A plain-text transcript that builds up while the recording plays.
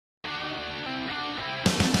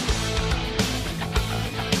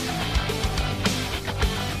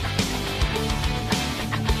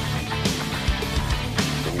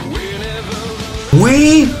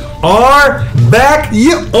We are back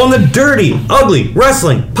on the Dirty Ugly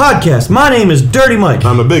Wrestling Podcast. My name is Dirty Mike.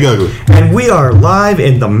 I'm a Big Ugly. And we are live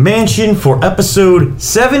in the mansion for episode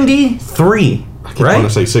 73. I want to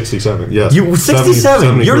say 67. Yes.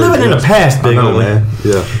 67. You're living in the past, Big Ugly. Man.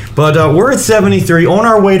 Yeah. But we're at 73, on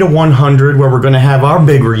our way to 100, where we're going to have our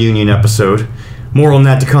big reunion episode. More on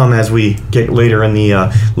that to come as we get later in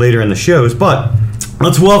the shows. But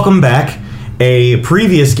let's welcome back a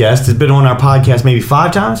previous guest. Has been on our podcast maybe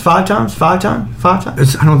five times. I don't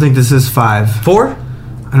think this is 5. 4? I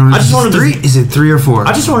don't know. I just wanted 3. Is it 3 or 4?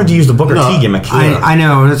 I just wanted to use the Booker T gimmick. I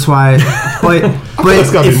know. That's why. But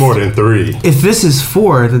it's got to be more than 3. If this is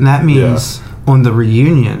 4, then that means on the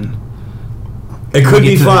reunion it could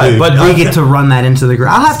be 5, but we get to run that into the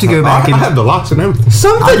ground. I'll have to go back. I have the locks and everything.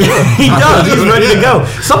 He does. He's ready to go.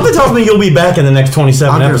 Something tells me you'll be back in the next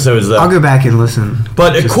 27 episodes, though. I'll go back and listen.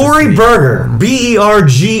 But Corey Berger, Berger. I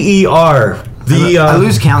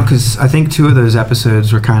lose count because I think 2 of those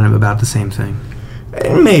episodes were kind of about the same thing.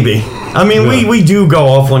 Maybe. I mean, we do go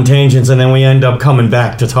off on tangents, and then we end up coming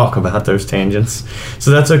back to talk about those tangents.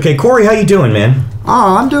 So that's okay. Corey, how you doing, man?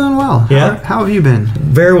 Oh, I'm doing well. Yeah? How have you been?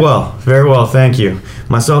 Very well. Very well, thank you.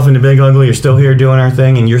 Myself and the Big Ugly are still here doing our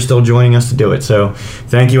thing, and you're still joining us to do it. So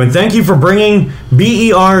thank you. And thank you for bringing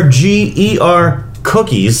Berger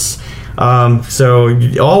cookies. So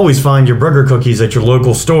you always find your burger cookies at your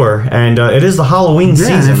local store, and it is the Halloween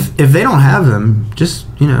season. And if they don't have them, just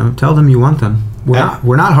tell them you want them.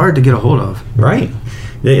 We're not hard to get a hold of. Right.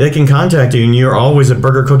 They can contact you, and you're always at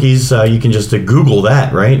Burger Cookies. You can just Google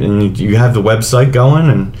that, right? And you have the website going,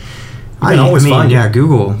 and you can always find it.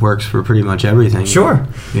 Google works for pretty much everything. Sure.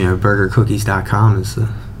 BurgerCookies.com is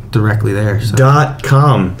directly there. So.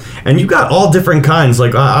 .com. And you got all different kinds.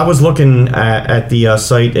 Like, I was looking at the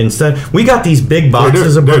site instead. We got these big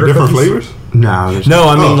boxes of burger different cookies. flavors? No,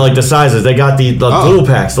 I mean like the sizes. They got the little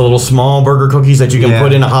packs, the little small burger cookies that you can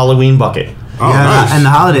put in a Halloween bucket. Oh, nice. And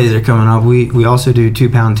the holidays are coming up. We also do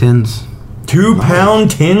 2-pound tins.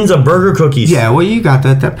 2-pound tins of burger cookies. Yeah, well, you got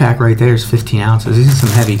that pack right there is 15 ounces. These are some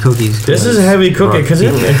heavy cookies. This is a heavy cookie because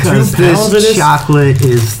 2 pounds of this chocolate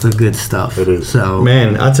is the good stuff. It is. So,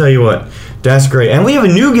 man, I'll tell you what, that's great. And we have a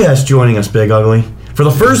new guest joining us, Big Ugly. For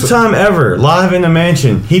the first time ever, live in the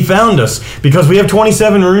mansion. He found us because we have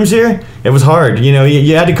 27 rooms here. It was hard. You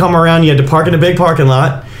had to come around. You had to park in a big parking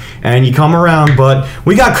lot. And you come around, but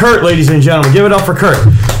we got Kurt, ladies and gentlemen. Give it up for Kurt.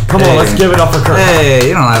 Come on, let's give it up for Kurt. Hey,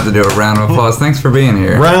 you don't have to do a round of applause. Thanks for being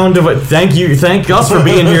here. Thank you. Thank us for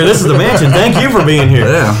being here. This is the mansion. Thank you for being here.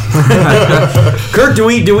 Yeah. Kurt, do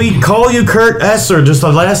we call you Kurt S or just a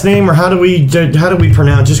last name, or how do we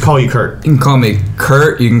pronounce? Just call you Kurt. You can call me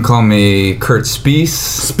Kurt. You can call me Kurt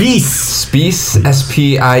Spiess. Spiess, Spiess,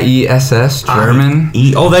 German.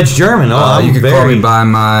 Oh, that's German. Oh, you can call me by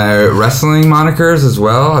my wrestling monikers as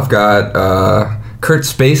well. I've got Kurt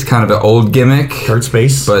Space, kind of an old gimmick. Kurt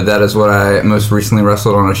Space. But that is what I most recently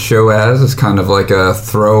wrestled on a show as. It's kind of like a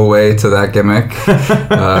throwaway to that gimmick.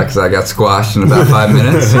 Because I got squashed in about 5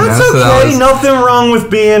 minutes. That's okay. Nothing wrong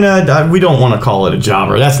with being we don't want to call it a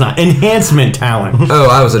jobber. That's not enhancement talent. Oh,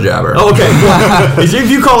 I was a jobber. Oh, okay. Well,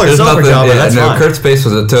 if you call yourself a jobber, that's fine. Kurt Space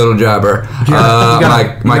was a total jobber.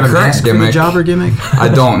 My current gimmick. Jobber gimmick? I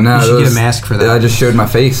don't know. You should get a mask for that. I just showed my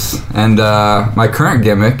face. And my current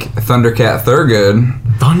gimmick, Thundercat Thurgood.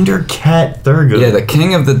 Thundercat Thurgood. Yeah, the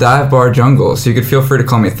king of the dive bar jungle. So you could feel free to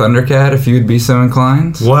call me Thundercat if you'd be so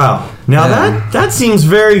inclined. Wow. Now that seems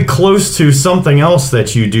very close to something else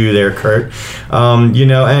that you do there, Kurt. And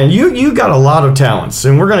you got a lot of talents,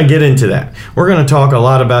 and we're going to get into that. We're going to talk a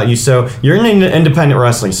lot about you. So you're in the independent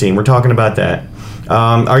wrestling scene. We're talking about that.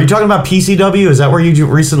 Are you talking about PCW? Is that where you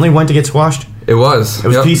recently went to get squashed? It was. It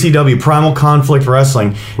was PCW, Primal Conflict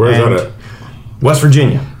Wrestling. Where is that at? West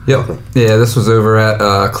Virginia. Yep. Yeah, this was over at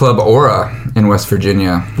Club Aura in West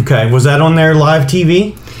Virginia. Okay. Was that on their live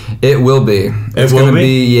TV? It will be. It's going to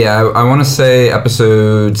be, I want to say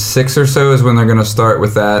episode 6 or so is when they're going to start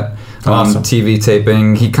with that awesome. TV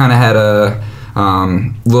taping. He kind of had a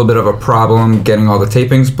little bit of a problem getting all the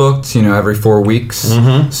tapings booked, every 4 weeks.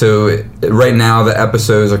 Mm-hmm. So right now the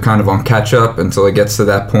episodes are kind of on catch up until it gets to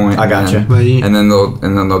that point. I gotcha. And then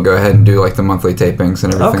they'll go ahead and do like the monthly tapings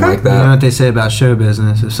and everything like that. You know what they say about show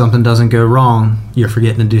business? If something doesn't go wrong, you're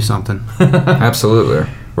forgetting to do something. Absolutely.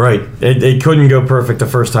 Right. It couldn't go perfect the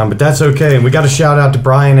first time, but that's okay. And we got a shout out to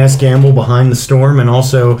Brian S. Gamble behind the storm, and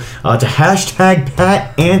also to hashtag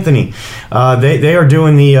Pat Anthony. They are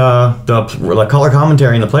doing the color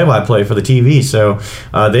commentary and the play-by-play for the TV. So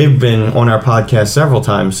they've been on our podcast several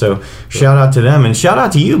times. So shout out to them, and shout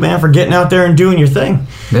out to you, man, for getting out there and doing your thing.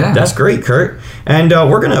 Yeah. That's great, Kurt. And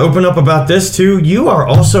we're going to open up about this too. You are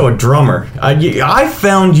also a drummer. I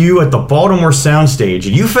found you at the Baltimore Soundstage.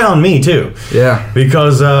 You found me too. Yeah.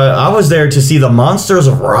 Because I was there to see the Monsters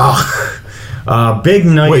of Rock. Big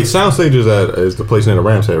night. Wait, Soundstage is the place near the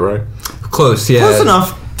Rams Head, right? Close, yeah. Close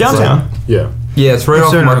enough. Downtown. Yeah. Yeah, it's right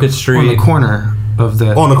off Market Street. On the corner of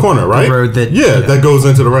the... On the corner, right? The road that... that goes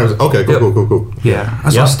into the Rams. Okay, cool. Yeah. I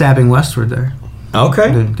saw Stabbing Westward there.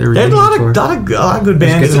 Okay. There's a lot of good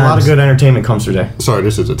bands and a lot of good entertainment comes through there. Sorry,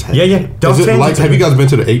 this is a 10. Yeah. Is it like, have you guys been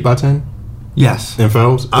to the 8x10 Yes. in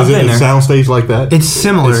Fells? I've Is it been a there. soundstage like that? It's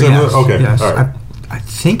similar, yes. Okay, Yes. all right. I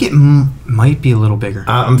think it might be a little bigger.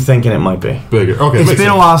 I'm thinking it might be. Bigger. Okay, It's makes been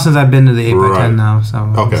a sense. while since I've been to the 8x10 Right. now, so...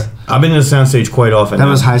 Okay. I've been to the Soundstage quite often. That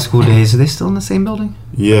was high school days. Are they still in the same building?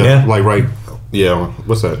 Yeah, like right. Yeah,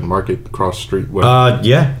 what's that? Market cross street.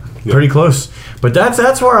 Yeah. Pretty close, but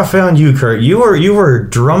that's where I found you, Kurt. You were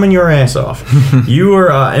drumming your ass off. You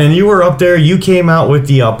were up there. You came out with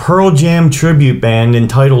the Pearl Jam tribute band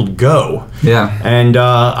entitled "Go." Yeah. And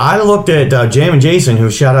I looked at Jam and Jason,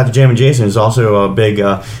 who shout out to Jam and Jason, who's also a big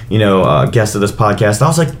guest of this podcast. I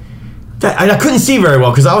was like, I couldn't see very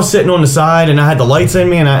well because I was sitting on the side and I had the lights in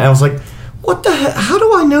me, and I was like, what the heck? How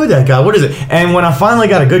do I know that guy? What is it? And when I finally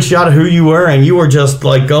got a good shot of who you were, and you were just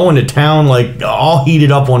like going to town, like all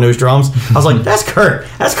heated up on those drums, I was like, that's Kurt.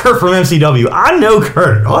 That's Kurt from MCW. I know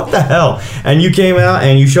Kurt. What the hell? And you came out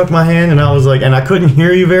and you shook my hand, and I was like, and I couldn't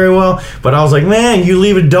hear you very well, but I was like, man, you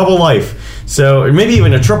leave a double life. So, or maybe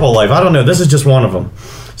even a triple life. I don't know. This is just one of them.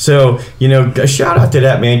 So, a shout out to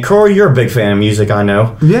that, man. Corey, you're a big fan of music, I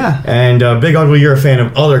know. Yeah. And Big Ugly, you're a fan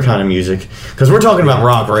of other kind of music. Because we're talking about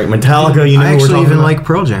rock, right? Metallica, you know I what we're actually talking even about? like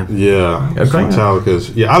Pearl Jam. Yeah. Okay. Metallica's.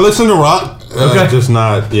 Yeah, I listen to rock. Okay. Just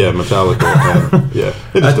not. Metallica. Yeah.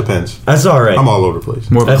 It just depends. That's all right. I'm all over the place.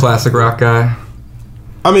 More of a classic rock guy.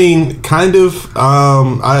 I mean, kind of.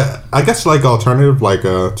 I guess like alternative, like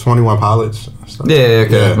 21 Pilots. Stuff. Yeah,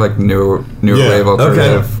 okay. Yeah. Like newer Yeah. wave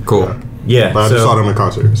alternative. Okay. Cool. Yeah. But I just saw them in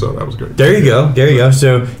concert, so that was good. There you go.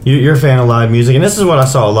 So you're a fan of live music, and this is what I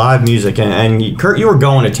saw: live music. And Kurt, you were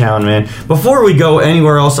going to town, man. Before we go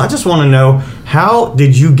anywhere else, I just want to know, how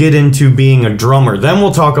did you get into being a drummer? Then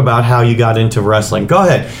we'll talk about how you got into wrestling. Go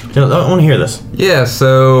ahead. I want to hear this. Yeah,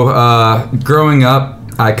 so growing up,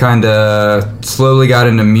 I kind of slowly got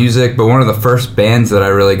into music, but one of the first bands that I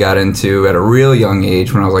really got into at a real young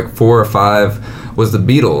age, when I was like 4 or 5, was the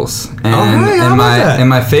Beatles. And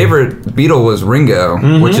my favorite Beatle was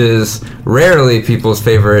Ringo, which is rarely people's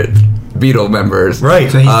favorite Beatle members.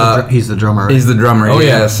 Right. So he's the drummer, right? He's the drummer. Oh,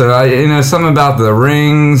 yeah. So something about the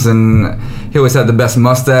rings, and he always had the best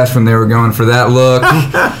mustache when they were going for that look.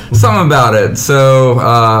 Something about it. So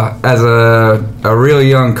as a real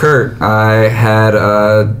young Kurt, I had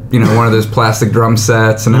one of those plastic drum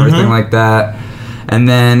sets and everything like that. And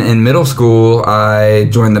then in middle school, I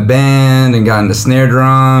joined the band and got into snare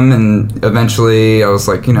drum, and eventually I was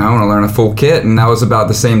like, I want to learn a full kit. And that was about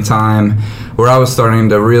the same time where I was starting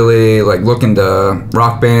to really like look into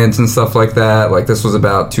rock bands and stuff like that. Like this was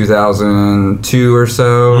about 2002 or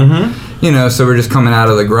so. So we're just coming out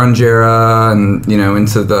of the grunge era and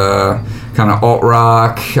into the kind of alt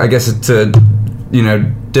rock. I guess to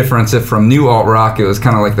difference it from new alt rock, it was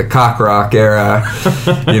kind of like the cock rock era. That's,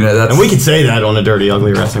 and we could say that on the Dirty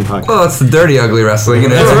Ugly Wrestling podcast. well, it's the dirty ugly wrestling.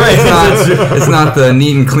 It's not the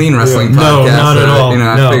neat and clean wrestling podcast. No, not at all.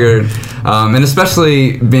 No. I figured, and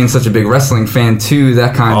especially being such a big wrestling fan too,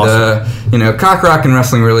 that kind of cock rock and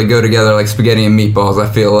wrestling really go together like spaghetti and meatballs. I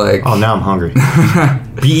feel like. Oh, now I'm hungry.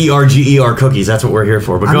 BERGER cookies. That's what we're here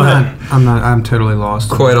for. But go ahead. I'm totally lost.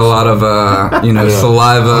 Quite a lot of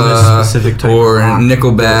Saliva specific type or of rock.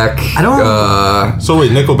 Nickelback. I don't. So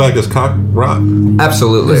wait, Nickelback is cock rock?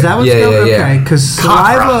 Absolutely. Is that what's going on? Okay, because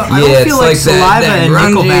Saliva, I don't feel like Saliva and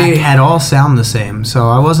Nickelback at all sound the same, so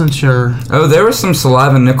I wasn't sure. Oh, there was some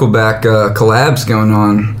Saliva and Nickelback collabs going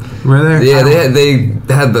on. Were there? Yeah, they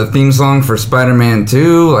had the theme song for Spider-Man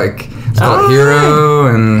 2, like it's called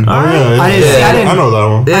Hero, and I know that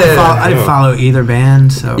one. I didn't follow either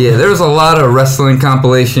band, so yeah, there was a lot of wrestling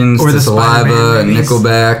compilations Or to the Saliva Spider-Man and movies.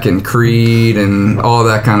 Nickelback and Creed and all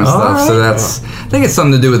that kind of stuff. So that's, I think it's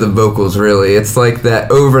something to do with the vocals. Really, it's like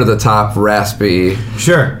that over-the-top raspy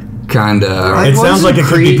Sure. kind of. Right. It sounds like it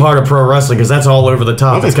could be Creed- part of pro wrestling because that's all over the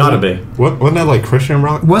top. It's got to be. Wasn't that like Christian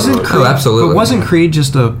rock? wasn't Or- Creed, absolutely. But wasn't Creed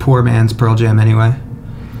just a poor man's Pearl Jam anyway?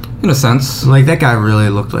 in a sense. Like that guy really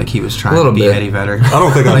looked like he was trying to be Eddie Vedder. I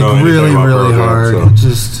don't think I know anything really, about really Pearl Jam, hard. so.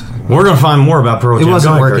 Just we're gonna find more about Pearl Jam. It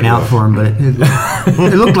wasn't working out for him, but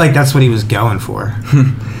it looked like that's what he was going for.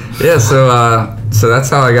 Yeah, so that's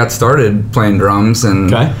how I got started playing drums, and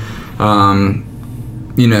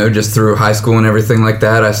just through high school and everything like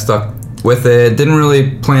that, I stuck with it. Didn't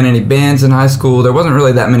really play in any bands in high school. There wasn't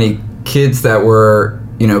really that many kids that were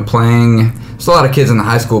playing. There's a lot of kids in the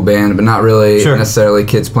high school band, but not really necessarily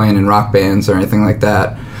kids playing in rock bands or anything like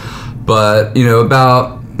that. But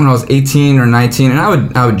about when I was 18 or 19, and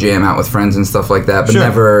I would jam out with friends and stuff like that, but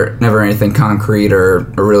never anything concrete or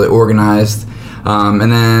really organized. And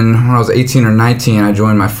then when I was 18 or 19, I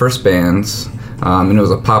joined my first bands, and it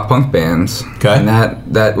was a pop punk band. Okay. And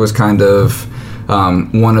that was kind of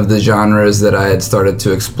one of the genres that I had started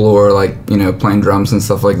to explore, like playing drums and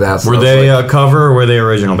stuff like that. So were they a cover or were they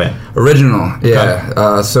original band? Original, yeah.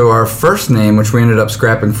 Okay. So our first name, which we ended up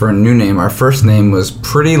scrapping for a new name, our first name was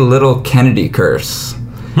Pretty Little Kennedy Curse.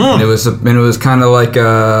 And it was kind of like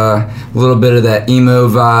a little bit of that emo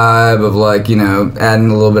vibe of like adding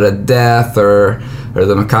a little bit of death or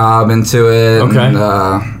the macabre into it. Okay.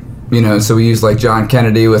 And, so we used like John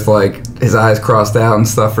Kennedy with like his eyes crossed out and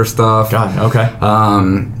stuff for stuff. God. Okay.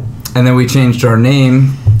 And then we changed our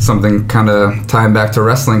name, something kind of tying back to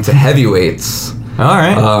wrestling, to Heavyweights. All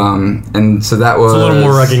right. And so that was... It's a little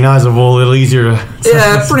more recognizable, a little easier to...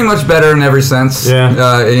 Yeah, pretty much better in every sense. Yeah.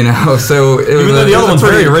 So it was... Even though the other one's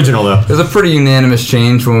very original, though. It was a pretty unanimous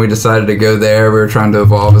change when we decided to go there. We were trying to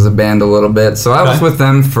evolve as a band a little bit. So I was with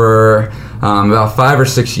them for about 5 or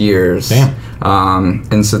 6 years. Damn.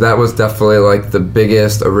 And so that was definitely like the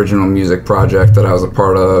biggest original music project that I was a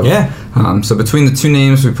part of. Yeah. So between the two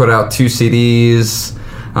names, we put out 2 CDs.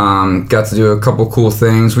 Got to do a couple cool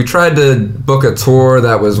things. We tried to book a tour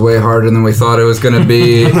that was way harder than we thought it was going to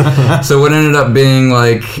be. So what ended up being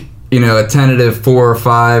like, a tentative 4 or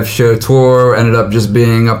 5 show tour ended up just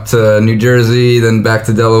being up to New Jersey, then back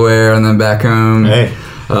to Delaware, and then back home. Hey.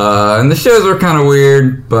 And the shows were kind of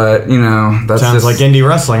weird, but that's sounds just like indie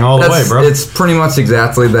wrestling all the way, bro. It's pretty much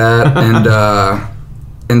exactly that,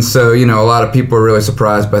 and so a lot of people are really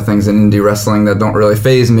surprised by things in indie wrestling that don't really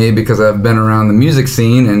faze me because I've been around the music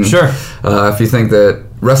scene. And if you think that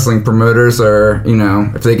wrestling promoters are,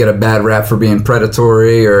 if they get a bad rap for being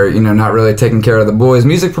predatory or not really taking care of the boys,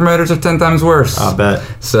 music promoters are 10 times worse. I bet.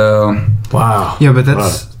 So wow. Yeah, but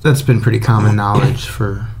that's been pretty common knowledge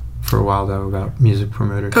for a while though about music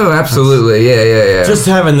promoters. Oh, absolutely. Yeah. Just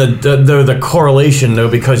having the correlation though,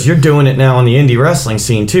 because you're doing it now on the indie wrestling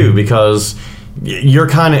scene too, because you're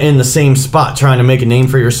kind of in the same spot trying to make a name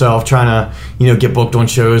for yourself, trying to get booked on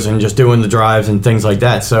shows and just doing the drives and things like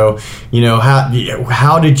that. So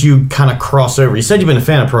how did you kind of cross over? You said you've been a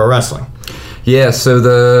fan of pro wrestling. Yeah, so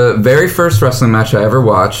the very first wrestling match I ever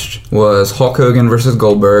watched was Hulk Hogan versus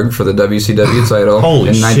Goldberg for the WCW title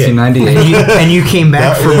in 1998. And you came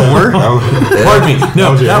back for more? Pardon me.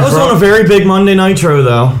 No, that was on a very big Monday Nitro,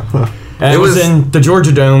 though. And it was in the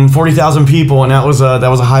Georgia Dome, 40,000 people, and that was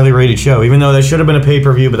a highly rated show. Even though that should have been a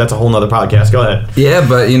pay-per-view, but that's a whole nother podcast. Go ahead. Yeah,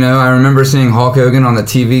 but I remember seeing Hulk Hogan on the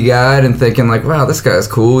TV guide and thinking like, wow, this guy's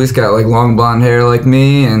cool. He's got like long blonde hair like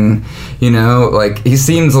me, and like he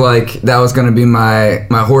seems like that was going to be my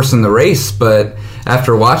horse in the race. But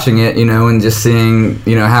after watching it, and just seeing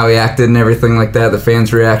how he acted and everything like that, the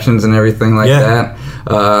fans' reactions and everything like that,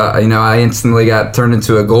 I instantly got turned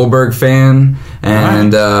into a Goldberg fan,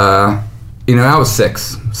 and. I was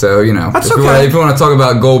 6, so that's if you want to talk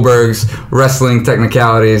about Goldberg's wrestling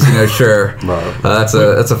technicalities, sure, that's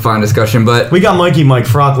a fine discussion. But we got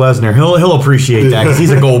Mike Brock Lesnar. He'll appreciate that because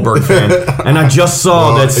he's a Goldberg fan. And I just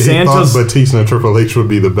saw that Santos. He thought Batista and Triple H would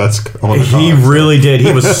be the best on the card. He really did.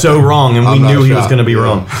 He was so wrong, and we knew he was going to be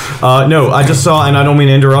wrong. No, I just saw, and I don't mean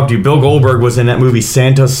to interrupt you. Bill Goldberg was in that movie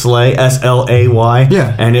Santa Slay, Slay.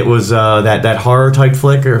 Yeah, and it was that horror type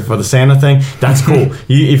flick or for the Santa thing. That's cool.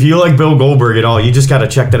 If you like Bill Goldberg at all, you just got to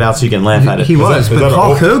check that out so you can laugh at it. He was, but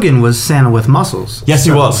Hulk Hogan was Santa with muscles. Yes,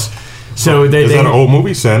 he was. So is that an old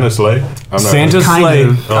movie, Santa Slay? Santa Slay.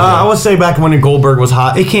 I would say back when Goldberg was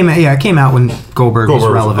hot. It came out when Goldberg was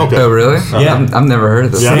relevant. Okay. Oh, really? Yeah, I've never heard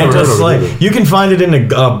of this. Santa Slay. You can find it in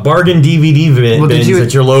the bargain DVD bins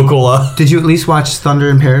at your local. Did you at least watch Thunder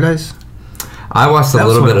in Paradise? I watched a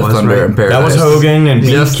little bit of Thunder in Paradise. That was Hogan and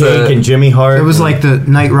Beefcake and Jimmy Hart. It was like the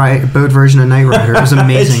boat version of Knight Rider. It was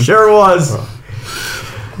amazing. It sure was.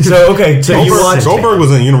 So you watched Goldberg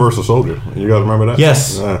was in Universal Soldier. You guys remember that?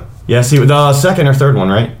 Yes. Yes, he was the second or third one,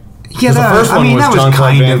 right? Yeah, the first one was John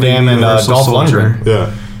Claude Van Damme and Dolph Lundgren.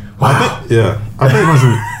 Yeah. Wow. I think it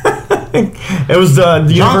wasn't. It was the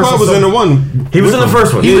Jean-Claude was in the one. He was in the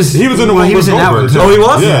first one. He was in the one. He was in that one. Oh, he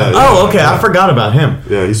was? Yeah. Oh, okay. I forgot about him.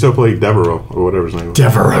 Yeah, he still played Devereaux or whatever his name was.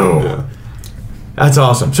 Devereaux. Yeah. That's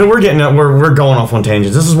awesome. So we're going off on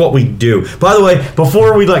tangents. This is what we do. By the way,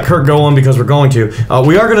 before we let Kurt go on, because we're going to,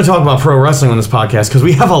 we are going to talk about pro wrestling on this podcast because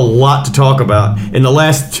we have a lot to talk about in the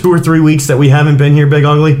last 2 or 3 weeks that we haven't been here, Big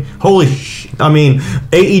Ugly. Holy I mean,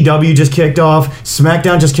 AEW just kicked off.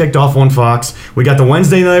 SmackDown just kicked off on Fox. We got the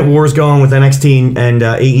Wednesday Night Wars going with NXT and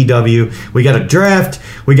AEW. We got a draft.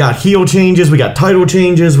 We got heel changes. We got title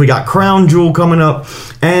changes. We got Crown Jewel coming up.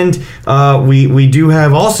 And we do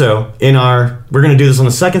have also in our... We're going to do this on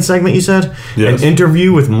the second segment, you said? Yes. An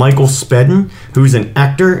interview with Michael Spedden, who's an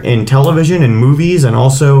actor in television and movies, and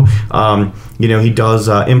also, he does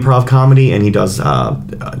improv comedy, and he does,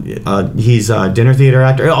 he's a dinner theater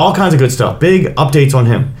actor, all kinds of good stuff. Big updates on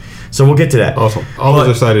him. So we'll get to that. Awesome. Always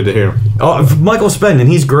excited to hear him. Michael Spedden, and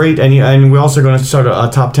he's great, and we're also going to start a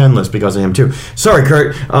top 10 list because of him, too. Sorry,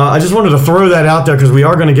 Kurt. I just wanted to throw that out there because we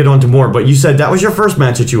are going to get on to more, but you said that was your first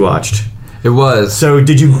match that you watched. It was. So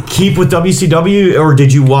did you keep with WCW, or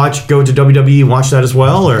did you go to WWE and watch that as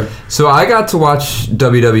well? Or So I got to watch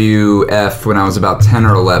WWF when I was about 10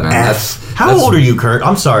 or 11. How old are you, Kurt?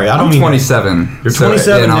 I'm sorry. I'm 27. You're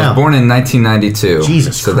 27 and now. I was born in 1992.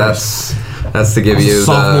 Jesus so Christ. That's to give you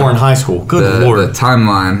sophomore in high school. Good Lord. The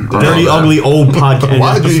timeline. The dirty, ugly, old podcast.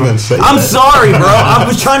 Why did you even say that? I'm sorry, bro. I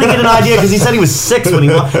was trying to get an idea because he said he was 6 when he...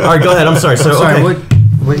 All right, go ahead. I'm sorry. So, Sorry, okay.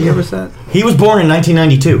 what year was that? He was born in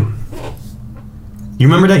 1992. You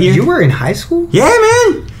remember that year? You were in high school? Yeah,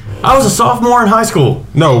 man. I was a sophomore in high school.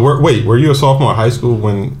 No, wait. Were you a sophomore in high school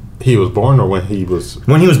when he was born, or when he was?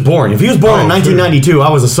 When he was born. If he was born in 1992, I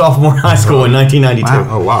was a sophomore in high school in 1992.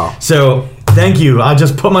 Wow. Oh, wow. So, thank you. I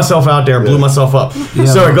just put myself out there and blew myself up. Yeah,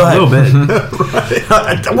 sorry, go ahead. A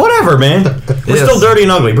little bit. Whatever, man. We're still dirty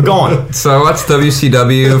and ugly, but go on. So I watched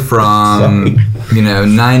WCW from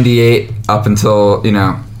 98 up until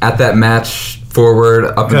at that match forward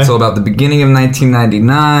up until about the beginning of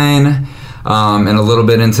 1999. And a little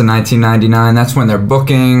bit into 1999, that's when their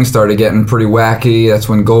booking started getting pretty wacky. That's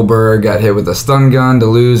when Goldberg got hit with a stun gun to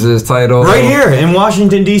lose his title. Right here in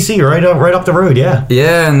Washington, D.C., right up the road, yeah.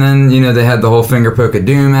 Yeah, and then, they had the whole finger poke of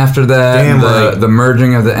doom after that. Damn right. The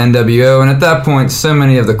merging of the NWO. And at that point, so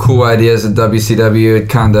many of the cool ideas at WCW had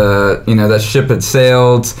kind of, that ship had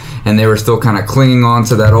sailed, and they were still kind of clinging on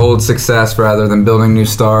to that old success rather than building new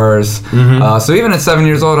stars. Mm-hmm. So even at 7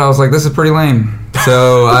 years old, I was like, this is pretty lame.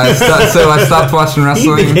 So I stopped watching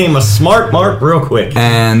wrestling. He became a smart mark real quick.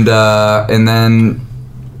 And then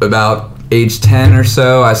about age 10 or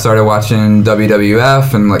so, I started watching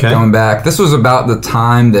WWF and going back. This was about the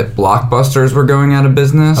time that Blockbusters were going out of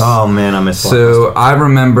business. Oh man, I miss Blockbuster. So I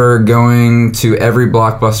remember going to every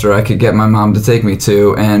Blockbuster I could get my mom to take me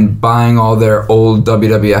to and buying all their old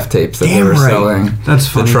WWF tapes that they were selling. That's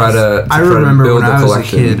funny. To try to remember build when a I was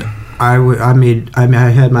collection. a kid. I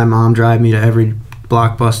had my mom drive me to every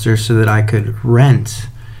Blockbuster so that I could rent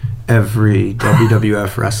every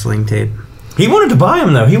WWF wrestling tape. He wanted to buy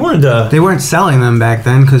them though. He wanted to. They weren't selling them back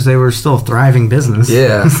then because they were still a thriving business.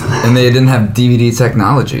 Yeah, and they didn't have DVD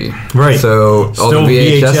technology. Right. So Still all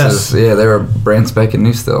the VHSs, VHS. they were brand spanking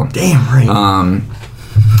new still. Damn right.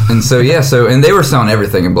 And so and they were selling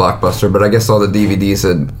everything in Blockbuster, but I guess all the DVDs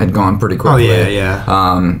had gone pretty quickly. Oh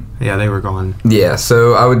yeah. Yeah, they were gone. Yeah,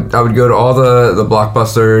 so I would go to all the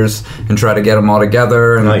Blockbusters and try to get them all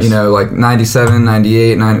together, and Nice. like 97,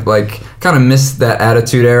 98, kind of missed that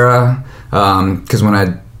Attitude Era, because when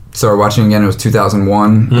I started watching again, it was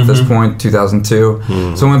 2001 at this point,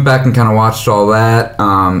 2002. So I went back and kind of watched all that.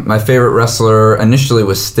 My favorite wrestler initially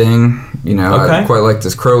was Sting. I quite liked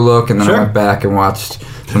his crow look, and then I went back and watched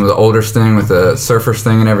some of the older Sting with the surfer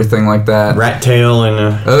Sting and everything like that. Rat tail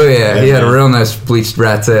and. Oh yeah, he had a real nice bleached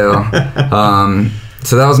rat tail.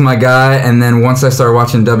 So that was my guy, and then once I started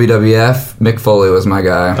watching WWF, Mick Foley was my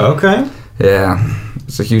guy. Okay. Yeah, I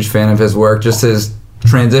was a huge fan of his work. Just his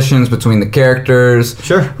transitions between the characters.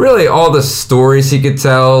 Sure. Really, all the stories he could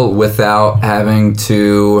tell without having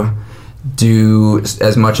to do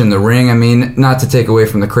as much in the ring. I mean, not to take away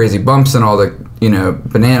from the crazy bumps and all the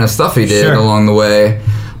banana stuff he did along the way,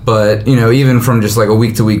 but even from just like a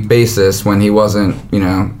week to week basis when he wasn't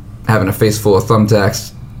having a face full of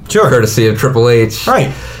thumbtacks, courtesy of Triple H.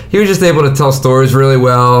 Right. He was just able to tell stories really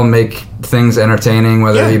well, make things entertaining,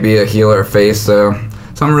 whether he be a heel or a face. So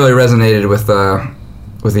something really resonated with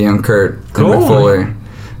the young Kurt and Mick Foley.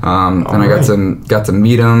 And I got to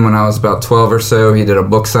meet him when I was about 12 or so. He did a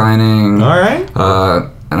book signing. All right.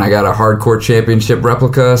 and I got a Hardcore Championship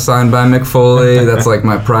replica signed by Mick Foley. That's like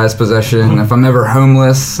my prized possession. If I'm ever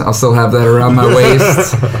homeless, I'll still have that around my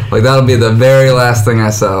waist. Like that'll be the very last thing I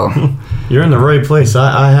sell. You're in the right place.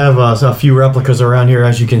 I have a few replicas around here,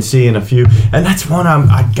 as you can see, and that's one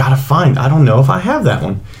I gotta find. I don't know if I have that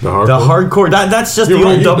one. The hardcore. The hardcore. That's just You're the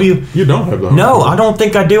right, old W. You don't have the hardcore. No, I don't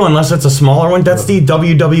think I do, unless it's a smaller one. That's the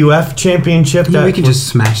WWF Championship. Yeah, we could just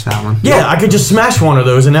smash that one. Yeah, I could just smash one of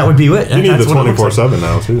those, and that would be it. You need That's the what it looks like. 24/7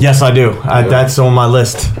 now too. Yes, I do. That's on my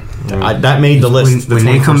list. That made the list. When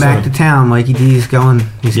they come back to town, Mikey D's going.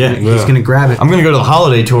 He's gonna grab it. I'm gonna go to the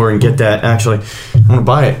holiday tour and get that. Actually, I'm gonna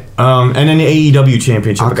buy it. And then the AEW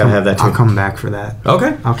Championship, I gotta have that too. I'll come back for that.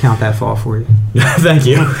 Okay. I'll count that fall for you. Thank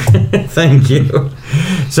you. Thank you.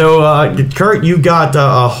 So, Kurt, you've got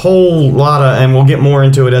a whole lot of, and we'll get more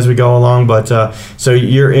into it as we go along, but so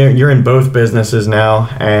you're in both businesses now,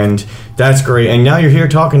 and that's great. And now you're here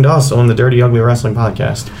talking to us on the Dirty Ugly Wrestling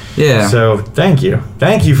Podcast. Yeah. So, thank you.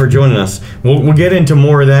 Thank you for joining us. We'll get into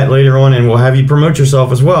more of that later on, and we'll have you promote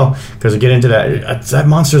yourself as well, because we'll get into that. That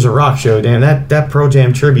Monsters of Rock show, damn, that Pro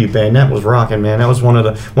Jam tribute band, that was rocking, man. That was one of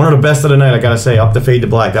the best of the night, I gotta say. Up to Fade to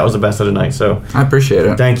Black, that was the best of the night. So I appreciate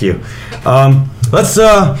it. thank you.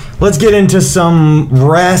 Let's get into some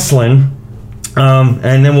wrestling,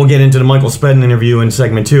 and then we'll get into the Michael Spedden interview in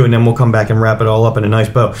segment 2, and then we'll come back and wrap it all up in a nice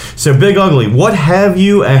bow. So, Big Ugly, what have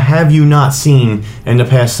you and have you not seen in the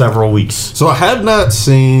past several weeks? So I have not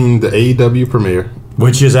seen the AEW premiere.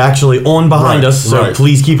 Which is actually on behind Right, us, so right.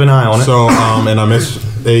 please keep an eye on it. So and I missed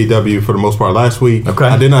AEW for the most part last week. Okay.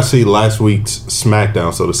 I did not see last week's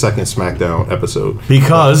SmackDown, so the second SmackDown episode.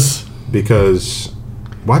 Because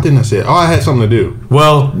Why didn't I see it? Oh, I had something to do.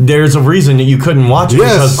 well, there's a reason that you couldn't watch it.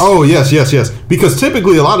 Yes. Because, Oh, yes. Because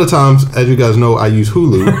typically, a lot of times, as you guys know, I use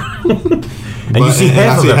Hulu. and you see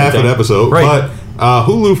half of half of everything. the episode. Right. But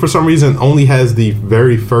Hulu, for some reason, only has the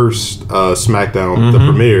very first SmackDown, the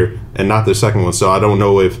premiere, and not the second one. So I don't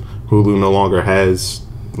know if Hulu no longer has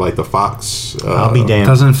like the Fox. I'll be damned.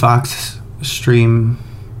 Doesn't Fox stream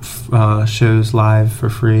shows live for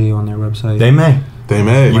free on their website? They may. They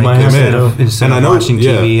may. You might They have may. to. Instead And of I know- watching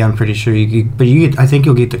TV, I'm pretty sure you get, but I think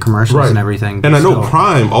you'll get the commercials Right. and everything. And I know still.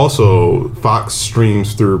 Prime also, Fox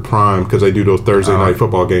streams through Prime because they do those Thursday night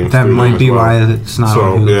football games. that through them might as be well. why it's not So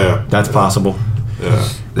on Hulu. yeah, That's possible. yeah,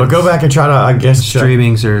 But go back and try to, I guess,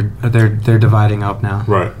 Streamings they're dividing up now.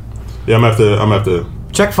 right. Yeah, I'm gonna have to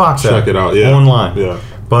check Fox check out it out. Yeah, online. Yeah.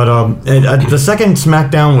 But the second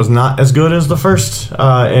SmackDown was not as good as the first,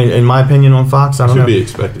 in my opinion, on Fox. I don't know. Should be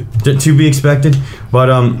expected. To be expected. But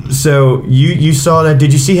so you saw that?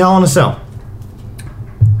 Did you see Hell in a Cell?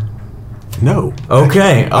 No.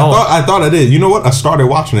 Okay. I thought I did. You know what? I started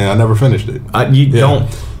watching it. I never finished it. You Yeah. don't.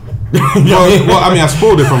 Well, I mean, I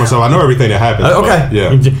spoiled it for myself. I know everything that happened. Okay. but,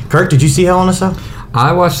 yeah. Kurt, did you see Hell in a Cell?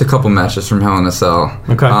 I watched a couple matches from Hell in a Cell.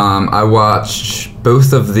 Okay. I watched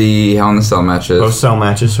both of the Hell in a Cell matches. Both cell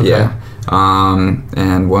matches. Okay. Yeah.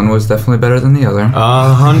 And one was definitely better than the other.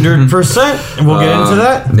 100%. We'll get into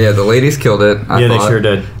that. Yeah, the ladies killed it. Yeah, they sure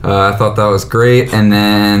did. I thought that was great. And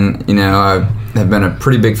then, I have been a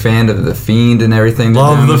pretty big fan of The Fiend and everything. they're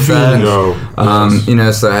Love doing The with that. Fiend. No.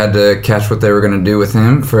 Yes. So I had to catch what they were going to do with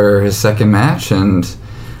him for his second match. And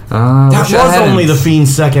That wish I was hadn't. only the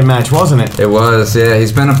Fiend's second match, wasn't it? It was, yeah.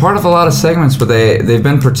 He's been a part of a lot of segments, but they've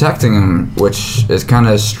been protecting him, which is kind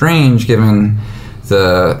of strange given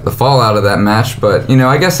the fallout of that match. But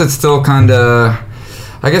I guess it's still kind of,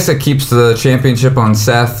 I guess it keeps the championship on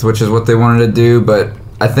Seth, which is what they wanted to do. But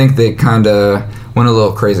I think they kind of went a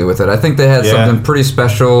little crazy with it. I think they had something pretty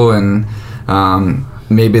special, and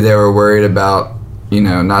maybe they were worried about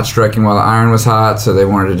not striking while the iron was hot, so they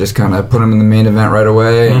wanted to just kind of put him in the main event right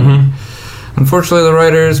away. And unfortunately, the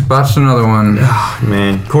writers botched another one.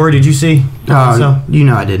 Man. Corey, did you see? I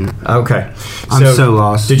didn't. Okay. I'm so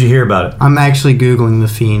lost. Did you hear about it? I'm actually Googling The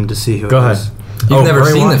Fiend to see who Go it ahead. is. You've never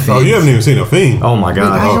Bray seen Wyatt? The Fiend. Oh, you haven't even seen a Fiend. Oh my I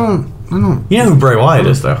God. don't. You know who Bray Wyatt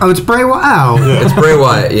is, though. Oh, it's Bray Wyatt. Wow. It's Bray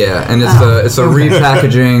Wyatt, yeah, and it's a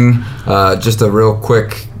repackaging, just a real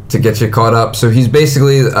quick to get you caught up. So he's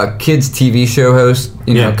basically a kids TV show host,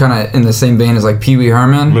 Yeah. kind of in the same vein as like Pee Wee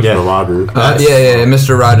Herman. Mr. Yeah. Rogers.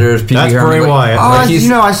 Mr. Rogers, Pee Wee That's Herman. Bray Wyatt. Oh, Like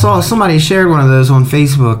he's- I saw somebody shared one of those on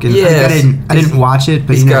Facebook, and Yes. I didn't watch it,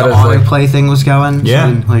 but He's got the his, like- autoplay thing was going.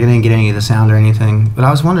 Yeah. So I didn't get any of the sound or anything, but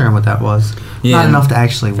I was wondering what that was. Yeah. Not enough to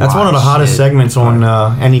actually watch. That's one of the hottest it. segments on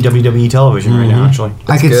any WWE television right now, actually.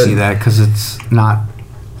 I could good. see that because it's not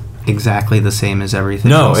exactly the same as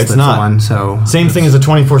everything No, else it's that's not. on, so Same thing as the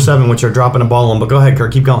 24/7, which you're dropping a ball on. But go ahead,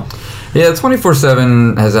 Kurt, keep going. Yeah,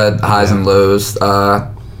 24/7 has had highs and lows.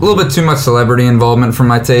 little bit too much celebrity involvement for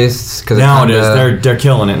my tastes. Cause Now it is. They're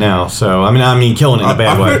killing it now. So I mean, killing it in a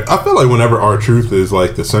bad way. I feel like whenever R-Truth is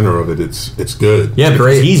like the center of it, it's good. Yeah, because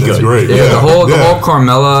great. he's It's good. great. Yeah, the whole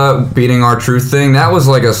Carmella beating R-Truth thing, that was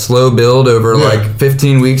like a slow build over like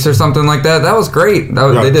 15 weeks or something like that. That was great.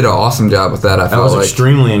 They did an awesome job with that. I That felt was like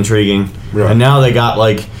extremely intriguing. Yeah. And now they got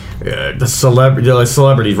like the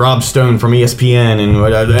celebrities, Rob Stone from ESPN,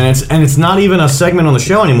 and it's not even a segment on the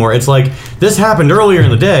show anymore. It's like this happened earlier in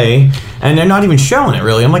the day, and they're not even showing it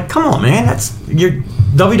really. I'm like, come on, man,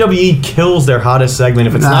 WWE kills their hottest segment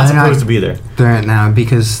if it's not supposed to be there. They're now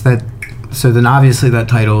because that. So then obviously that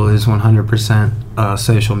title is 100%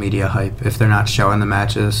 social media hype if they're not showing the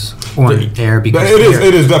matches on air because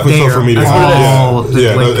it is definitely they are social media. all-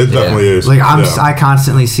 It definitely is. Like I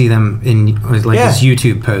constantly see them in like this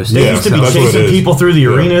YouTube post. They Yeah, used to be that's what it chasing is. people through the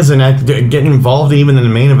arenas and getting involved even in the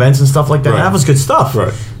main events and stuff like that. Right. That was good stuff.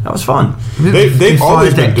 Right. That was fun. They've fought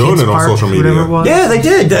always at been that doing kids' it on park, social media. whatever it was. Yeah, they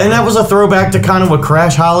did, and that was a throwback to kind of what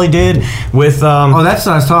Crash Holly did with. Oh, that's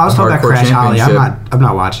what I was talking. I was talking about Hardcore Crash Holly. Championship. I'm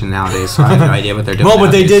not watching nowadays, so I have no idea what they're doing. Well, but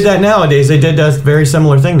they nowadays. did that nowadays. They did a very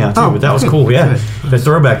similar thing now too. Oh, but that was good, cool. Yeah, good. the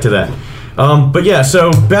throwback to that. But yeah,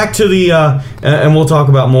 so back to the and we'll talk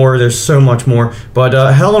about more. There's so much more. But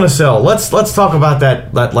Hell in a Cell. Let's talk about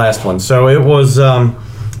that last one. So it was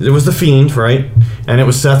the Fiend, right? And it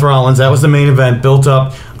was Seth Rollins. That was the main event. Built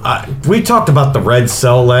up. We talked about the red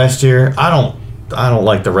cell last year. I don't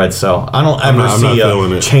like the red cell. I don't ever I'm see not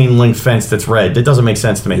feeling a it. chain link fence that's red. It doesn't make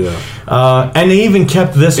sense to me. Yeah. And they even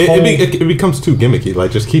kept this whole. It becomes too gimmicky. Like,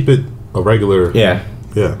 just keep it a regular. Yeah.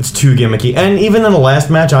 Yeah. It's too gimmicky. And even in the last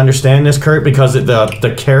match, I understand this, Kurt, because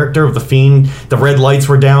the character of the Fiend, the red lights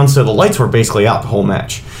were down, so the lights were basically out the whole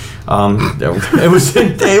match. It was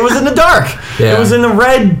in the dark. Yeah. It was in the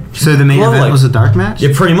red. So the main glow event light. was a dark match. Yeah,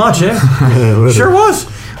 pretty much, yeah. Sure was.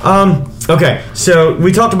 Okay, so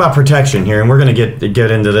we talked about protection here, and we're gonna get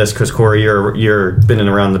into this because Corey, you're been in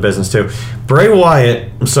around the business too. Bray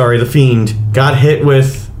Wyatt, the Fiend, got hit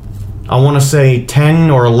with, I want to say 10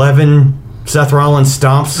 or 11 Seth Rollins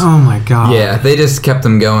stomps. Oh my god. Yeah, they just kept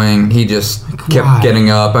him going. He just kept why? getting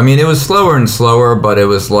up. I mean, it was slower and slower, but it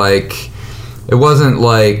wasn't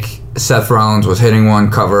like Seth Rollins was hitting one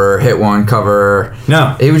cover, hit one cover.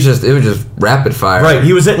 No. It was just rapid fire. Right,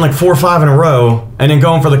 he was hitting like 4 or 5 in a row, and then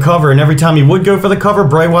going for the cover. And every time he would go for the cover,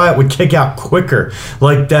 Bray Wyatt would kick out quicker,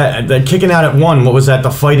 like that kicking out at one. What was that?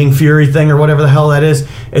 The Fighting Fury thing or whatever the hell that is.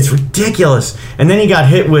 It's ridiculous. And then he got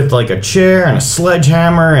hit with like a chair and a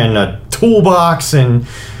sledgehammer and a toolbox. And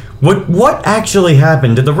what actually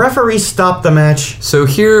happened? Did the referee stop the match? So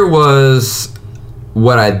here was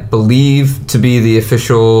what I believe to be the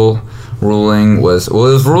official ruling it was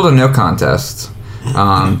ruled a no contest.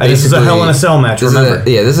 This is a Hell in a Cell match, remember?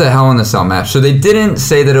 This is a Hell in a Cell match. So they didn't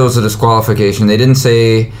say that it was a disqualification. They didn't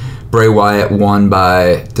say Bray Wyatt won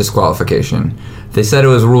by disqualification. They said it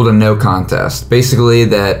was ruled a no contest. Basically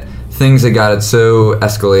that things had got it so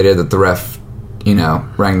escalated that the ref,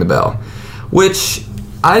 rang the bell. Which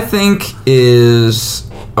I think is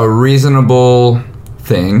a reasonable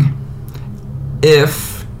thing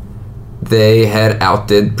if they had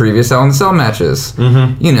outdid previous Hell in a Cell matches.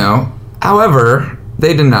 Mm-hmm. However,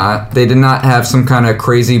 they did not. They did not have some kind of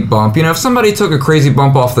crazy bump. If somebody took a crazy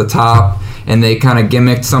bump off the top and they kind of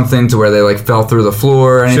gimmicked something to where they like fell through the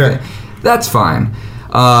floor or anything, that's fine.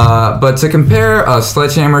 But to compare a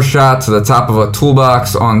sledgehammer shot to the top of a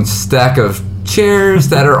toolbox on stack of chairs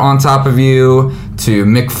that are on top of you, to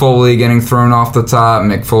Mick Foley getting thrown off the top,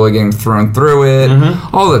 Mick Foley getting thrown through it,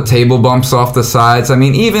 all the table bumps off the sides. I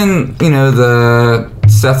mean, even, the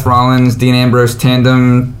Seth Rollins, Dean Ambrose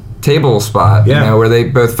tandem table spot, where they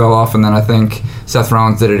both fell off, and then I think Seth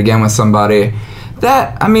Rollins did it again with somebody.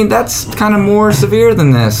 That's kind of more severe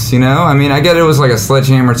than this, I mean, I get it was like a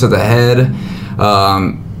sledgehammer to the head,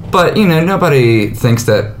 but, nobody thinks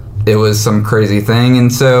that it was some crazy thing,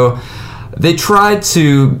 and so they tried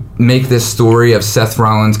to make this story of Seth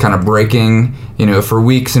Rollins kind of breaking, for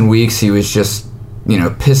weeks and weeks he was just,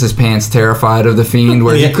 piss his pants terrified of the Fiend,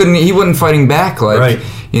 where he wasn't fighting back, like,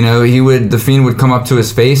 the Fiend would come up to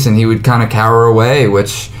his face and he would kind of cower away,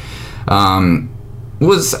 which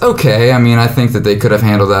was okay. I mean, I think that they could have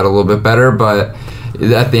handled that a little bit better, but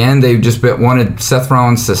at the end they just wanted Seth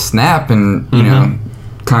Rollins to snap and,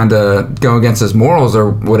 kind of go against his morals or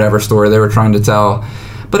whatever story they were trying to tell.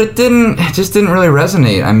 But it just didn't really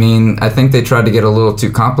resonate. I mean, I think they tried to get a little too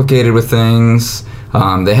complicated with things.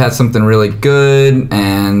 They had something really good,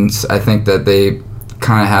 and I think that they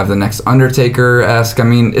kind of have the next Undertaker-esque. I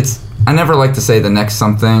mean, I never like to say the next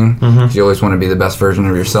something. You always want to be the best version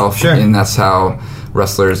of yourself, and that's how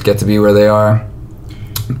wrestlers get to be where they are.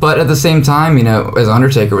 But at the same time, you know, as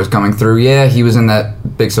Undertaker was coming through, yeah, he was in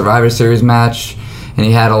that big Survivor Series match, and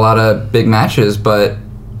he had a lot of big matches, but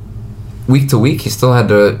week to week, he still had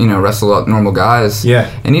to, you know, wrestle up normal guys. Yeah.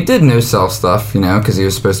 And he did no-sell stuff, you know, because he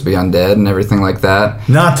was supposed to be undead and everything like that.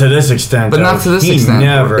 Not to this extent, But though. not to this he extent.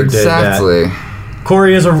 never Exactly. did that.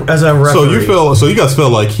 Corey, as a referee. So you guys feel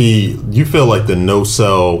like you feel like the no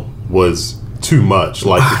sell was too much.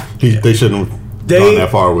 Like they shouldn't have gone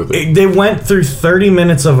that far with it. They went through 30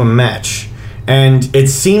 minutes of a match, and it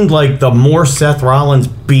seemed like the more Seth Rollins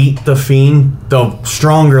beat the Fiend, the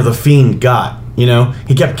stronger the Fiend got. You know,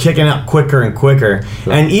 he kept kicking out quicker and quicker.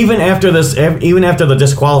 Sure. And even after the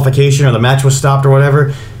disqualification or the match was stopped or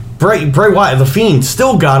whatever, Bray Wyatt, the Fiend,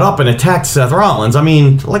 still got up and attacked Seth Rollins. I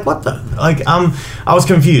mean, like, what the? Like, I was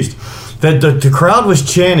confused. The crowd was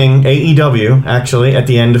chanting AEW, actually, at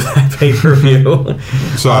the end of that pay-per-view.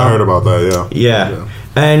 So I heard about that, yeah.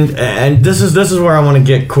 And this is where I want to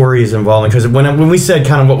get Corey's involvement, because when we said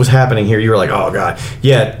kind of what was happening here, you were like, oh god,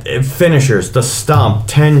 yeah, finishers, the stomp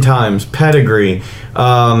 10 times, pedigree,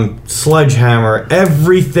 sledgehammer,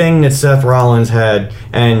 everything that Seth Rollins had,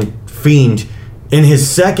 and Fiend in his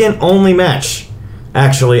second only match,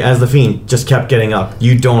 actually, as the Fiend, just kept getting up.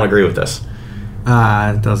 You don't agree with this?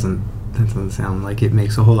 It doesn't sound like it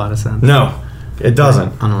makes a whole lot of sense. No, it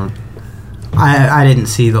doesn't. I don't. I didn't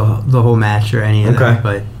see the whole match or any of that,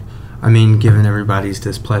 but I mean, given everybody's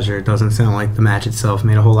displeasure, it doesn't sound like the match itself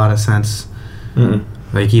made a whole lot of sense. Mm-mm.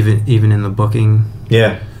 Like even in the booking,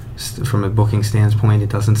 from a booking standpoint, it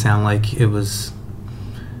doesn't sound like it was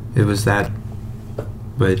that.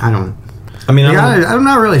 But I don't. I mean, I'm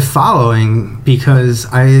not really following,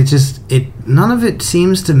 because none of it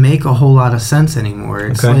seems to make a whole lot of sense anymore.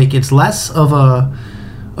 It's like it's less of a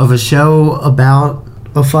show about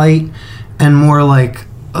a fight and more like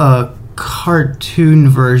a cartoon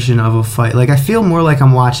version of a fight. Like, I feel more like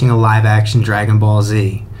I'm watching a live action Dragon Ball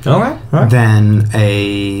Z than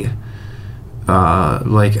a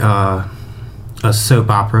soap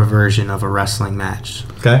opera version of a wrestling match.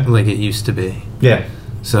 Okay, like it used to be. Yeah.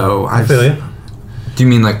 So I feel you. Do you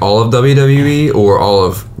mean like all of WWE or all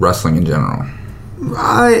of wrestling in general?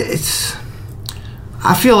 I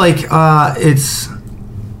feel like it's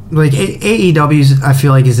like AEW's. I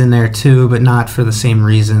feel like is in there too, but not for the same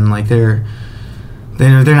reason. Like they're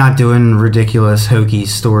not doing ridiculous hokey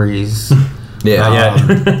stories. Yeah,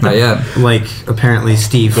 not yet. Like apparently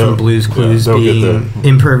Steve from Blue's Clues being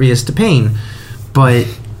impervious to pain, but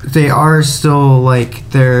they are still like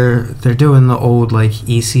they're doing the old like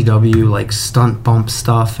ECW like stunt bump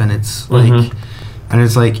stuff, and it's like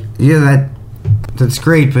that's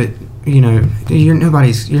great, but you know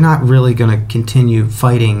you're not really gonna continue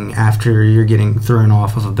fighting after you're getting thrown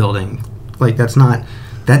off of a building. Like that's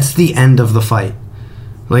the end of the fight.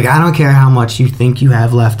 Like, I don't care how much you think you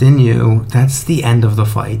have left in you, that's the end of the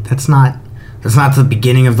fight. That's not the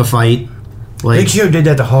beginning of the fight. Like, Big Show did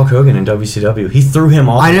that to Hulk Hogan in WCW. He threw him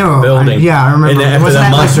off the building. I remember. After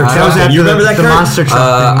that monster truck. You remember that, the monster truck?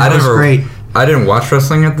 That was great. I didn't watch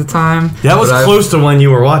wrestling at the time. That was close to when you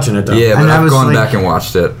were watching it, though. Yeah, but I've gone back and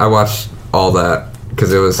watched it. I watched all that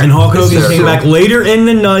because it was. And Hulk Hogan came back later in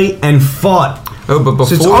the night and fought. Oh, but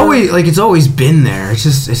before, so it's always been there. It's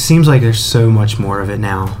just, it seems like there's so much more of it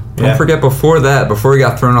now. Don't forget, before he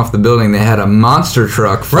got thrown off the building, they had a monster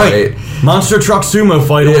truck fight. Right. Monster truck sumo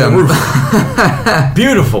fight on the roof.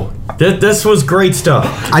 Beautiful. This was great stuff.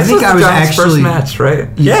 I think I was actually first match, right?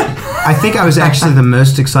 Yeah. I think I was actually the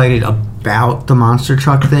most excited about the monster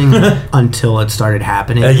truck thing until it started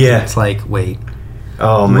happening. Yeah. It's like, wait.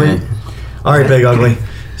 Oh man. All right, Big Ugly.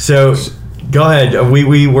 So go ahead.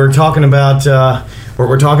 We were talking about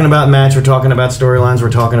we're talking about match. We're talking about storylines. We're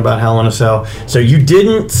talking about Hell in a Cell. So you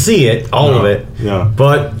didn't see it, all of it. Yeah.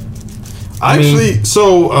 But let's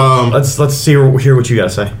hear what you gotta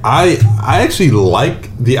say. I actually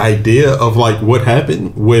like the idea of like what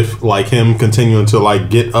happened with like him continuing to like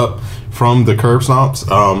get up from the curb stomps.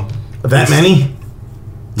 That many?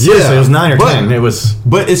 Yeah, so it was 9 or 10. It was,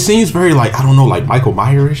 but it seems very like, I don't know, like Michael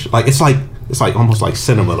Myers-ish. Like it's like almost like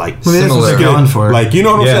cinema, like similar. Going for it. Like, you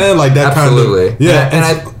know what I'm saying? Like that absolutely. Kind of. Yeah, and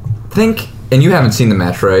I think, and you haven't seen the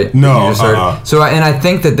match, right? No. You just heard. So I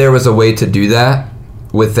think that there was a way to do that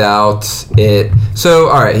without it. So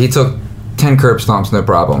all right, he took 10 curb stomps, no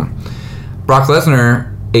problem. Brock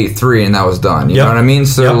Lesnar ate 3, and that was done. You know what I mean?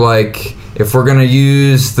 So like, if we're gonna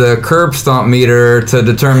use the curb stomp meter to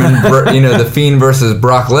determine, the Fiend versus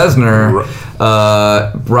Brock Lesnar,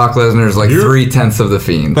 Brock Lesnar is like 3/10 of the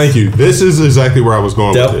Fiend. Thank you. This is exactly where I was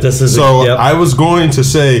going with it. I was going to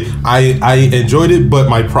say I enjoyed it, but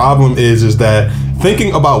my problem is that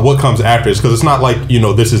thinking about what comes after is because it's not like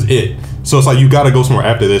this is it. So it's like you got to go somewhere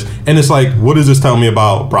after this, and it's like, what does this tell me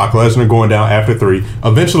about Brock Lesnar going down after 3?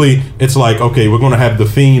 Eventually, it's like, okay, we're going to have the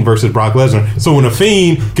Fiend versus Brock Lesnar. So when the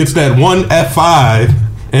Fiend gets that one F5,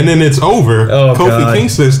 and then it's over, Kofi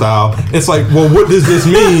Kingston style, it's like, well, what does this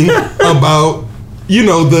mean about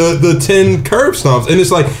the 10 curb stomps? And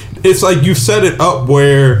it's like you set it up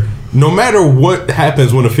where no matter what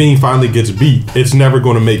happens when the Fiend finally gets beat, it's never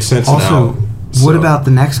going to make sense now. What about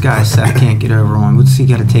the next guy Seth can't get over on? What's he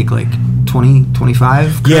got to take, like 20,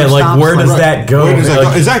 25? Yeah, like where does that go?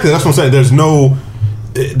 Exactly, that's what I'm saying.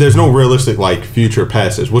 There's no realistic like future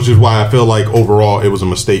passes, which is why I feel like overall it was a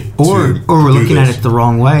mistake. Or we're looking at it the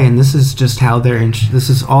wrong way, and this is just how they're. This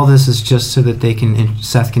is just so that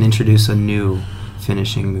Seth can introduce a new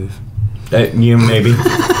finishing move. Maybe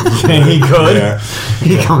he could. Yeah.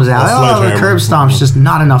 He comes out. The curb stomp's just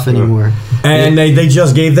not enough anymore. And they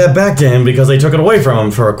just gave that back to him because they took it away from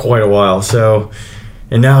him for quite a while. So,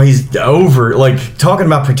 and now he's over. Like talking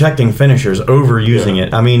about protecting finishers, overusing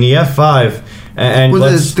it. I mean, the F5. And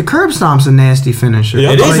the curb stomp's a nasty finisher.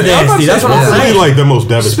 Yeah, it is nasty. That's what I'm saying. Really like the most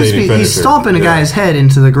devastating finisher. He's stomping a guy's head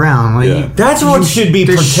into the ground. That's what should be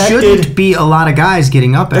protected. There shouldn't be a lot of guys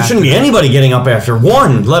getting up. There shouldn't be anybody getting up after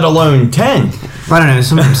 1, let alone 10. I don't know,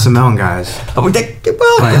 some Samoan guys.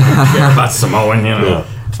 Care about Samoan, Yeah.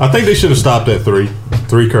 I think they should have stopped at 3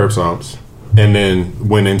 curb stomps. And then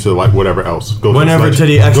went into like whatever else. To the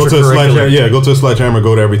extracurricular. Go to the sledgehammer.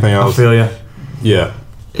 Go to everything else. I feel you. Yeah.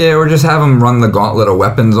 Yeah, or just have them run the gauntlet of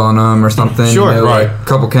weapons on them or something. Sure, right. Like a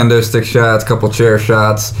couple kendo stick shots, couple chair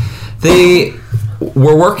shots. They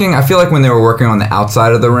were working, I feel like when they were working on the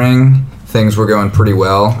outside of the ring, things were going pretty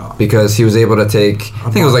well because he was able to take, I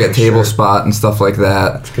think it was like a table spot and stuff like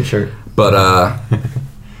that. That's a good shirt. But,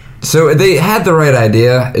 so they had the right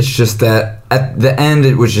idea. It's just that at the end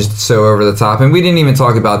it was just so over the top. And we didn't even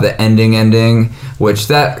talk about the ending, which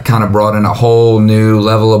that kind of brought in a whole new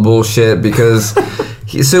level of bullshit because...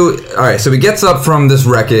 So he gets up from this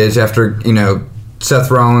wreckage after,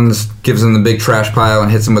 Seth Rollins gives him the big trash pile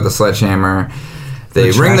and hits him with a sledgehammer.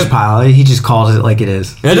 They ring the pile. He just calls it like it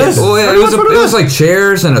is. It is. Well, yeah, it was like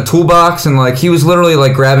chairs and a toolbox, and like he was literally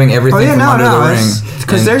like grabbing everything from under the ring.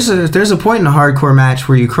 Because there's a point in a hardcore match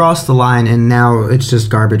where you cross the line, and now it's just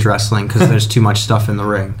garbage wrestling because there's too much stuff in the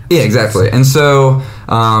ring. Yeah, exactly. And so,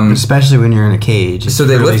 especially when you're in a cage, it's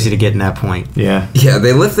really easy to get in that point. Yeah. Yeah,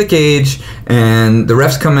 they lift the cage, and the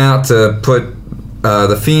refs come out to put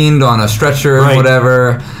the Fiend on a stretcher or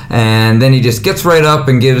whatever, and then he just gets right up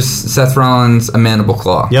and gives Seth Rollins a mandible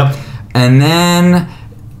claw. Yep. And then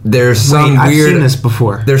there's I've seen this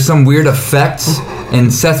before. There's some weird effect,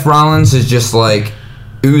 and Seth Rollins is just like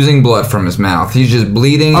oozing blood from his mouth. He's just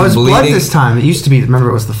bleeding. Oh, it's blood this time. It used to be. Remember,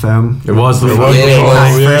 it was the foam. It was the foam.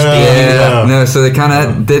 Yeah. No, so they kind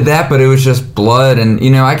of did that, but it was just blood, and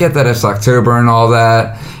I get that it's October and all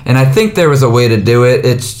that, and I think there was a way to do it.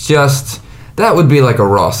 It's just. That would be like a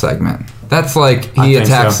Raw segment. That's like he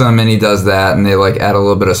attacks them and he does that, and they like add a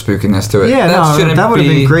little bit of spookiness to it. Yeah, that would have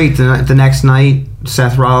been great. The next night,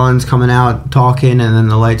 Seth Rollins coming out talking, and then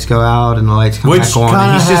the lights go out and the lights come back on.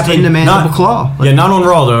 And he's just in the mandible claw. Not on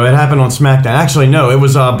Raw though. It happened on SmackDown. Actually, no, it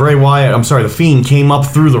was Bray Wyatt. I'm sorry, the Fiend came up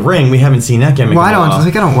through the ring. We haven't seen that gimmick. Well, I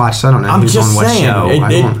don't watch, so I don't know. I'm just saying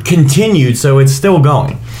it continued, so it's still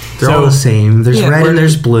going. They're all the same. There's red and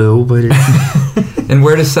there's blue, but. And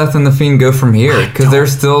where does Seth and the Fiend go from here? Because they're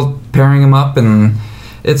still pairing him up, and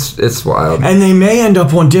it's wild. And they may end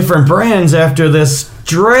up on different brands after this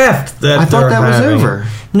draft that I thought that was over.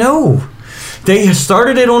 No. They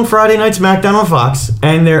started it on Friday Night SmackDown on Fox,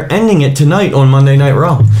 and they're ending it tonight on Monday Night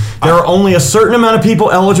Raw. There are only a certain amount of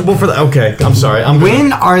people eligible for that. Okay, I'm sorry.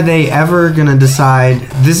 When are they ever going to decide,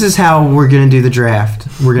 this is how we're going to do the draft?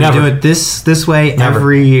 We're going to do it this way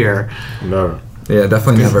every year. Never. Yeah,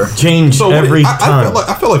 definitely never. Change every time.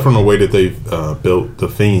 I feel like from the way that they've built the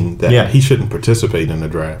Fiend, that he shouldn't participate in the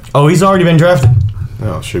draft. Oh, he's already been drafted?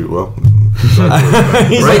 Oh, shoot, well. He's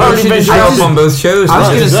already been show up on both shows. I was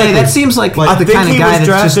going to say, that seems like the kind of guy that's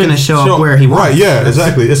just going to show up where he wants. Right, yeah,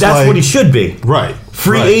 exactly. That's what he should be. Right.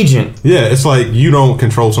 Free agent. Yeah, it's like you don't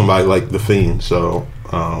control somebody like the Fiend, so...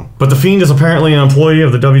 But the Fiend is apparently an employee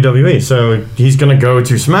of the WWE, so he's going to go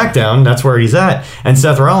to SmackDown. That's where he's at. And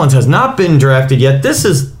Seth Rollins has not been drafted yet. This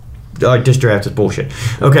is this draft is bullshit.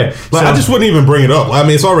 Okay, like, I just wouldn't even bring it up. I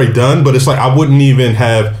mean, it's already done, but it's like I wouldn't even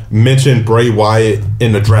have mentioned Bray Wyatt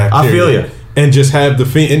in the draft. I feel you. And just have the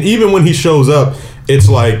Fiend. And even when he shows up, it's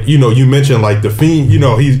like, you mentioned like the Fiend,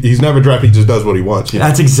 he's never drafted, he just does what he wants.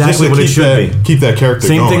 That's exactly what it should be. Keep that character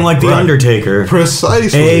Same going. Thing like The Undertaker.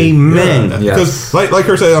 Precisely. Amen. Because like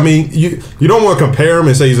her said, I mean, you don't want to compare him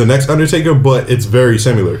and say he's the next Undertaker, but it's very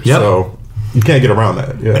similar. Yep. So you can't get around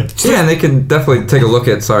that. Yeah. Yeah, and they could definitely take a look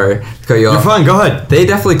at. Sorry to cut you off. You're fine. Go ahead. They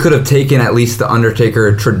definitely could have taken at least the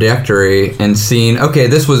Undertaker trajectory and seen, okay,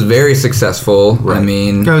 this was very successful. Right. I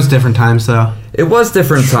mean, it was different times though. It was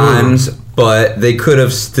different times, but they could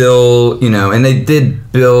have still, and they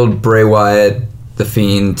did build Bray Wyatt, the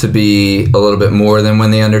Fiend, to be a little bit more than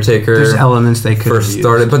when the Undertaker there's elements they could first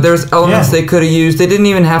started. But there's elements they could have used. They didn't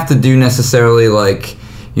even have to do necessarily like,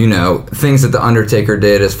 things that the Undertaker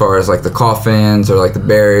did as far as like the coffins or like the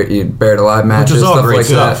buried alive matches, stuff like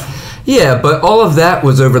that. Yeah, but all of that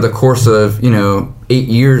was over the course of 8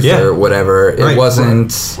 years or whatever. It wasn't.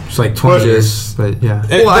 It's like 20 years, but yeah.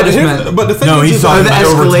 Well, I just meant. But the thing is, he's talking the about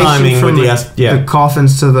escalation from the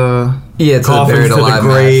coffins to the. Yeah, to coffins, the buried to alive the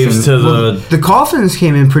graves, match. to the... The coffins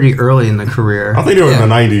came in pretty early in the career. I think they were in the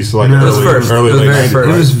 90s, like early late 90s.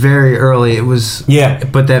 It was very early. It was... Yeah.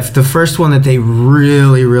 But the first one that they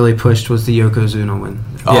really, really pushed was the Yokozuna one.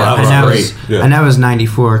 Oh, yeah, that was great. And that was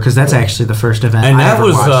 94, because that's actually the first event and I that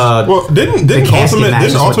was watched. Well,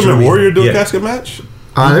 didn't Ultimate Warrior do a casket match?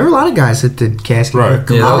 There were a lot of guys that did casket. Right.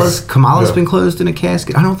 Kamala's been closed in a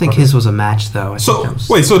casket. I don't think his was a match, though. So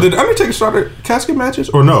did Undertaker start casket matches?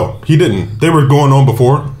 Or no, he didn't. They were going on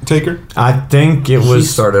before Taker? I think it was... He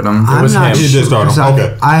started them. It was him. He did start them,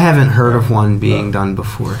 okay. I haven't heard of one being done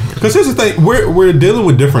before him. Because here's the thing, we're dealing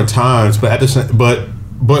with different times, but at the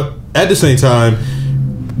same time,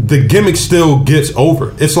 the gimmick still gets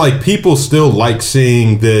over. It's like people still like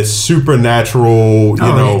seeing this supernatural,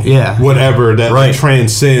 whatever that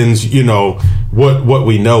transcends, what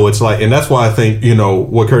we know. It's like, and that's why I think,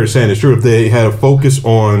 what Kurt is saying is true. If they had a focus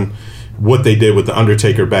on what they did with the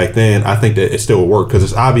Undertaker back then, I think that it still would work, because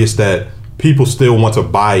it's obvious that people still want to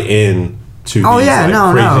buy in to these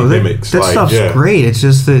crazy gimmicks. That stuff's great. It's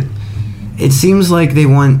just that it seems like they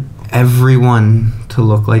want everyone to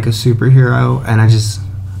look like a superhero, and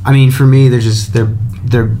for me,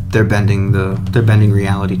 they're bending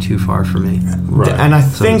reality too far for me. Right. And I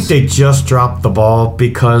think they just dropped the ball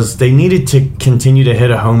because they needed to continue to hit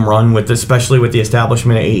a home run especially with the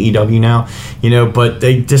establishment of AEW now, but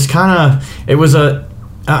they just kind of, it was a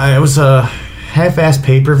half-assed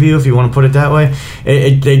pay-per-view, if you want to put it that way.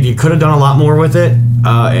 You could have done a lot more with it,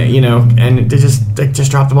 and they just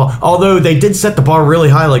dropped the ball. Although they did set the bar really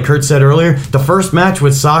high, like Kurt said earlier. The first match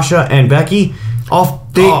with Sasha and Becky,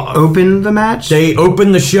 opened the match? They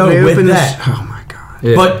opened the show with that. Oh my god.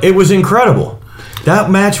 Yeah. But it was incredible.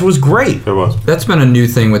 That match was great. It was. That's been a new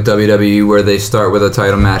thing with WWE, where they start with a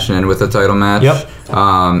title match and end with a title match. Yep.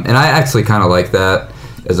 And I actually kind of like that,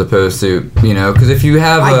 as opposed to, because if you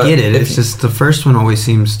have I get it. It's just the first one always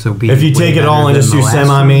seems to be... If you take it all and just do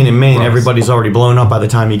semi-main and main, everybody's already blown up by the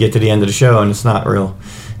time you get to the end of the show, and it's not real.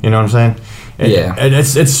 You know what I'm saying?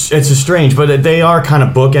 It's a strange, but they are kind of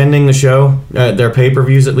bookending the show, their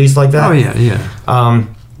pay-per-views at least like that. Oh, yeah.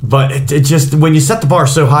 But it just, when you set the bar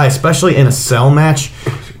so high, especially in a cell match,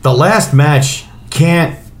 the last match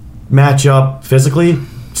can't match up physically,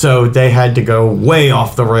 so they had to go way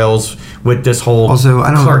off the rails with this whole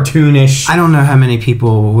cartoonish... I don't know how many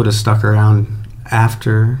people would have stuck around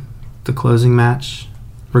after the closing match,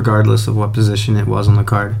 regardless of what position it was on the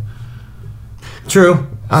card. True.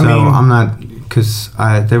 I mean, I'm not, because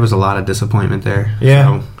there was a lot of disappointment there.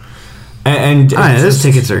 Yeah. So. And those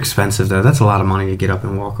tickets are expensive, though. That's a lot of money to get up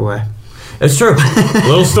and walk away. It's true. A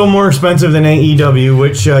little still more expensive than AEW,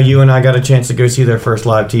 which you and I got a chance to go see their first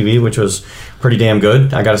live TV, which was pretty damn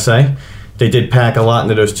good, I got to say. They did pack a lot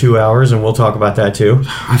into those 2 hours, and we'll talk about that too.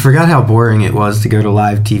 I forgot how boring it was to go to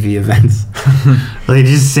live TV events. They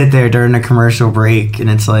just sit there during a commercial break, and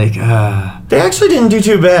it's like... They actually didn't do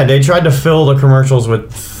too bad. They tried to fill the commercials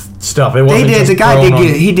with stuff. It wasn't they did. The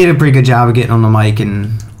guy he did a pretty good job of getting on the mic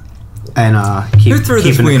and who threw the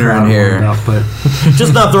tweener in here? Up, but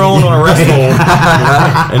just not throwing on a wrestle.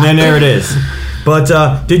 And then there it is.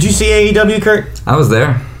 But did you see AEW, Kurt? I was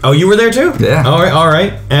there. Oh, you were there too? Yeah. All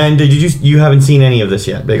right. And did you haven't seen any of this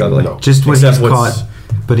yet, Big Ugly? No. Just what he's caught,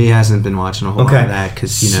 but he hasn't been watching a whole lot of that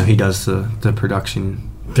because he does the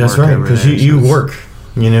production. That's right, because you work.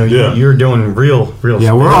 You're doing real.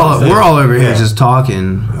 Yeah, we're all over here just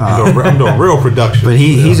talking. I'm doing real production. But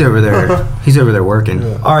he's over there. He's over there working.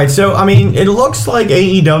 Yeah. All right, so I mean, it looks like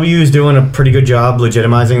AEW is doing a pretty good job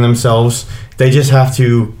legitimizing themselves. They just have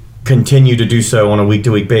to continue to do so on a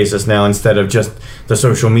week-to-week basis now, instead of just the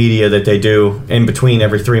social media that they do in between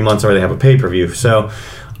every 3 months where they have a pay-per-view. So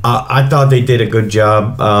I thought they did a good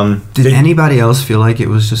job. Did anybody else feel like it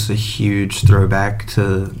was just a huge throwback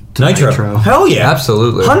to Nitro? Hell yeah.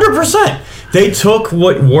 Absolutely. 100%. They took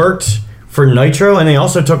what worked for Nitro, and they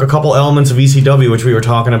also took a couple elements of ECW, which we were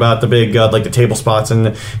talking about, the big like the table spots and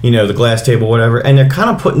the glass table, whatever, and they're kind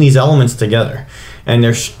of putting these elements together, and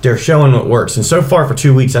they're showing what works. And so far for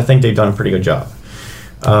 2 weeks, I think they've done a pretty good job.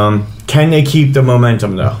 Can they keep the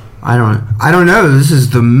momentum though? I don't know. This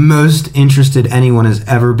is the most interested anyone has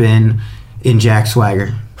ever been in Jack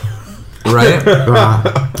Swagger. Right?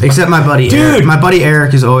 Except my buddy Eric. My buddy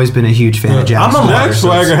Eric has always been a huge fan of Jack Swagger. Jack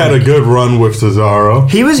Swagger had a good run with Cesaro.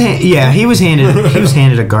 He was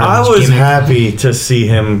handed a garbage. I was gimmick, happy to see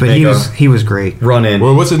him, but he was great. Run in.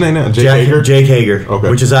 Well, what's his name now? Jake Hager. Okay.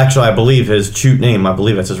 Which is actually, I believe, his shoot name. I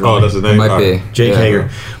believe that's his real name. That's his name. It might be Jake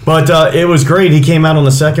Hager. But it was great. He came out on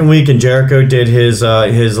the second week, and Jericho did his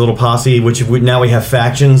little posse, which now we have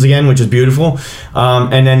factions again, which is beautiful.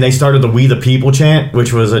 And then they started the "We the People" chant,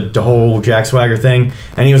 which was the whole Jack Swagger thing.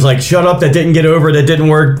 And he was like, "Shut up! That didn't get over. That didn't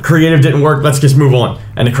work. Creative didn't work. Let's just move on."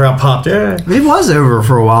 And the crowd popped. Yeah. It was over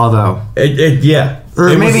for a while though.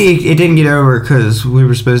 Or maybe it didn't get over because we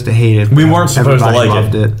were supposed to hate it. We weren't supposed to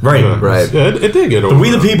like it. Right. Yeah, it did get over. We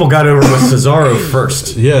the People got over with Cesaro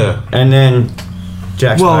first. Yeah. And then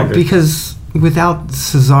Jack Swagger. Well, because without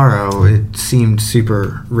Cesaro, it seemed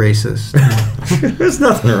super racist. There's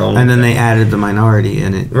nothing wrong. And then they added the minority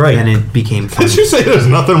in it. Right. And it became funny. Did you say there's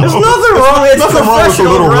nothing wrong? There's nothing wrong. It's nothing wrong with a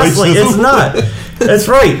professional little wrestling. racism. It's not. That's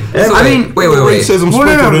right. I mean, wait. Racism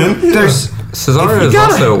sprinkled in. There's Cesaro is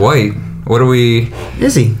also white. What do we...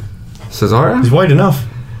 Is he? Cesaro? He's white enough.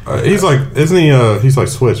 He's like, isn't he? He's like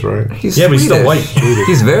Swiss, right? He's but he's still Swedish. white.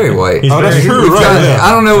 He's very white. That's true, right? Yeah.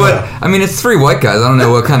 I don't know what. I mean, it's three white guys. I don't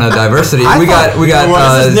know what kind of diversity we got.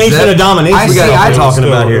 This is Nation of Domination. I'm talking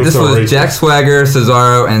about here. This was Jack Swagger,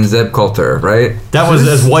 Cesaro, and Zeb Coulter, right? That was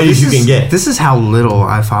as white as you can get. This is how little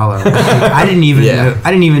I follow. I didn't even know.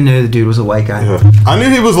 I didn't even know the dude was a white guy. Yeah. I knew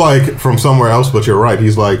he was like from somewhere else, but you're right.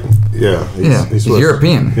 He's like, he's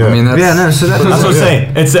European. Yeah. I mean, that's what I'm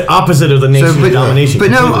saying. It's the opposite of the Nation of Domination.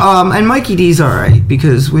 But no, and Mikey D's all right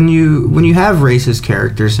because when you have racist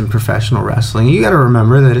characters in professional wrestling, you got to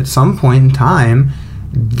remember that at some point in time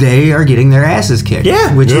they are getting their asses kicked.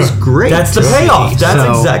 Yeah, which is great. That's the payoff.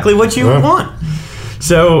 That's exactly what you want.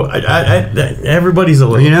 So everybody's a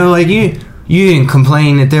little. Like you didn't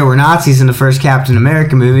complain that there were Nazis in the first Captain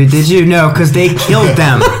America movie, did you? No, because they killed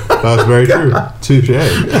them. That's very true. Touche.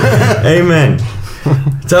 Amen.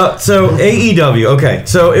 So AEW, okay.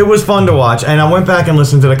 So it was fun to watch, and I went back and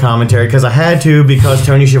listened to the commentary because I had to because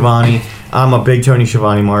Tony Schiavone. I'm a big Tony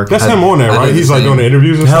Schiavone mark. That's him on there, right? He's like doing the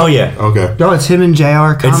interviews and Hell stuff? yeah. Okay. No, it's him and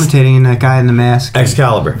JR commentating and that guy in the mask.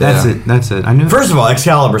 Excalibur. That's it. I knew. First of all,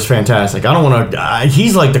 Excalibur's fantastic. I don't want to.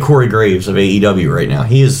 He's like the Corey Graves of AEW right now.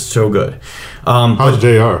 He is so good. How's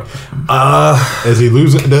JR? Is he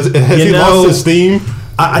losing? Has he lost his steam?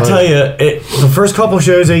 I tell you, the first couple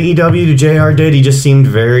shows AEW to JR did, he just seemed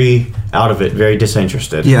very out of it, very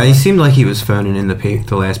disinterested. Yeah, he seemed like he was phoning in the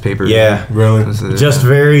last paper. Yeah, really. Just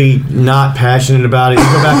very not passionate about it. You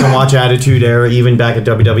go back and watch Attitude Era, even back at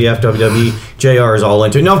WWF, WWE, JR is all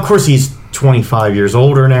into it. Now, of course, he's 25 years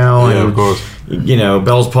older now. Yeah, and, of course.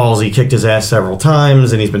 Bell's palsy kicked his ass several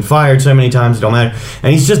times, and he's been fired so many times, it don't matter.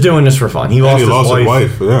 And he's just doing this for fun. He lost his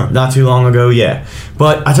wife not too long ago,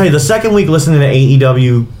 But I tell you, the second week listening to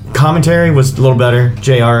AEW commentary was a little better.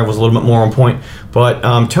 JR was a little bit more on point.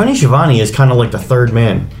 But Tony Schiavone is kind of like the third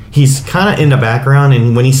man. He's kind of in the background,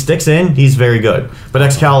 and when he sticks in, he's very good. But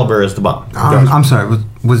Excalibur is the bomb. I'm sorry,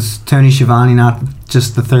 was Tony Schiavone not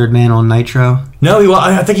just the third man on Nitro? No,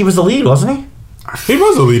 I think he was the lead, wasn't he? He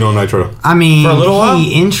was the lead on Nitro. I mean, for a little while?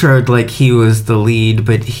 He introed like he was the lead,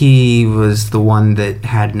 but he was the one that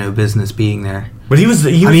had no business being there. But he was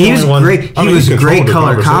great. He was a great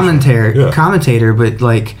color commentator, but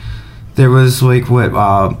like there was like what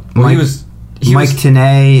Mike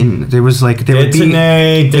Tenay, and there was like there would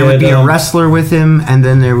be a wrestler with him, and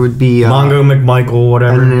then there would be Mongo McMichael,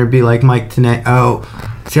 whatever, and then there'd be like Mike Tenay.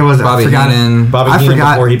 Bobby Heenan. Bobby Heenan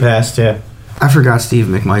before he passed. Yeah, I forgot Steve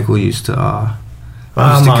McMichael used to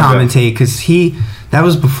commentate because that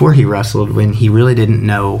was before he wrestled, when he really didn't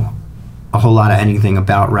know a whole lot of anything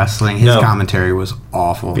about wrestling. His commentary was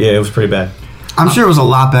awful. Yeah, it was pretty bad. I'm sure it was a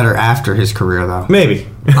lot better after his career, though. Maybe.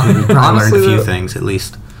 Probably learned a few things, at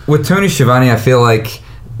least. With Tony Schiavone, I feel like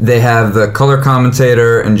they have the color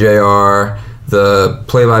commentator and JR, the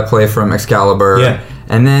play-by-play from Excalibur,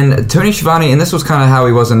 and then Tony Schiavone, and this was kind of how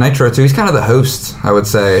he was in Nitro too. He's kind of the host, I would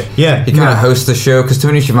say. Yeah, he kind of hosts the show because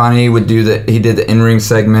Tony Schiavone would do he did the in-ring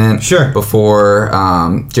segment before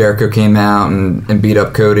Jericho came out and beat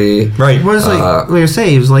up Cody. Right. What was like I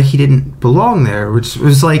say, it was like he didn't belong there, which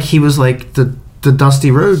was like he was like the the Dusty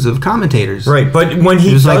Rhodes of commentators. Right, but when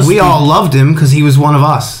he was does like, we speak- all loved him because he was one of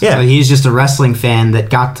us. Yeah. So he's just a wrestling fan that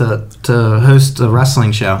got to host a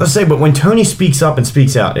wrestling show. Let's say, but when Tony speaks up and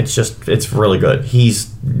speaks out, it's really good. He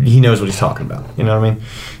knows what he's talking about. You know what I mean?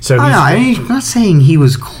 So I'm not saying he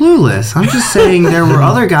was clueless. I'm just saying there were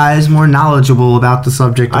other guys more knowledgeable about the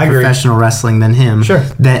subject of professional wrestling than him. Sure.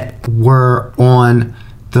 That were on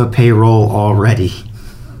the payroll already.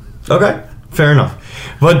 Okay, fair enough.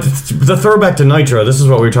 But the throwback to Nitro, this is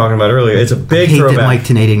what we were talking about earlier. It's a big I hate throwback. that Mike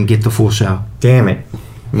Tenay didn't get the full show. Damn it.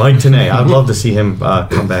 Mike Tenay. I'd love to see him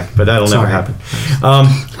come back, but that'll never happen.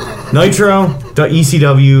 Nitro, the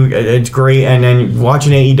ECW, it's great. And then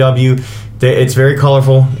watching AEW, it's very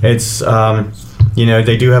colorful. It's,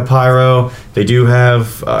 they do have pyro. They do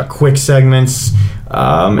have quick segments.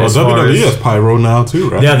 WWE has pyro now too,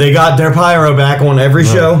 right? Yeah, they got their pyro back on every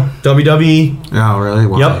show. WWE. Oh, really?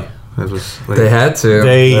 Why? Yep. That was They had to.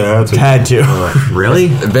 They had to. really?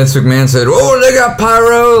 Vince McMahon said, "Oh, they got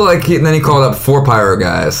pyro!" And then he called up 4 pyro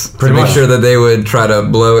guys to make sure that they would try to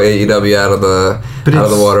blow AEW out of the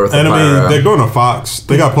water with the pyro. And I mean, they're going to Fox.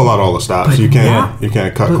 They got to pull out all the stops. You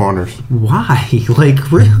can't cut corners. Why? Like,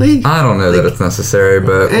 really? I don't know that it's necessary,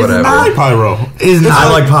 but whatever. I like pyro. I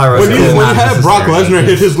like pyro. When you have Brock Lesnar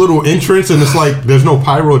hit his little entrance and it's like there's no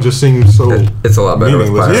pyro, it just seems so. It's a lot better with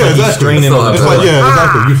pyro. Yeah, exactly.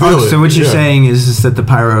 Exactly. You feel it. So what you're saying is that the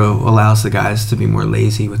pyro allows the guys to be more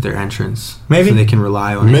lazy with their entrance. Maybe. So they can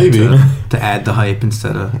rely on it to add the hype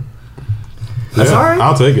instead of... That's all right.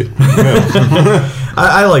 I'll take it. Yeah.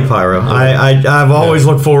 I like pyro. I've always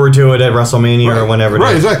looked forward to it at WrestleMania or whenever.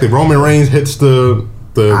 Right, exactly. Roman Reigns hits the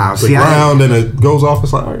ground and it goes off.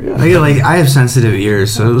 It's like, all right, I have sensitive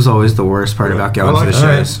ears, so it was always the worst part about going to the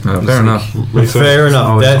shows. Fair enough. Fair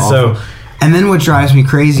enough. That's so. And then what drives me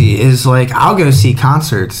crazy is I'll go see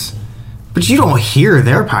concerts, but you don't hear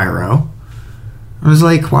their pyro. I was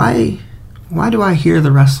like, why do I hear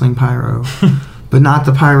the wrestling pyro, but not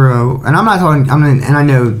the pyro? And I'm not talking. And I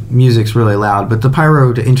know music's really loud, but the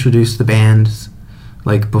pyro to introduce the bands,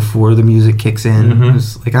 before the music kicks in,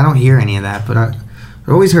 it's I don't hear any of that. But I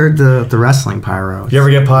always heard the wrestling pyro. You ever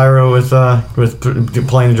get pyro with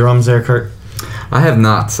playing the drums there, Kurt? I have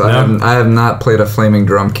not. No? I have not played a flaming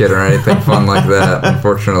drum kit or anything fun like that.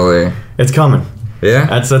 Unfortunately, it's coming. Yeah,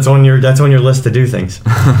 that's on your list to do things.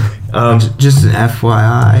 Just an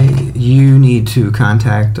FYI, you need to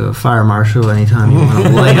contact a fire marshal anytime you want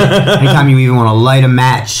to anytime you even want to light a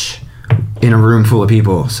match in a room full of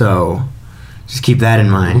people. So just keep that in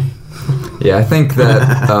mind. Yeah, I think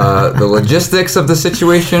that the logistics of the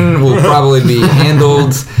situation will probably be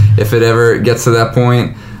handled if it ever gets to that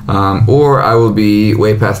point. Or I will be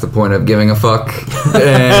way past the point of giving a fuck.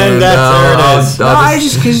 And that's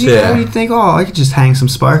because you think, I could just hang some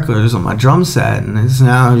sparklers on my drum set, and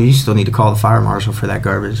now you still need to call the fire marshal for that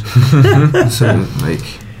garbage. So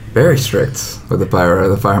very strict with the pyro.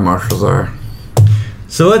 The fire marshals are.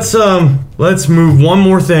 So let's move one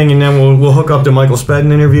more thing, and then we'll hook up the Michael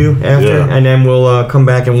Spedden interview after, and then we'll come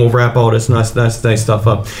back and we'll wrap all this nice stuff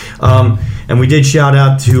up. And we did shout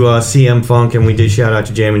out to CM Funk, and we did shout out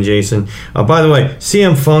to Jam and Jason. By the way,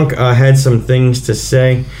 CM Funk had some things to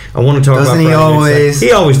say. I want to talk about. Doesn't he always?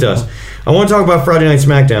 He always does. I want to talk about Friday Night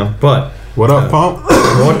SmackDown, but what up, Funk?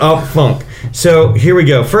 What up, Funk? So here we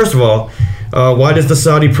go. First of all. Why does the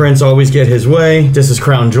Saudi prince always get his way? This is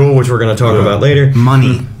Crown Jewel, which we're going to talk about later.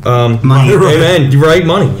 Money. Money. Amen. Right,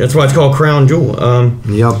 money. That's why it's called Crown Jewel.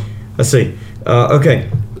 Yep. Let's see. Okay.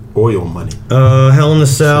 Oil money. Hell in the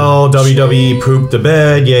Cell. WWE pooped the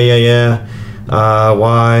bed. Yeah.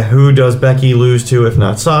 Why? Who does Becky lose to if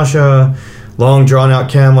not Sasha? Long drawn out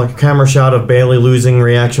camera shot of Bayley losing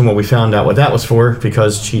reaction. Well, we found out what that was for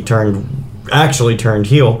because she actually turned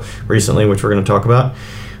heel recently, which we're going to talk about.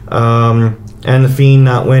 And the Fiend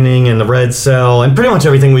not winning, and the Red Cell, and pretty much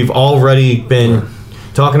everything we've already been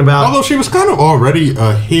talking about. Although she was kind of already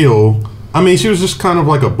a heel. I mean, she was just kind of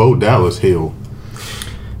like a Bo Dallas heel.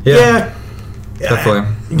 Yeah.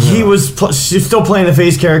 Definitely. She's still playing the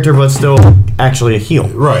face character, but still actually a heel.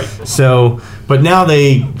 Right. So, but now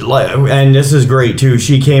and this is great too.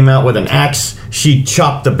 She came out with an axe. She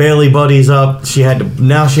chopped the Bailey buddies up.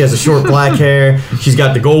 Now she has a short black hair. She's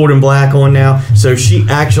got the gold and black on now. So she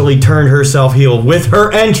actually turned herself heel with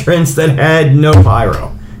her entrance that had no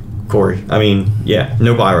pyro. Corey. I mean,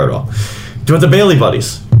 no pyro at all. With the Bailey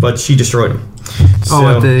buddies, but she destroyed them.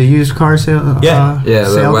 At the used car sale? The wacky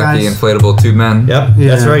guys? inflatable tube men. Yep,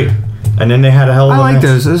 that's right. And then they had a hell of a I like match.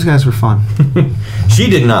 those. Those guys were fun. She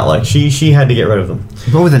did not like. She had to get rid of them.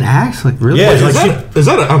 But with an axe? Really? Yeah. Is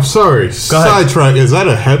that I'm sorry. Sidetrack. Is that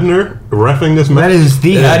a Hebner reffing this match? That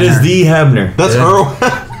is the Hebner. That's Earl.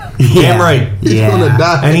 Damn right. He's gonna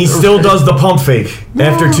die. And he still does the pump fake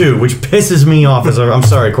after 2, which pisses me off. I'm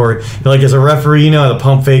sorry, Corey. Like, as a referee, the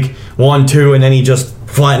pump fake 1, 2, and then he just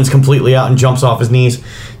flattens completely out and jumps off his knees.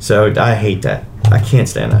 So I hate that. I can't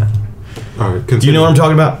stand that. All right, do you know what I'm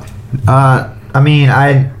talking about? I mean,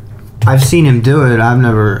 I've seen him do it.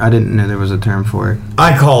 I didn't know there was a term for it.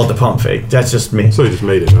 I call it the pump fake. That's just me. So he just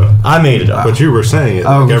made it up. I made it up. But you were saying it.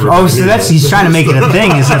 So he's trying to make it a thing.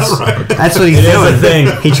 That's what he's doing. It is a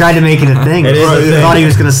thing. He tried to make it a thing. It is a thing. He thought he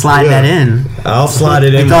was going to slide that in. I'll slide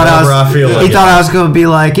it in whenever I feel like He thought I was going to be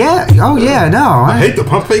like, yeah, oh yeah, no. I hate the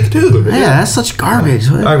pump fake too. Yeah, that's such garbage.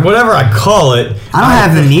 All right, whatever I call it. I don't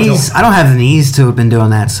have the knees. I don't have the knees to have been doing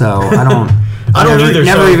that, so I don't. I don't either.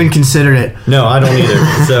 Never even considered it. No, I don't either.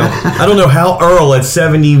 So I don't know how Earl at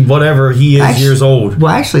 70 whatever he is years old.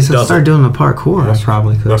 Well, actually, since I started doing the parkour, I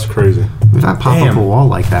probably could. That's crazy. If I pop up a wall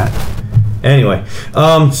like that. Anyway,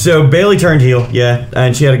 so Bayley turned heel,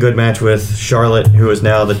 and she had a good match with Charlotte, who is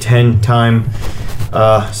now the 10-time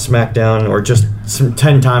SmackDown or just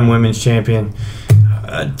 10-time Women's Champion.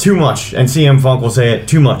 Too much, and CM Funk will say it.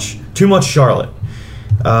 Too much Charlotte.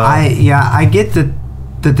 I get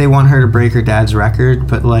that they want her to break her dad's record,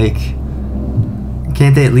 but like,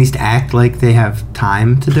 can't they at least act like they have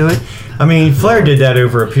time to do it? I mean, Flair did that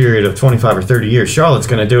over a period of 25 or 30 years. Charlotte's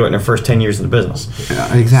going to do it in her first 10 years in the business.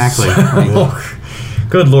 Exactly.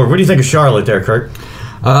 Good Lord. What do you think of Charlotte there, Kurt?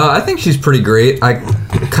 I think she's pretty great. I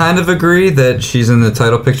kind of agree that she's in the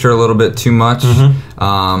title picture a little bit too much.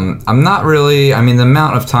 Mm-hmm. I'm not really... I mean, the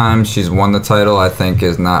amount of times she's won the title, I think,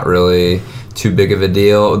 is not really too big of a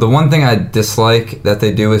deal. The one thing I dislike that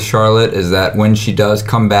they do with Charlotte is that when she does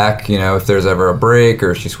come back, if there's ever a break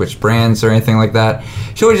or she switched brands or anything like that,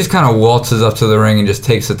 she always just kind of waltzes up to the ring and just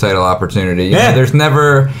takes the title opportunity.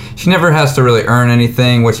 She never has to really earn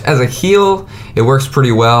anything, which as a heel, it works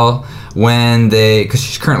pretty well because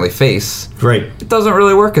she's currently face. Right. It doesn't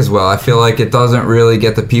really work as well. I feel like it doesn't really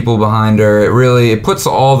get the people behind her. It puts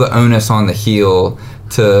all the onus on the heel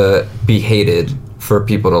to be hated for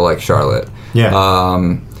people to like Charlotte. Yeah.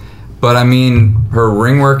 But I mean, her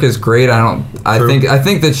ring work is great. I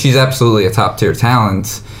think that she's absolutely a top tier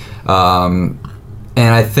talent. And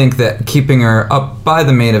I think that keeping her up by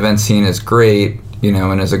the main event scene is great,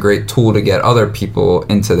 and is a great tool to get other people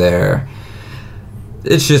into there.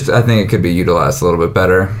 It's just, I think it could be utilized a little bit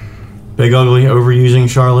better. Big Ugly overusing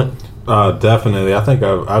Charlotte? Definitely. I think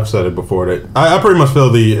I've said it before that I pretty much feel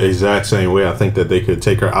the exact same way. I think that they could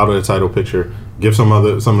take her out of the title picture, give some of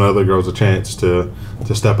the other girls a chance to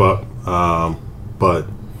step up. But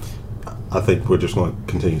I think we're just going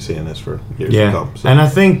to continue seeing this for years to come. So and I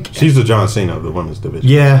think she's the John Cena of the women's division.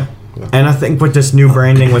 Yeah. And I think with this new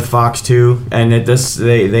branding with Fox too, and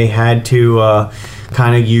they had to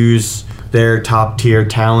kind of use their top tier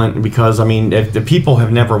talent, because I mean, if the people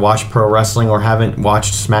have never watched pro wrestling or haven't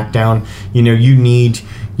watched SmackDown,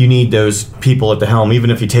 you need those people at the helm. Even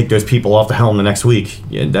if you take those people off the helm the next week,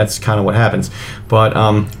 that's kind of what happens. But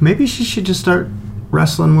maybe she should just start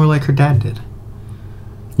wrestling more like her dad did.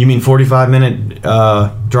 You mean 45-minute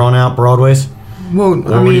drawn out Broadways? Well,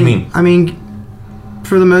 what do you mean? I mean,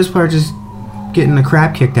 for the most part, just getting the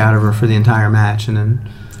crap kicked out of her for the entire match, and then.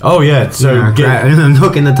 Oh yeah, so and then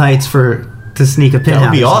hooking the tights to sneak a pin out. That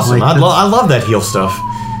would be awesome. Like, I love that heel stuff.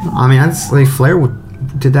 I mean, that's like Flair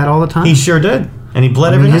did that all the time. He sure did, and he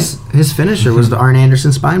bled everything. His finisher was the Arn Anderson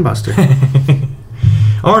Spinebuster.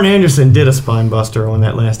 Arn Anderson did a Spinebuster on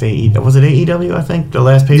that last AEW. Was it AEW? I think the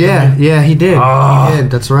last pay-per-view. Yeah, he did. Oh. He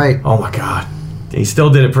did. That's right. Oh my God. He still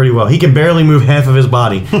did it pretty well. He could barely move half of his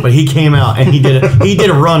body, but he came out and he did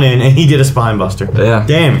a run in and he did a Spinebuster. Yeah.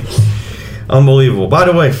 Damn it. Unbelievable. By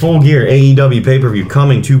the way, Full Gear AEW pay-per-view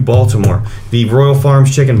coming to Baltimore. The Royal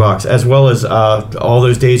Farms Chicken Box, as well as all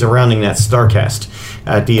those days surrounding that, StarCast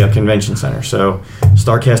at the convention center. So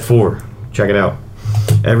StarCast 4, check it out.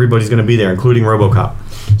 Everybody's going to be there, including RoboCop.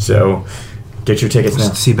 So get your tickets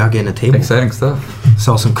now. See about getting a table. Exciting stuff.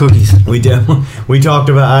 Sell some cookies. We did. We talked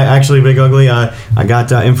about. Actually, Big Ugly. I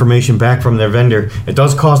got information back from their vendor. It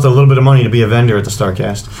does cost a little bit of money to be a vendor at the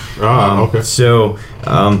StarCast. Okay. So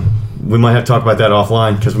we might have to talk about that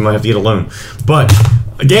offline because we might have to get a loan. But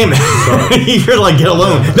damn it, you're like, get a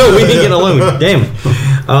loan. No, we didn't get a loan. Damn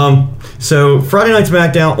it. So Friday Night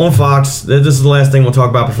SmackDown on Fox. This is the last thing we'll talk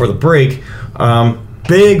about before the break.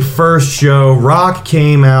 Big first show. Rock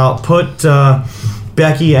came out, put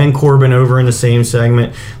Becky and Corbin over in the same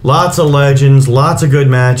segment. Lots of legends, lots of good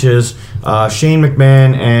matches. Shane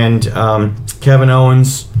McMahon and Kevin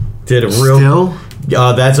Owens did a real. Still?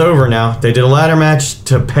 That's over now. They did a ladder match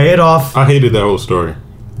to pay it off. I hated that whole story.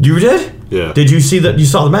 You did? Yeah. Did you see that? You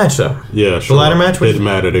saw the match though. Yeah, sure. The ladder match was. Didn't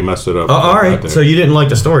matter. They messed it up. All right. So you didn't like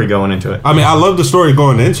the story going into it. I mean, I love the story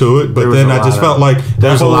going into it, but then I just felt like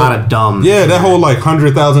there's a lot of dumb. Yeah, that whole like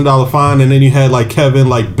 $100,000 fine, and then you had like Kevin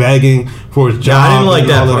like begging for his job. I didn't like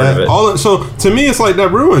that part of it. So to me, it's like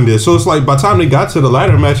that ruined it. So it's like by the time they got to the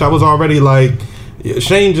ladder match, I was already like.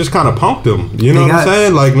 Shane just kind of punked him. You know what I'm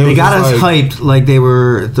saying? Like they got us hyped, like they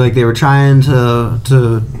were trying to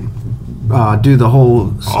do the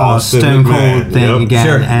whole Stone Cold thing again,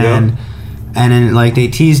 sure. and then like they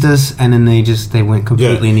teased us, and then they went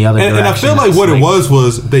completely in the other direction. And I feel like what it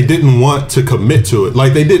was they didn't want to commit to it.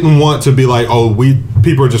 Like they didn't want to be like, oh,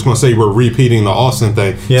 people are just going to say we're repeating the Austin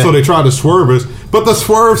thing. Yeah. So they tried to swerve us, but the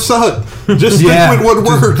swerve sucked. Just stick with what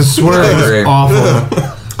worked. The swerve is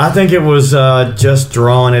awful. I think it was just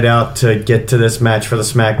drawing it out to get to this match for the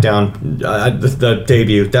SmackDown, the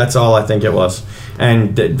debut. That's all I think it was.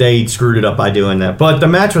 And they screwed it up by doing that. But the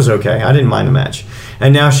match was okay. I didn't mind the match.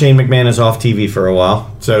 And now Shane McMahon is off TV for a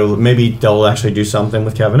while. So maybe they'll actually do something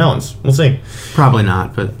with Kevin Owens. We'll see. Probably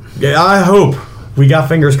not, but... Yeah, I hope. We got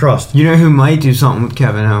fingers crossed. You know who might do something with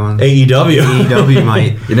Kevin Owens? AEW. AEW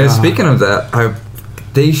might. You know, speaking of that,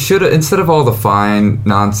 they should have, instead of all the fine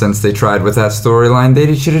nonsense they tried with that storyline,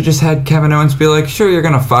 they should have just had Kevin Owens be like, sure, you're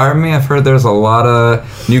going to fire me. I've heard there's a lot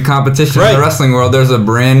of new competition in the wrestling world. There's a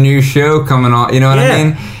brand new show coming on. You know what I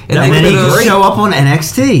mean? And then he could show up on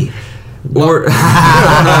NXT. Or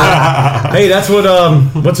hey, that's what,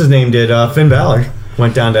 what's his name did? Finn Balor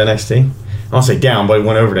went down to NXT. I'll say down, but it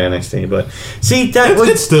went over to NXT. But see,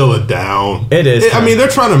 it's still a down. It is. I mean, they're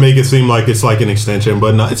trying to make it seem like it's like an extension,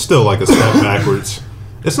 but no, it's still like a step backwards.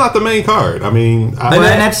 It's not the main card. I mean,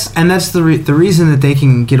 and that's the reason that they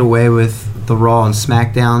can get away with the Raw and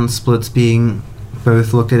SmackDown splits being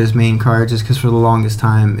both looked at as main cards, is because for the longest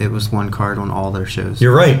time it was one card on all their shows.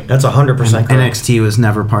 You're right. That's 100% correct. NXT was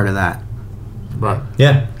never part of that. Right.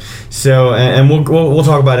 Yeah. So, and we'll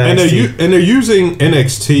talk about NXT. And they're using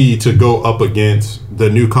NXT to go up against the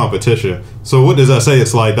new competition. So what does that say?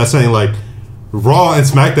 It's like that's saying like Raw and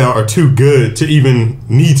SmackDown are too good to even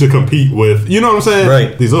need to compete with. You know what I'm saying?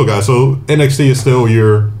 Right. These little guys. So NXT is still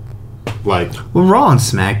your like. Well, Raw and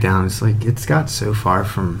SmackDown is like it's got so far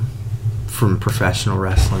from professional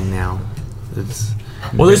wrestling now.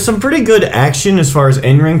 Well, there's some pretty good action as far as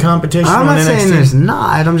in-ring competition. I'm not on NXT. saying there's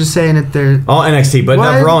not. I'm just saying that there's all NXT, but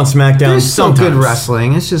not Raw and SmackDown. There's still good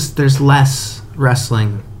wrestling. It's just there's less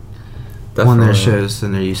wrestling on their shows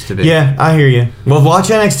than there used to be. Yeah, I hear you. Well, watch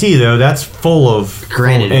NXT though. That's full of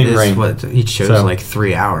granted in-ring. Each show's like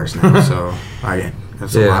 3 hours now, so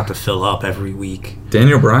that's a lot to fill up every week.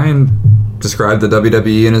 Daniel Bryan described the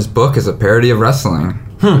WWE in his book as a parody of wrestling.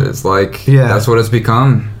 It's like that's what it's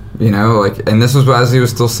become. You know, like, and this was as he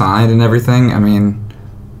was still signed and everything. I mean,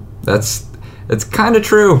 it's kind of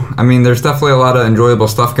true. I mean, there's definitely a lot of enjoyable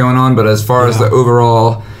stuff going on, but as far as the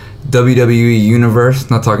overall WWE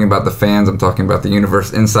universe, not talking about the fans, I'm talking about the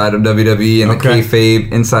universe inside of WWE and the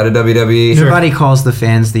kayfabe inside of WWE. Everybody calls the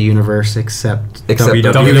fans the universe except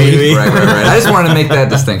WWE. Right. I just wanted to make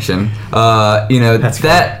that distinction. You know,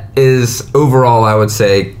 that is overall, I would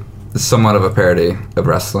say, somewhat of a parody of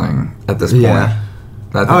wrestling at this point. Yeah.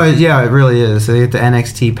 Oh yeah, it really is. So you get the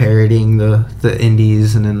NXT parodying the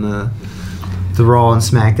Indies, and then the Raw and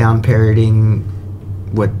SmackDown parodying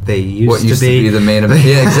what they used to be the main event.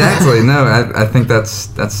 Yeah, exactly. No, I think that's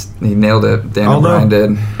he nailed it. Daniel Bryan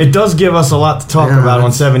did. It does give us a lot to talk about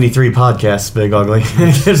on 73 podcasts, Big Ugly.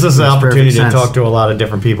 It gives us an opportunity to talk to a lot of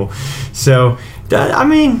different people. So, I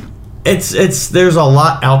mean, there's a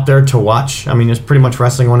lot out there to watch. I mean, there's pretty much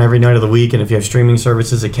wrestling on every night of the week, and if you have streaming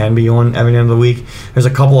services, it can be on every night of the week. There's a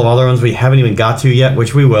couple of other ones we haven't even got to yet,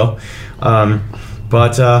 which we will.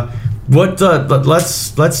 Let's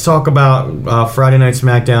talk about Friday Night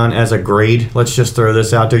SmackDown as a grade. Let's just throw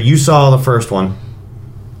this out there. You saw the first one.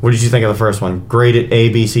 What did you think of the first one? Graded A,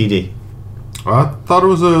 B, C, D. I thought it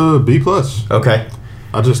was a B+. Okay.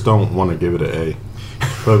 I just don't want to give it an A.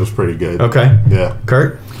 But it was pretty good. Okay. Yeah.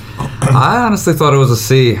 Kurt? I honestly thought it was a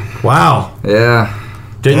C. Wow. Yeah.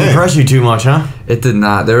 Didn't impress you too much, huh? It did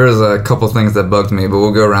not. There was a couple things that bugged me, but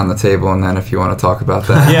we'll go around the table and then if you want to talk about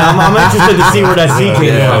that. Yeah, I'm interested to see where that C came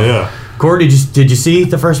from. Yeah. Corey, did you see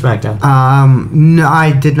the first SmackDown? No,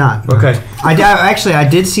 I did not. Okay. I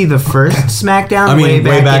did see the first SmackDown way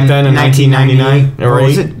back then in 1999 or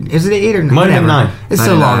is it 8 or 9? Might have been 9. It's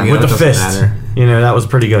so long ago. With the fist. You know, that was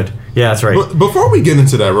pretty good. Yeah, that's right. But before we get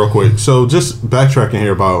into that real quick, so just backtracking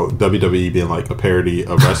here about WWE being like a parody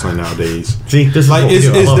of wrestling nowadays. See, this like is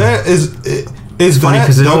funny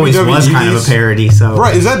because it always was kind of a parody. So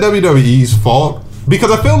is that WWE's fault?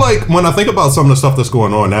 Because I feel like when I think about some of the stuff that's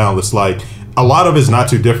going on now, it's like a lot of it's not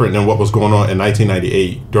too different than what was going on in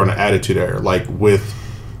 1998 during the Attitude Era, like with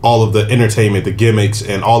all of the entertainment, the gimmicks,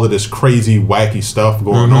 and all of this crazy, wacky stuff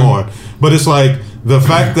going on. But it's like the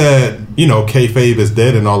fact that, you know, kayfabe is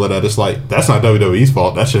dead and all of that, it's like, that's not WWE's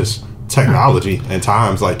fault. That's just technology and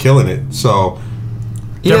times, like, killing it. So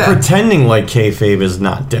they're pretending like kayfabe is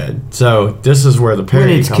not dead. So this is where the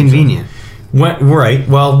parody when it's comes convenient. Right.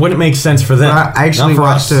 Well, wouldn't it make sense for them? I actually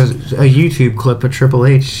watched a YouTube clip of Triple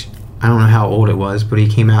H. I don't know how old it was, but he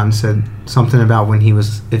came out and said something about when he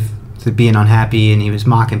was being unhappy and he was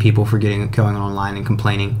mocking people for going online and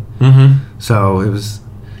complaining. So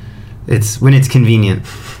it's when it's convenient,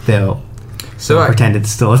 they'll pretend it's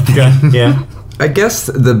still a thing. Yeah. I guess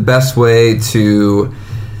the best way to...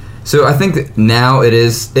 So I think that now it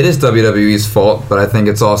is WWE's fault, but I think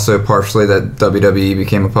it's also partially that WWE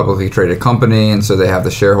became a publicly traded company, and so they have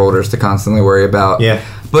the shareholders to constantly worry about. Yeah.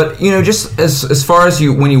 But, you know, just as far as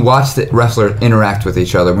when you watch the wrestlers interact with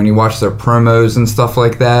each other, when you watch their promos and stuff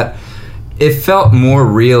like that, it felt more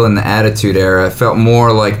real in the Attitude Era. It felt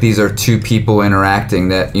more like these are two people interacting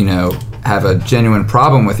that, you know, have a genuine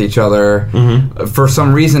problem with each other for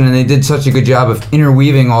some reason, and they did such a good job of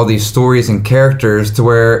interweaving all these stories and characters to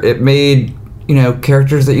where it made, you know,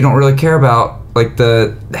 characters that you don't really care about, like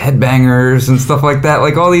the headbangers and stuff like that,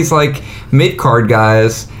 like all these like mid-card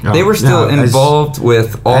guys, they were still involved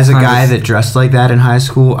with all kinds of... As a guy that dressed like that in high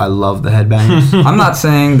school, I love the headbangers. I'm not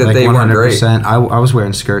saying that like they weren't great. I was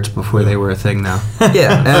wearing skirts before they were a thing now.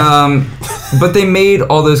 Yeah, but they made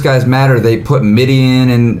all those guys matter. They put Midian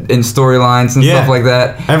in storylines and stuff like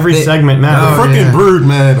that. Every segment mattered. Freaking Brood,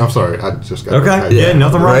 man. I'm sorry, I just got Okay,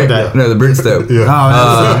 nothing wrong with that. No, the Brood's dope.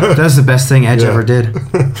 That's the best thing Edge ever did.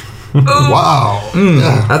 Wow.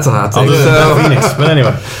 That's a hot take. Phoenix. But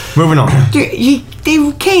anyway, moving on. Dude,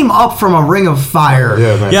 they came up from a ring of fire.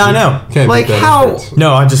 Yeah, man. Yeah, I know. Can't like how?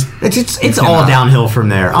 No, I just... It's all downhill from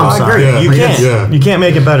there. I'm sorry. I agree. You can't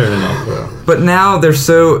make it better than that. Yeah. But now they're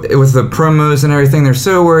so, with the promos and everything, they're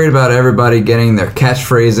so worried about everybody getting their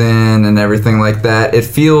catchphrase in and everything like that. It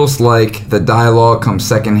feels like the dialogue comes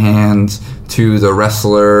secondhand to the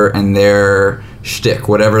wrestler and their shtick,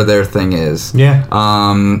 whatever their thing is. Yeah.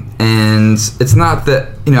 And it's not that,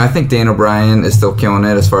 you know, I think Dan O'Brien is still killing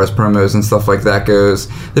it as far as promos and stuff like that goes.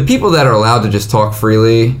 The people that are allowed to just talk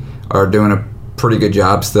freely are doing a pretty good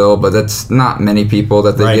job still, but that's not many people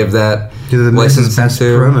that they give that license best to.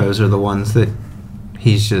 Promos are the ones that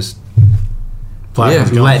he's just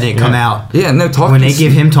letting it come out. Yeah, no, talking... When they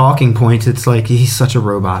give him talking points, it's like he's such a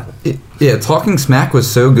robot. Talking smack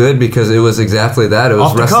was so good because it was exactly that. It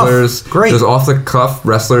was wrestlers. Great. It was off the cuff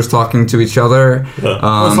wrestlers talking to each other.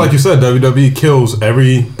 Yeah. It's like you said, WWE kills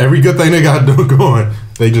every good thing they got going.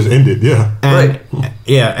 They just ended, right.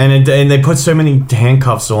 Yeah, and they put so many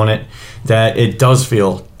handcuffs on it that it does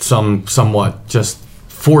feel somewhat just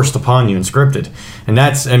forced upon you and scripted. And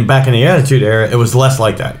back in the Attitude Era, it was less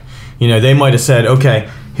like that. You know, they might have said, okay,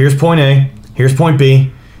 here's point A, here's point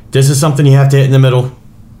B. This is something you have to hit in the middle.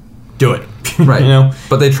 Do it. Right. You know?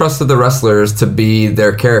 But they trusted the wrestlers to be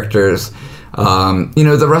their characters. You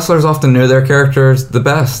know, the wrestlers often know their characters the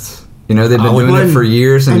best. You know, they've been doing it for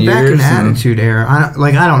years and years. Back in the Attitude Era,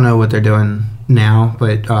 I don't know what they're doing now,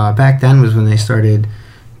 but back then was when they started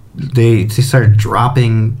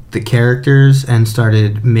dropping the characters and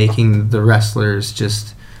started making the wrestlers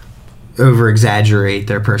just over exaggerate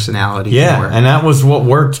their personality. Yeah, more. And that was what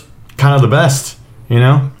worked kind of the best, you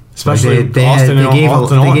know? Especially they gave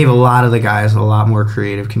a lot of the guys a lot more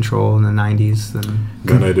creative control in the 90s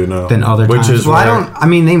than they do now. Than other times.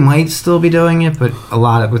 They might still be doing it, but with a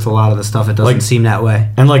lot of the stuff, it doesn't seem that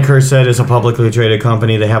way. And like Kurt said, it's a publicly traded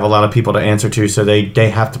company. They have a lot of people to answer to, so they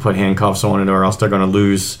have to put handcuffs on it, or else they're going to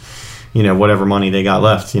lose, you know, whatever money they got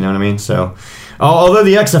left. You know what I mean? So, although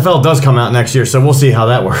the XFL does come out next year, so we'll see how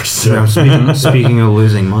that works. Yeah, speaking of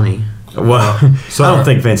losing money. Well, so I don't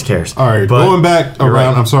think Vince cares. All right, going back around.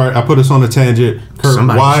 Right. I'm sorry, I put us on a tangent. Kurt,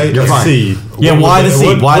 why the seed? Yeah, why the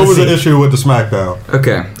seed? What was the issue with the SmackDown?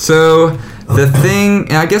 Okay, so the thing,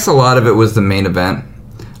 and I guess a lot of it was the main event.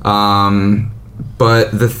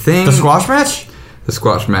 But the squash match? The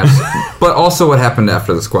squash match. But also what happened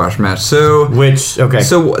after the squash match. So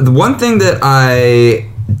the one thing that I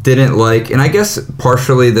didn't like, and I guess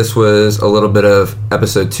partially this was a little bit of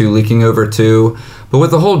episode 2 leaking over too, but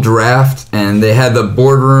with the whole draft and they had the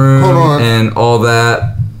boardroom and all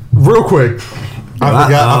that. Real quick, I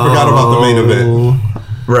forgot about the main event.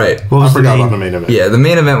 Right. I forgot about the main event. Yeah, the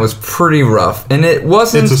main event was pretty rough, and it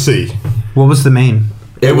wasn't. It's a C. What was the main?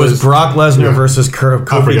 It was Brock Lesnar versus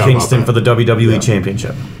Kofi Kingston for the WWE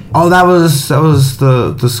Championship. Oh, that was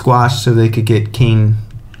the squash so they could get Cain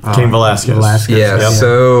Velasquez. Yeah.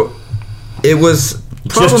 So it was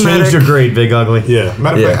Just changed your grade, Big Ugly. Yeah.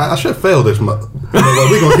 Matter of fact, I should have failed this month. We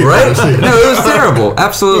gonna keep right? that No, it was terrible.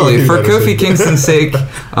 Absolutely. For Kofi Kingston's sake,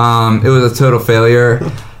 it was a total failure.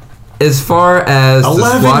 As far as 11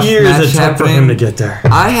 the squash years match it took for happening, him to get there.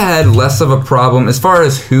 I had less of a problem as far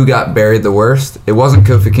as who got buried the worst. It wasn't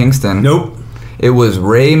Kofi Kingston. Nope. It was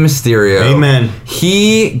Rey Mysterio. Amen.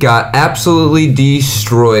 He got absolutely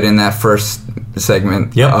destroyed in that first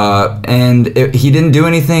segment. Yep. He didn't do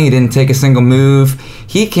anything. He didn't take a single move.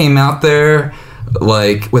 He came out there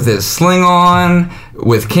like with his sling on,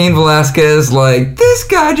 with Cain Velasquez, like, this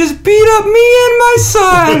guy just beat up me and my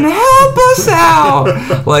son. Help us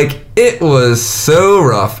out. Like, it was so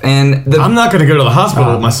rough. And I'm not going to go to the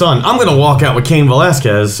hospital with my son. I'm going to walk out with Cain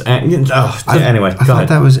Velasquez. And anyway, I go thought ahead.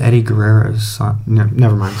 that was Eddie Guerrero's son. No,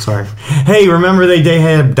 never mind. Sorry. Hey, remember they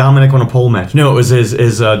had Dominic on a pole match? No, it was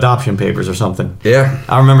his adoption papers or something. yeah,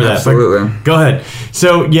 I remember that. absolutely. Go ahead.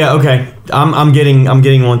 So yeah, okay. I'm getting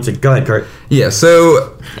one to go ahead, Kurt. Yeah,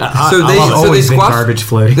 so they always been squashed garbage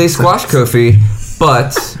floating. They squashed Kofi,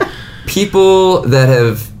 but people that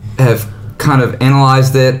have kind of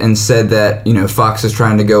analyzed it and said that, you know, Fox is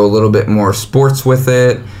trying to go a little bit more sports with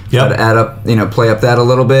it, try to add up, you know, play up that a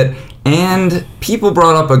little bit. And people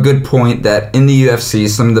brought up a good point that in the UFC,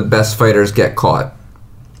 some of the best fighters get caught.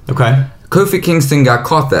 Okay. Kofi Kingston got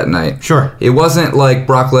caught that night. Sure. It wasn't like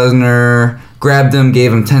Brock Lesnar grabbed him,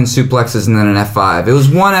 gave him 10 suplexes, and then an F5. It was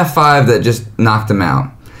one F5 that just knocked him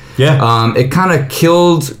out. Yeah. It kind of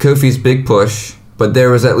killed Kofi's big push, but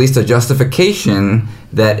there was at least a justification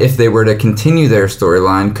that if they were to continue their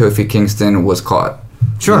storyline, Kofi Kingston was caught.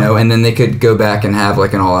 Sure. You know, and then they could go back and have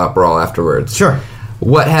like an all-out brawl afterwards. Sure.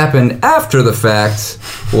 What happened after the fact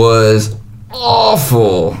was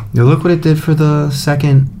awful. Now look what it did for the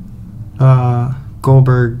second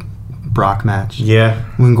Goldberg-Brock match. Yeah.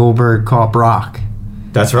 When Goldberg caught Brock.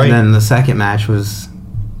 That's right. And then the second match was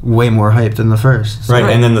way more hype than the first. Right,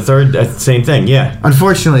 and then the third, same thing, yeah.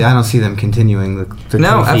 Unfortunately, I don't see them continuing the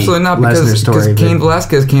No, Kofi absolutely not, Lesnar because story. Cain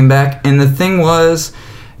Velasquez came back, and the thing was,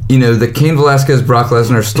 you know, the Cain Velasquez Brock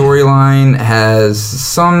Lesnar storyline has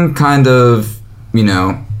some kind of, you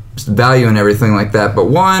know, value and everything like that. But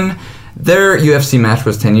one, their UFC match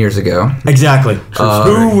was 10 years ago. Exactly.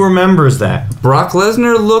 Who remembers that? Brock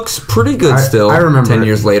Lesnar looks pretty good still. I remember 10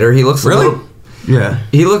 years later. He looks Really? a little, Yeah.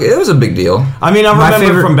 it was a big deal. I mean, I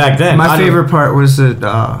remember from back then. My favorite part was that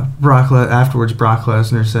afterwards Brock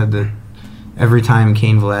Lesnar said that every time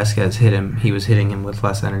Cain Velasquez hit him, he was hitting him with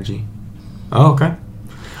less energy. Oh, okay.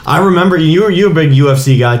 I remember you were a big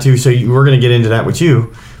UFC guy too, so we're going to get into that with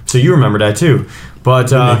you. So you remember that too. But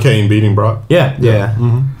Cain beating Brock. Yeah. Yeah.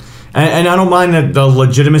 Mm-hmm. And I don't mind the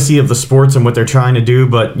legitimacy of the sports and what they're trying to do,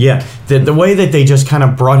 but yeah, the way that they just kind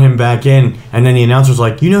of brought him back in, and then the announcer's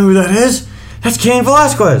like, you know who that is? That's Cain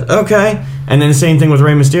Velasquez. Okay. And then the same thing with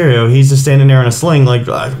Rey Mysterio. He's just standing there in a sling like,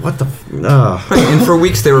 what the... And for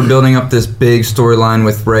weeks they were building up this big storyline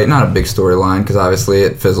with Rey. Not a big storyline, because obviously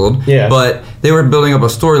it fizzled. Yeah. But they were building up a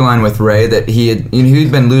storyline with Rey that he'd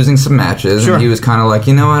been losing some matches. Sure. And he was kind of like,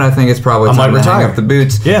 you know what, I think it's probably time to hang up the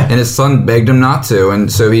boots. Yeah. And his son begged him not to.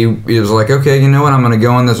 And so he was like, okay, you know what, I'm going to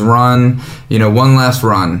go on this run, one last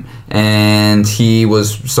run. And he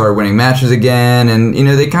started winning matches again, and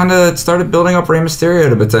they kind of started building up Rey Mysterio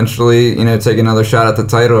to potentially take another shot at the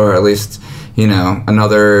title, or at least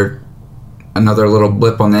another little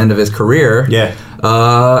blip on the end of his career. Yeah.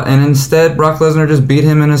 And instead, Brock Lesnar just beat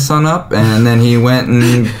him and his son up, and then he went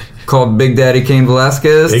and called Big Daddy Cain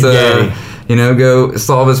Velasquez to go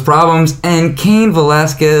solve his problems, and Cain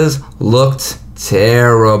Velasquez looked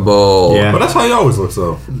terrible. Yeah. But that's how he always looks,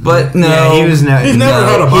 though. But no, yeah, he's never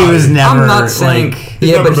had a body. He was never. I'm not saying.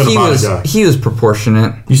 He was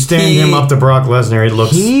proportionate. You stand him up to Brock Lesnar, it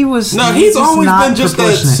looks... He's always been just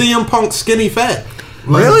that CM Punk skinny fat.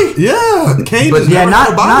 Really? Yeah. Cain has never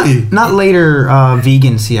had a body. Not later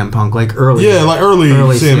vegan CM Punk, like early. Yeah, like early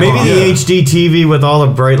CM Punk. Maybe the HD TV with all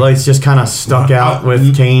the bright lights just kind of stuck out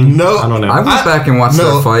with Cain. No. I don't know. I went back and watched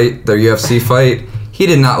their fight, their UFC fight. He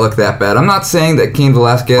did not look that bad. I'm not saying that Cain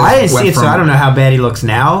Velasquez. I didn't see it, so I don't know how bad he looks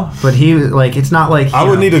now. But he was like, it's not like I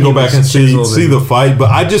would need to go back and see the fight. But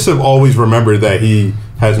I just have always remembered that he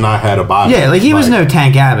has not had a body. Yeah, like he was no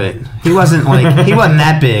Tank Abbott. He wasn't he wasn't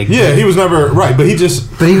that big. Yeah, he was never right, but he just.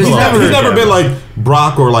 But he was never. He's never been like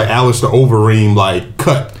Brock or like Alistair Overeem, like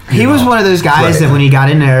cut. He was one of those guys that when he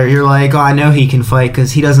got in there, you're like, oh, I know he can fight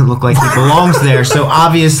because he doesn't look like he belongs there. So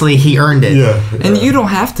obviously he earned it. Yeah. And you don't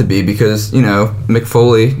have to be because, Mick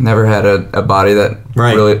Foley never had a body that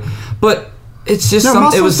really... But it's just...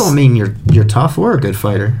 muscles don't mean you're tough or a good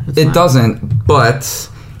fighter. It doesn't, but...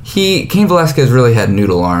 Cain Velasquez really had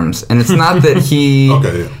noodle arms. And it's not that he...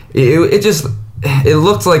 Okay, yeah. it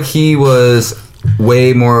looked like he was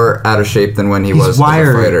way more out of shape than when he's was wired.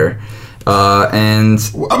 As a fighter.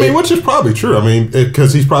 Which is probably true. I mean,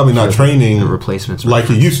 because he's probably not training the replacements like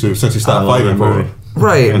he used to since he stopped fighting for it.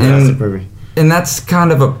 Right, and that's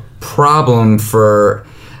kind of a problem for.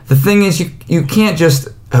 The thing is, you can't just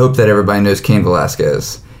hope that everybody knows Cain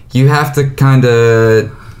Velasquez. You have to kind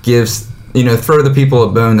of throw the people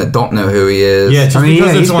a bone that don't know who he is. Yeah,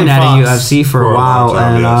 he's been at UFC for a while,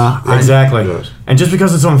 and exactly. And just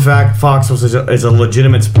because it's on Fox, which is a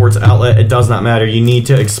legitimate sports outlet, it does not matter. You need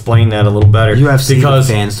to explain that a little better. UFC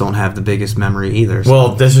fans don't have the biggest memory either. So.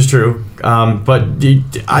 Well, this is true, but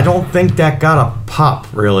I don't think that got a pop.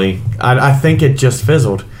 Really, I think it just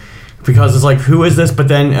fizzled because it's like, who is this? But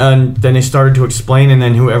then they started to explain, and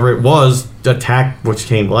then whoever it was attacked, which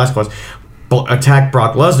Cain Velasquez was. Attacked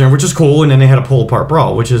Brock Lesnar, which is cool, and then they had a pull apart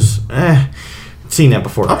brawl, which is seen that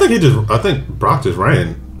before. I think Brock just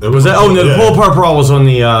ran. Was that? Oh no, the pull apart brawl was on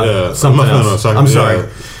the something else. I'm sorry.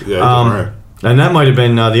 And that might have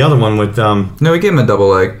been the other one with. No, he gave him a double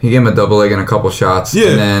leg. He gave him a double leg and a couple shots. Yeah.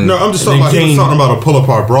 And then, no, I'm just talking about. He was talking about a pull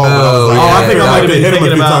apart brawl. I think I might have been hit him a few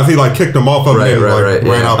thinking times. He kicked him off of him and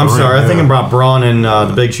ran out. I'm sorry. I think about Braun and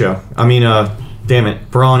the Big Show. I mean, damn it,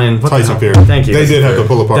 Braun and Tyson Fury. Thank you. They did have to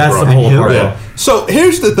pull apart. That's the pull apart. Yeah. So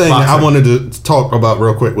here's the thing I wanted to talk about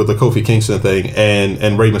real quick with the Kofi Kingston thing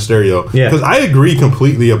and Rey Mysterio. Yeah. Because I agree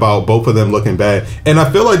completely about both of them looking bad, and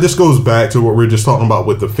I feel like this goes back to what we were just talking about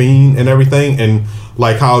with the Fiend and everything, and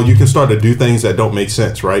like how you can start to do things that don't make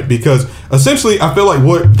sense, right? Because essentially, I feel like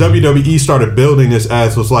what WWE started building this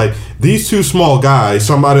as was like these two small guys,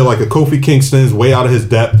 somebody like a Kofi Kingston's way out of his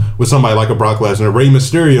depth with somebody like a Brock Lesnar, Rey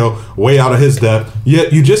Mysterio way out of his depth.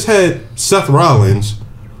 Yet you just had Seth Rollins,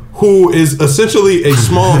 who is essentially a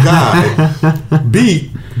small guy, beat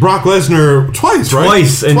Brock Lesnar twice, right?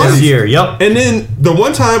 Twice in this year, yep. And then the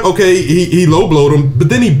one time, okay, he low blowed him, but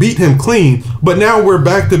then he beat him clean. But now we're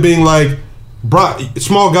back to being like,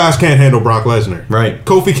 small guys can't handle Brock Lesnar. Right.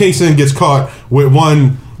 Kofi Kingston gets caught with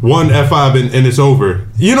one F5 and it's over.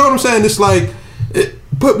 You know what I'm saying? It's like,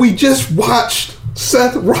 but we just watched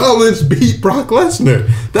Seth Rollins beat Brock Lesnar.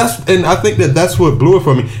 And I think that's what blew it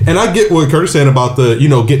for me. And I get what Curtis said about the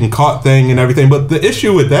getting caught thing and everything. But the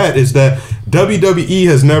issue with that is that WWE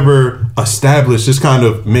has never established this kind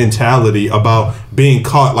of mentality about being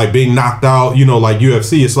caught, like being knocked out. Like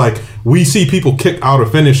UFC, it's like we see people kick out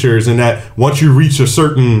of finishers, and that once you reach a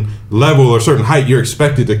certain level or certain height, you're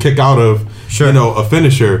expected to kick out of a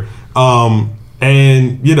finisher. I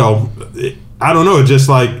don't know. It just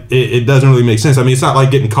like it doesn't really make sense. I mean, it's not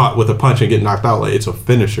like getting caught with a punch and getting knocked out. Like it's a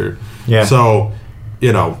finisher. Yeah. So,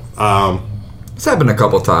 it's happened a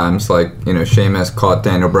couple times. Like Sheamus caught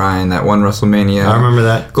Daniel Bryan that one WrestleMania. I remember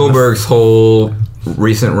that. Goldberg's whole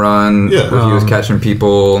recent run where he was catching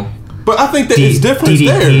people. But I think that it's different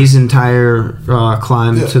DDP's entire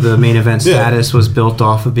climb to the main event status was built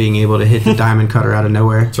off of being able to hit the diamond cutter out of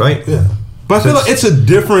nowhere. That's right. Yeah. But I feel like it's a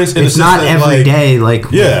difference. It's not every day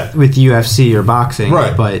with UFC or boxing,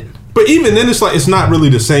 right? But even then, it's like it's not really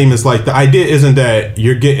the same. It's like the idea isn't that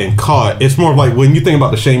you're getting caught. It's more of like when you think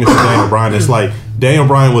about the Sheamus and Daniel Bryan. It's like Daniel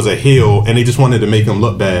Bryan was a heel, and they just wanted to make him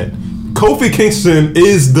look bad. Kofi Kingston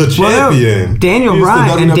is the champion. Daniel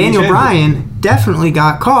Bryan definitely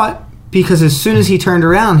got caught. Because as soon as he turned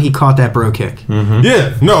around, he caught that bro kick. Mm-hmm.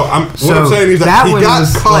 Yeah, no. What I'm saying is that he got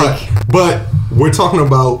caught, but we're talking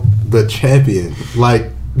about the champion.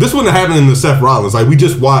 Like this wouldn't have happened in the Seth Rollins. Like we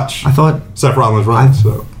just watched. I thought Seth Rollins run.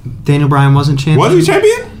 So Daniel Bryan wasn't champion. Was he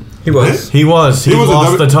champion? He was. He lost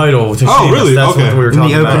the title to Sheamus. Oh, really? That's what we were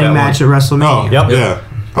talking about. In the opening match at WrestleMania. Oh, yep. Yeah.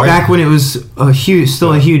 Back when it was a huge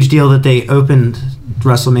deal that they opened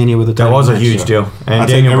WrestleMania with a title. That was a match. huge deal. And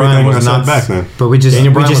Daniel Bryan was not back then. But we just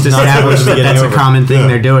established that that's a common thing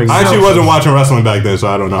they're doing. I actually wasn't watching wrestling back then, so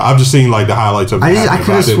I don't know. I've just seen like the highlights of it.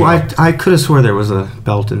 I could have swore there was a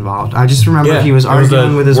belt involved. I just remember he was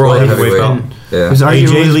arguing with his wife. He was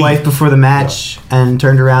arguing with his wife before the match and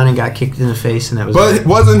turned around and got kicked in the face, and that was. But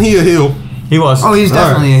wasn't he a heel? He was. Oh, he's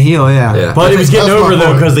definitely a heel, yeah. But he was getting over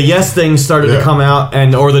though because the yes thing started to come out,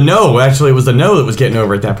 or the no. Actually, it was the no that was getting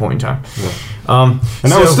over at that point in time. Yeah.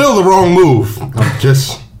 And that was still the wrong move. I'm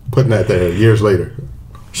just putting that there years later.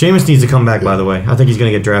 Sheamus needs to come back, by the way. I think he's going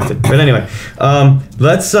to get drafted. But anyway,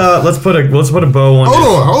 let's put a bow on.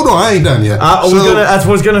 Hold on, I ain't done yet. That's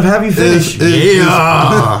what's going to have you finish.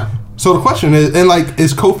 So the question is,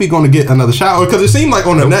 is Kofi going to get another shot? Because it seemed like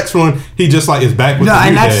on the next one, he just is back with the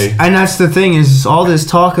New Day. And that's the thing is all this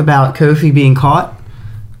talk about Kofi being caught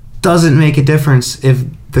doesn't make a difference if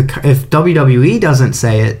WWE doesn't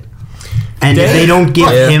say it. And if they don't give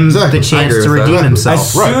him exactly. the chance agree to with that. redeem himself.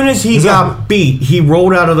 As soon as he got beat, he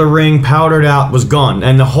rolled out of the ring, powdered out, was gone.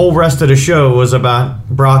 And the whole rest of the show was about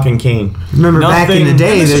Brock and Kane. Remember back in the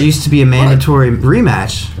day, and there used to be a mandatory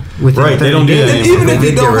rematch. Right, they don't do that And anymore. even if They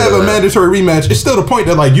you did get don't rid have of a that. mandatory rematch, it's still the point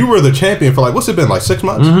that like you were the champion for like what's it been like 6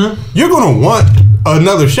 months? Mm-hmm. You're gonna want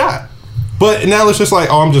another shot. But now it's just like,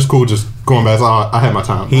 oh, I'm just cool, just going back. I had my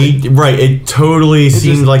time. It totally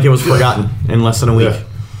seemed just- like it was forgotten in less than a week. Yeah.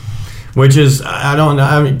 Which is, I don't know.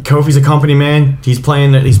 I mean, Kofi's a company man. He's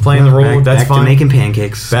playing the role. That's back fine. to making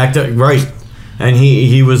pancakes. Back to right, and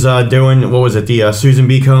he was doing what was it, the Susan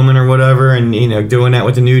B. Komen or whatever, and doing that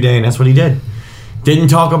with the New Day, and that's what he did. Didn't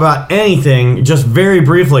talk about anything, just very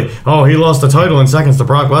briefly. Oh, he lost the title in seconds to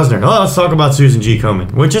Brock Lesnar. Oh, let's talk about Susan G.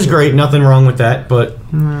 Komen, which is great. Nothing wrong with that, but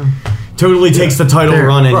totally takes the title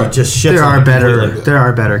run and just shits There on are it better. completely. There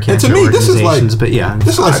are better And cancer to me, this is organizations, like but yeah, this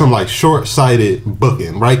is like some like short-sighted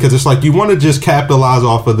booking, right? Because it's like you want to just capitalize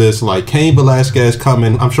off of this, like Cain Velasquez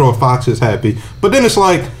coming. I'm sure Fox is happy, but then it's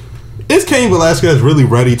like, is Cain Velasquez really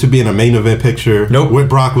ready to be in a main event picture with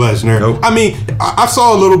Brock Lesnar? Nope. I mean, I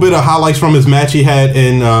saw a little bit of highlights from his match he had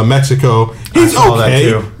in Mexico. He's saw that okay,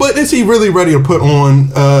 too. but is he really ready to put on,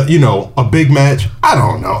 a big match? I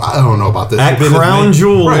don't know. I don't know about this. At Being this Crown man-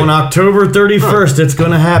 Jewel Right. on October 31st, it's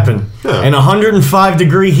going to happen. Yeah. In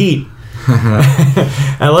 105-degree heat.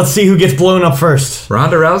 And let's see who gets blown up first.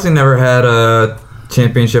 Ronda Rousey never had a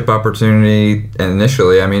championship opportunity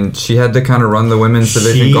initially. I mean, she had to kind of run the women's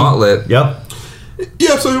division gauntlet. Yep.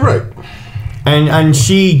 Yeah, so you're right. And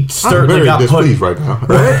she I'm certainly very got displeased put. right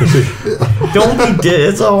now. Don't be.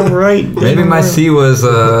 It's all right. Maybe my C was it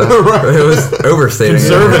was overstating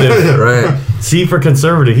Conservative. it. Right. C for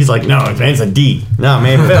conservative. He's like, no, man, it's a D. No,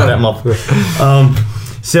 man, fail that motherfucker.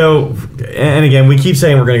 So, and again, we keep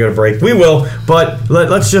saying we're going to go to break. We will, but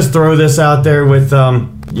let's just throw this out there with,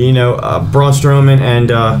 Braun Strowman and,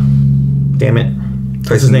 damn it,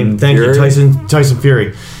 what's his name? Thank you, Tyson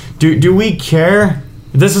Fury. Do we care?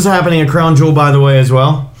 This is happening at Crown Jewel, by the way, as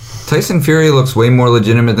well. Tyson Fury looks way more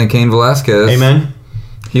legitimate than Cain Velasquez. Amen.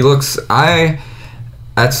 He looks. I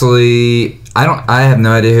have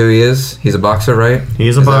no idea who he is. He's a boxer, right? He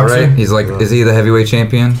is a that boxer. right? He's like, is he the heavyweight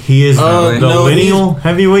champion? He is the no, lineal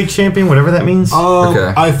heavyweight champion, whatever that means.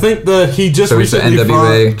 Okay. I think that he just So he's the recently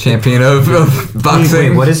NWA champion of boxing.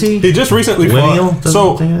 Wait, what is he? He just recently lineal? fought.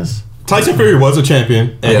 So Tyson Fury was a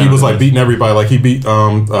champion, and he was like beating everybody. Like he beat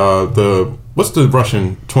the what's the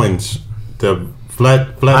Russian twins, the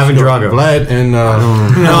Vlad Ivan Drago. Vlad and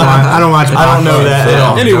I don't watch. I don't know that at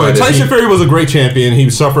all. Anyway, Tyson Fury was a great champion. He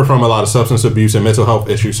suffered from a lot of substance abuse and mental health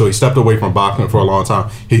issues, so he stepped away from boxing for a long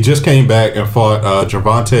time. He just came back and fought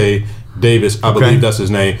Gervonta Davis, I believe that's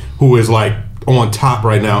his name, who is like on top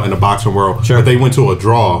right now in the boxing world. Sure. But they went to a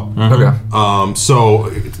draw. Okay.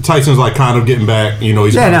 So Tyson's like kind of getting back. He's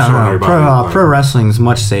kind of showing everybody. Pro wrestling's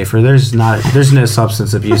much safer. There's no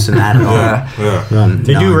substance abuse in that at all. Yeah.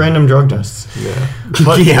 They do random drug tests. Yeah.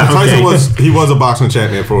 But Tyson was a boxing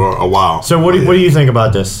champion for a while. So what do you think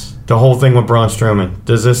about this? The whole thing with Braun Strowman.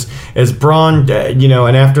 Is Braun,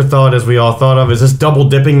 an afterthought as we all thought of? Is this double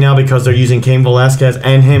dipping now because they're using Cain Velasquez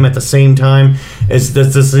and him at the same time? Does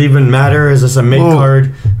this even matter? Is this a mid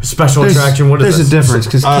card special attraction? What is There's this? a difference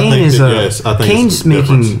because I Kane think is that- yes, I think Kane's it's a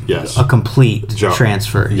making difference, yes. a complete Jump.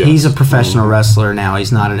 transfer. Yes. He's a professional wrestler now.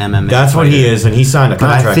 He's not an MMA. That's what he fighter. is, and he signed a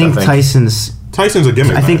But contract. I think Tyson's a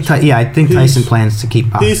gimmick. I think Tyson plans to keep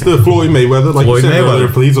boxing. He's the Floyd Mayweather, like Floyd you said Mayweather.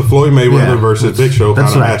 earlier. He's a Floyd Mayweather Yeah. versus Big Show kind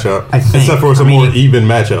That's of what matchup. I think. Except for it's a more even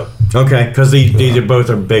matchup. Okay, because they both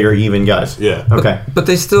are bigger, even guys. Yeah. Okay. But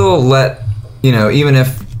they still let, even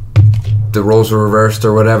if the roles were reversed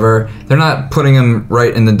or whatever, they're not putting him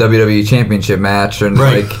right in the WWE Championship match. And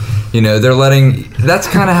Right. they're letting, that's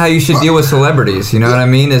kind of how you should deal with celebrities. You know what I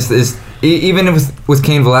mean? Even with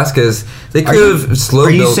Cain Velasquez, they could have slow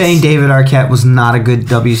Are you built. saying David Arquette was not a good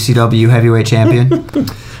WCW heavyweight champion?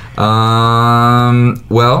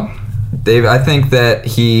 Well, Dave, I think that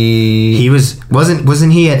He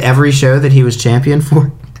wasn't he at every show that he was champion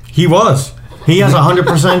for? He was. He has a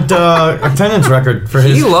 100% attendance record for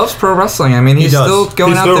his. he loves pro wrestling. I mean, he's does. still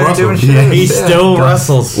going He's out still there and doing wrestling. shit. He still does.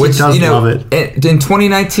 wrestles. Which, does love it. in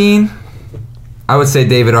 2019, I would say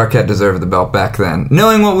David Arquette deserved the belt back then.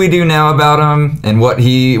 Knowing what we do now about him and what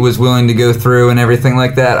he was willing to go through and everything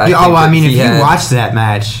like that. If you watched that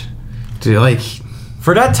match, dude,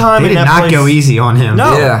 For that time, they in did that not place, go easy on him.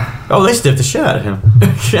 No. Yeah. Oh, they stiffed the shit out of him.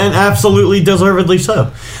 And absolutely deservedly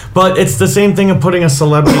so. But it's the same thing of putting a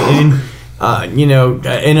celebrity in,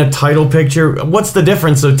 in a title picture. What's the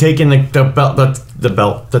difference of taking the the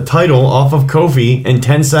belt, the title off of Kofi in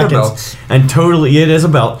 10 seconds, and it is a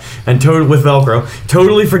belt, and with Velcro,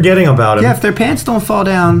 totally forgetting about him. Yeah, if their pants don't fall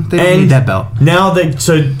down, they don't need that belt. Now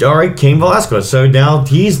all right, Cain Velasquez. So now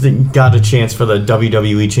he's got a chance for the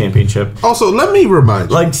WWE Championship. Also, let me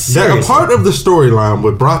remind you that a part of the storyline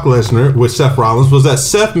with Brock Lesnar with Seth Rollins was that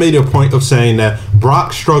Seth made a point of saying that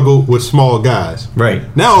Brock struggled with small guys.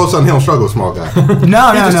 Right. Now all of a sudden he don't struggle with small guys.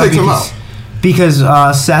 No, takes him out. Because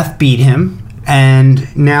Seth beat him,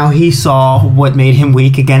 and now he saw what made him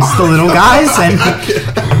weak against the little guys. And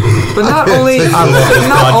but not only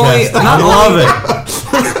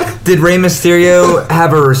did Rey Mysterio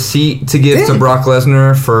have a receipt to give to Brock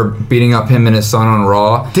Lesnar for beating up him and his son on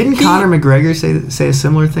Raw? Didn't Conor McGregor say a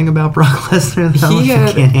similar thing about Brock Lesnar? He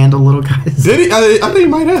can't handle little guys. Did he? I think he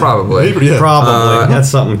might have. Probably. Probably. That's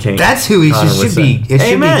something Cain. That's who he should be. It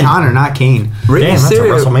should be Conor, not Cain. That's a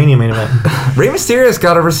WrestleMania main event. Rey Mysterio's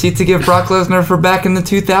got a receipt to give Brock Lesnar for back in the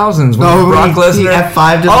 2000s when Brock Lesnar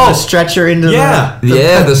F5'd the stretcher into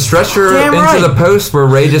the stretcher into the post where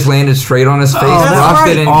Rey just landed straight on his face. Brock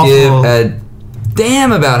didn't give a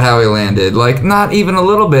damn about how he landed. Like, not even a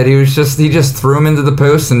little bit. He just threw him into the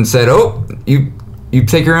post and said, "Oh, you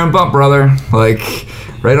take your own bump, brother." Like,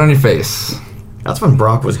 right on your face. That's when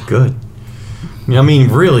Brock was good. I mean,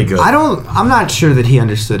 really good. I'm not sure that he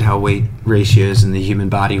understood how weight ratios in the human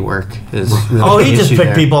body work. He just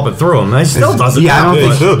picked people up and threw them. He still doesn't. Yeah,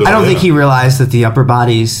 I don't think he realized that the upper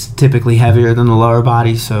body's typically heavier than the lower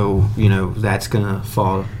body, so that's gonna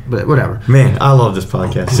fall. But whatever. Man, I love this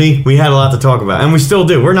podcast. See, we had a lot to talk about, and we still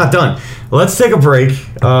do. We're not done. Let's take a break.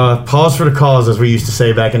 Pause for the cause, as we used to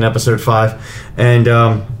say back in episode 5,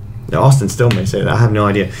 and. Austin still may say that. I have no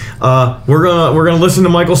idea. We're gonna listen to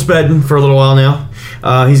Michael Spedden for a little while now.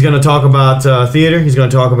 He's gonna talk about theater. He's gonna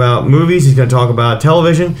talk about movies. He's gonna talk about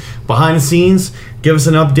television, behind the scenes. Give us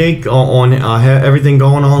an update on everything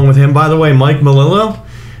going on with him. By the way, Mike Melillo,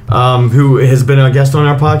 who has been a guest on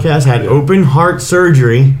our podcast, had open heart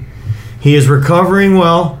surgery. He is recovering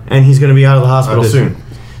well, and he's gonna be out of the hospital soon.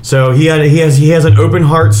 So he has an open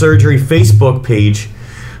heart surgery Facebook page.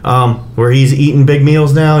 Where he's eating big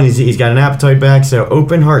meals now, and he's got an appetite back. So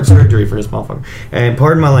open heart surgery for this motherfucker. And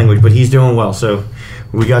pardon my language, but he's doing well. So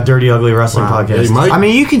we got Dirty Ugly Wrestling Podcast. Hey, I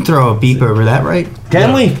mean, you can throw a beep over that, right?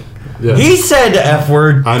 Can we? Yeah. He said the F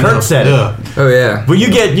word. Kurt said it. Oh yeah. Well, you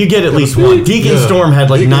get at least one. Deacon Storm had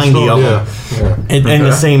like 90 of them in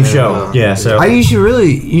the same show. Yeah. So you should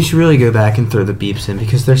really go back and throw the beeps in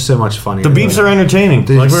because they're so much funnier. The beeps are entertaining.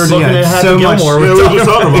 Like we were looking at Happy Gilmore.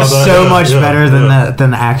 It's so much better than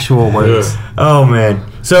the actual words. Yeah. Oh man.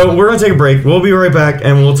 So we're gonna take a break. We'll be right back,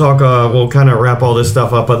 and we'll talk. We'll kind of wrap all this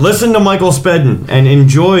stuff up. But listen to Michael Spedden and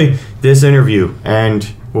enjoy this interview,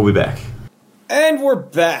 and we'll be back. And we're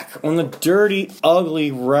back on the Dirty Ugly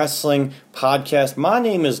Wrestling Podcast. My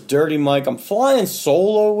name is Dirty Mike. I'm flying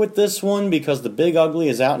solo with this one because the Big Ugly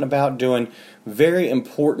is out and about doing very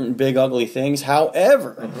important Big Ugly things.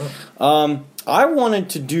 However, I wanted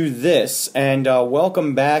to do this and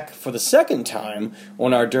welcome back for the second time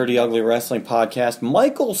on our Dirty Ugly Wrestling Podcast,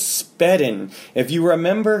 Michael Spedden. If you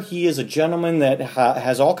remember, he is a gentleman that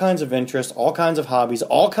has all kinds of interests, all kinds of hobbies,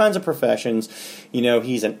 all kinds of professions.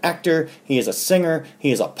 He's an actor, he is a singer,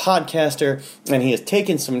 he is a podcaster, and he has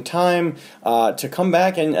taken some time to come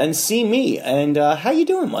back and see me. And how you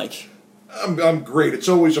doing, Mike? I'm great. It's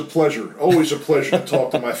always a pleasure. Always a pleasure to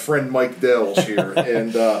talk to my friend Mike Dells here.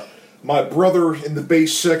 And my brother in the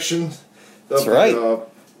bass section of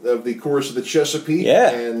the Chorus of the Chesapeake.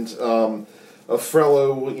 Yeah. And a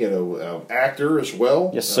fellow, actor as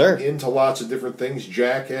well. Yes, sir. Into lots of different things.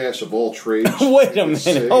 Jackass of all trades. Wait a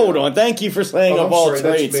minute. Hold on. Thank you for saying of all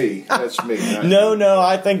trades. That's me. No,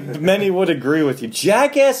 I think many would agree with you.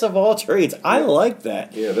 Jackass of all trades. I like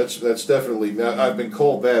that. Yeah, that's definitely. I've been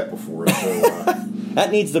called that before. So, that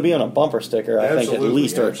needs to be on a bumper sticker, I think, at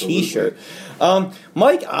least, or a T-shirt.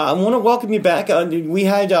 Mike, I want to welcome you back. We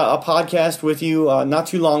had a podcast with you not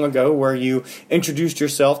too long ago where you introduced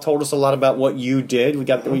yourself, told us a lot about what you did. We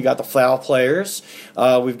got the Flower Players.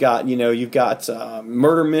 We've got you've got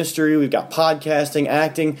murder mystery. We've got podcasting,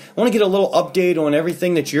 acting. I want to get a little update on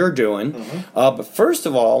everything that you're doing. But first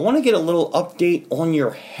of all, I want to get a little update on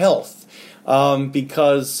your health.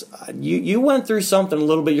 Because you went through something a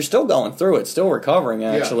little bit. You're still going through it, still recovering,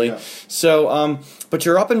 actually. Yeah. So, but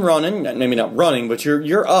you're up and running. Maybe not running, but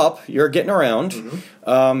you're up. You're getting around.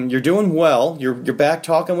 You're doing well. You're back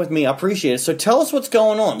talking with me. I appreciate it. So tell us what's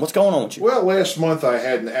going on. What's going on with you? Well, last month I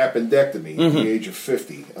had an appendectomy at the age of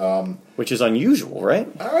 50. Which is unusual, right?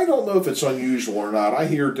 I don't know if it's unusual or not. I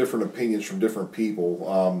hear different opinions from different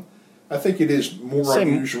people. I think it is more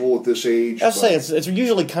unusual at this age. I'd say it's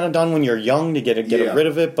usually kind of done when you're young to get rid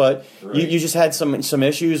of it, but you just had some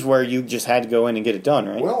issues where you just had to go in and get it done,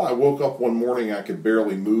 right? Well, I woke up one morning, I could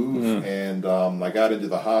barely move, and I got into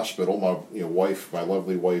the hospital. My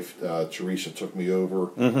lovely wife Teresa, took me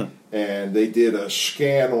over, and they did a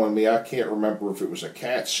scan on me. I can't remember if it was a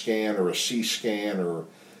CAT scan or a C scan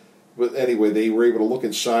but anyway, they were able to look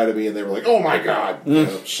inside of me, and they were like, "Oh my God!"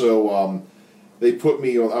 So. They put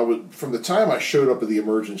me on. From the time I showed up at the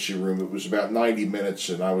emergency room, it was about 90 minutes,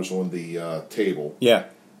 and I was on the table. Yeah.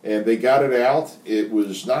 And they got it out. It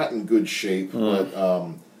was not in good shape, but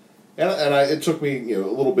it took me a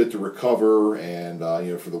little bit to recover and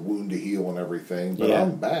for the wound to heal and everything. But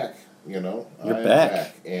I'm back. You're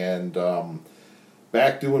back. And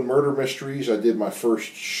back doing murder mysteries. I did my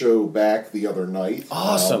first show back the other night.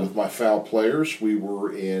 Awesome. With my Foul Players. We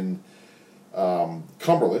were in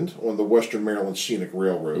Cumberland on the Western Maryland Scenic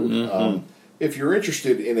Railroad. If you're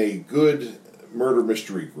interested in a good murder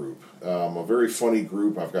mystery group, a very funny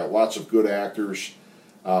group, I've got lots of good actors.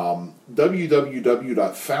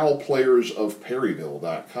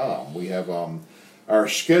 www.foulplayersofperryville.com. We have our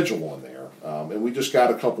schedule on there, and we just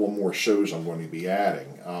got a couple of more shows I'm going to be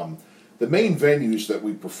adding. The main venues that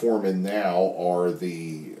we perform in now are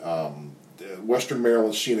the Western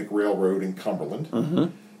Maryland Scenic Railroad in Cumberland.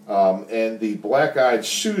 And the Black Eyed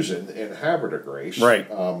Susan in Havre Grace. Right.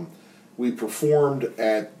 We performed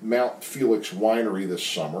at Mount Felix Winery this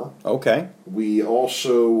summer. Okay. We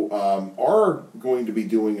also are going to be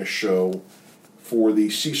doing a show for the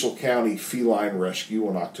Cecil County Feline Rescue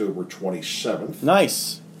on October 27th.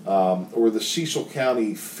 Nice. Or the Cecil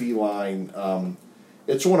County Feline.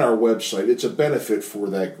 It's on our website. It's a benefit for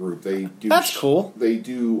that group. That's cool. They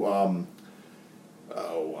do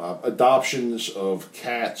adoptions of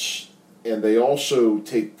cats, and they also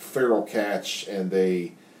take feral cats and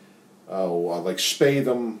they spay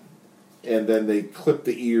them, and then they clip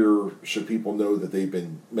the ear so people know that they've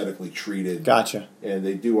been medically treated. Gotcha. And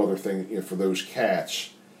they do other things for those cats.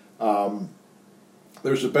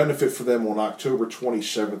 There's a benefit for them on October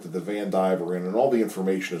 27th at the Van Diver Inn, and all the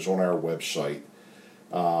information is on our website.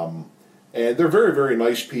 And they're very, very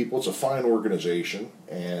nice people. It's a fine organization.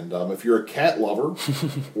 And if you're a cat lover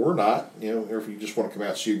or not, or if you just want to come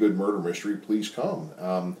out and see a good murder mystery, please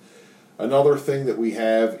come. Another thing that we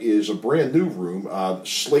have is a brand new room,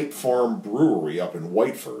 Slate Farm Brewery up in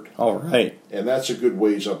Whiteford. All right. And that's a good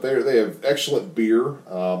ways up there. They have excellent beer.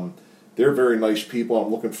 They're very nice people. I'm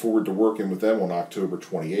looking forward to working with them on October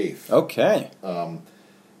 28th. Okay.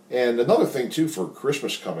 And another thing, too, for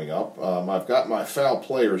Christmas coming up, I've got my Foul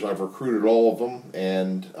Players. I've recruited all of them,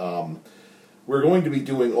 and we're going to be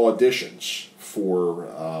doing auditions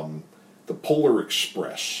for the Polar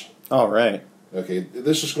Express. All right. Okay,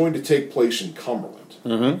 this is going to take place in Cumberland.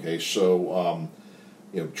 Okay, so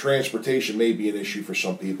transportation may be an issue for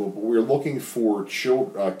some people, but we're looking for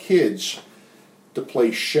kids to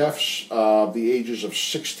play chefs the ages of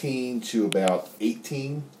 16 to about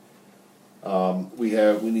 18. We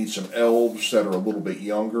need some elves that are a little bit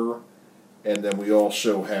younger, and then we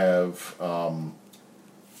also have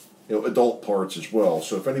adult parts as well.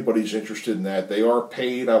 So if anybody's interested in that, they are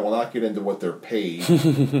paid. I will not get into what they're paid,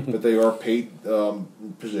 but they are paid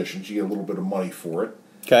positions. You get a little bit of money for it.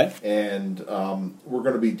 Okay. And we're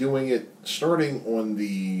going to be doing it starting on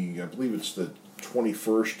I believe it's the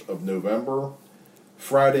 21st of November,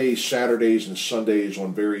 Fridays, Saturdays, and Sundays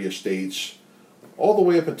on various dates, all the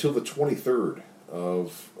way up until the 23rd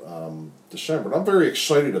of December. And I'm very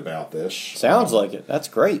excited about this. Sounds like it. That's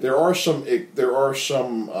great. There are some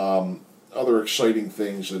other exciting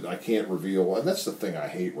things that I can't reveal, and that's the thing I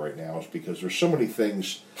hate right now, is because there's so many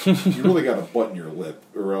things you really got to button your lip,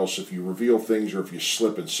 or else if you reveal things or if you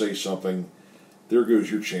slip and say something, there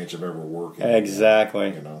goes your chance of ever working.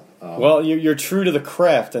 Exactly. Well, you're true to the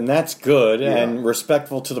craft, and that's good, and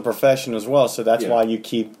respectful to the profession as well. So that's why you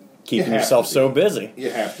keep keeping yourself so busy.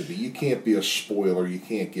 You have to be. You can't be a spoiler. You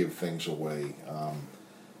can't give things away.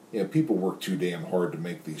 People work too damn hard to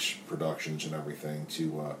make these productions and everything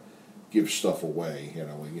to give stuff away.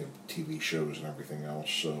 TV shows and everything else.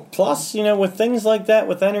 So plus, with things like that,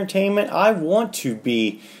 with entertainment, I want to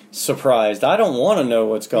be surprised. I don't want to know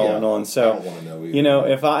what's going on. So I don't want to know either.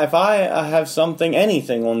 If I have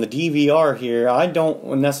anything on the DVR here, I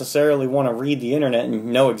don't necessarily want to read the internet and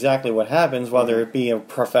know exactly what happens, whether it be a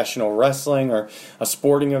professional wrestling or a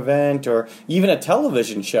sporting event or even a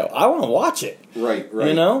television show. I want to watch it. Right.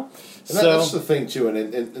 And that's the thing too,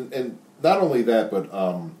 and not only that, but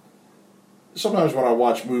sometimes when I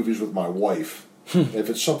watch movies with my wife, if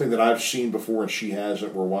it's something that I've seen before and she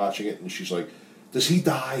hasn't, we're watching it, and she's like, "Does he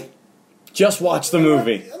die?" Just watch the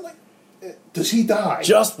movie. I'm like, does he die?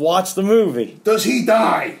 Just watch the movie. Does he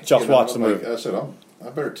die? Just watch the movie. I said, I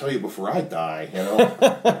better tell you before I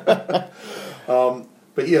die.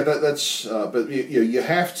 But yeah, that's. But you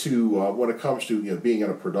have to when it comes to being in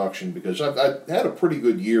a production, because I've had a pretty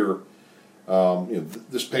good year.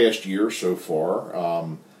 This past year so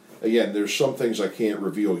far. Again, there's some things I can't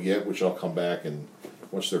reveal yet, which I'll come back and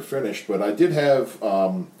once they're finished. But I did have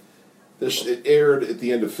this. It aired at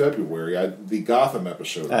the end of February. The Gotham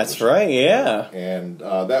episode. That's right. Yeah. And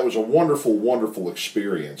that was a wonderful, wonderful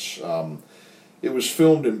experience. It was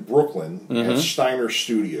filmed in Brooklyn at Steiner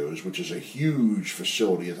Studios, which is a huge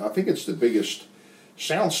facility. I think it's the biggest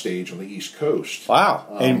soundstage on the East Coast. Wow.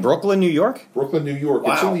 In Brooklyn, New York? Brooklyn, New York.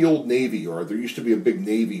 Wow. It's in the old Navy Yard. There used to be a big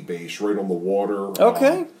Navy base right on the water.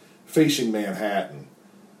 Okay. Facing Manhattan.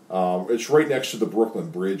 It's right next to the Brooklyn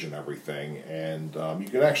Bridge and everything. And you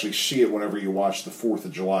can actually see it whenever you watch the 4th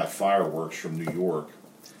of July fireworks from New York.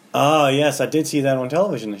 Oh, yes. I did see that on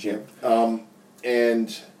television this year.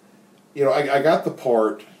 And, I got the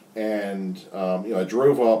part, and, I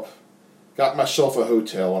drove up, got myself a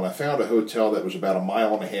hotel, and I found a hotel that was about 1.5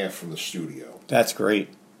 miles from the studio. That's great.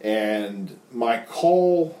 And my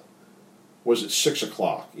call was at 6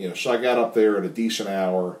 o'clock. So I got up there at a decent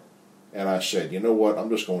hour, and I said, you know what, I'm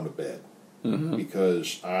just going to bed.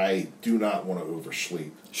 Because I do not want to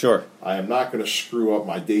oversleep. Sure. I am not going to screw up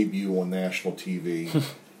my debut on national TV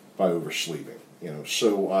by oversleeping.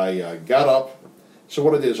 So I got up. So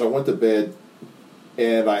what I did is I went to bed,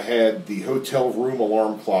 and I had the hotel room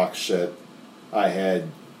alarm clock set. I had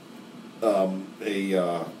a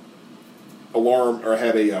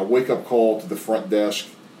wake up call to the front desk,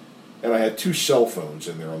 and I had 2 cell phones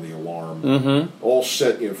in there on the alarm, all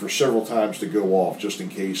set for several times to go off just in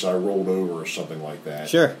case I rolled over or something like that.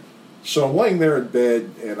 Sure. So I'm laying there in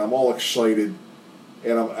bed, and I'm all excited,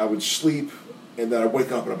 and I would sleep, and then I'd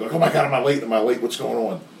wake up and I'd be like, oh my God, am I late? Am I late? What's going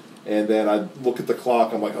on? And then I'd look at the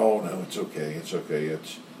clock. I'm like, oh no, it's okay.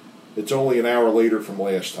 It's only an hour later from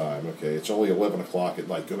last time. Okay, it's only 11 o'clock at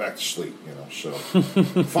night. Go back to sleep. So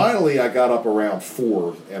finally, I got up around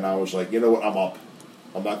 4, and I was like, you know what? I'm up.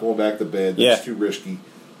 I'm not going back to bed. It's too risky.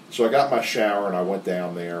 So I got my shower and I went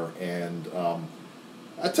down there. And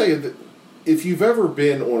I tell you that if you've ever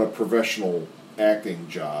been on a professional acting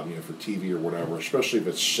job, for TV or whatever, especially if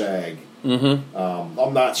it's SAG.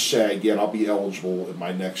 I'm not SAG yet. I'll be eligible at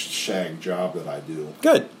my next SAG job that I do.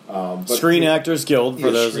 Good. Screen Actors Guild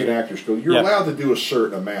for those. Screen Actors Guild. You're allowed to do a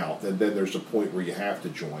certain amount, and then there's a point where you have to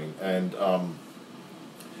join. And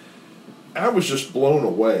I was just blown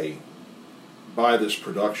away by this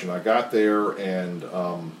production. I got there, and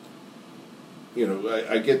I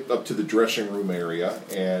get up to the dressing room area,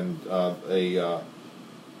 and a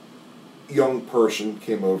young person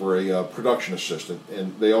came over, a production assistant,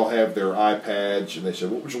 and they all have their iPads, and they said,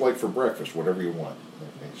 what would you like for breakfast? Whatever you want.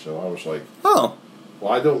 Okay, so I was like, well,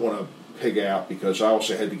 I don't want to pig out, because I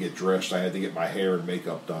also had to get dressed. I had to get my hair and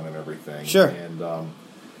makeup done and everything. Sure. And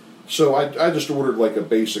so I just ordered like a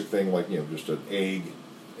basic thing, like, just an egg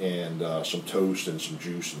and some toast and some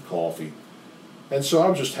juice and coffee. And so I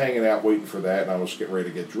was just hanging out waiting for that, and I was getting ready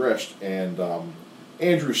to get dressed, and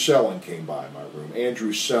Andrew Sellon came by my room.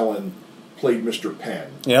 Andrew Sellon played Mr.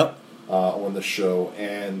 Penn on the show,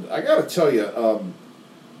 and I got to tell you,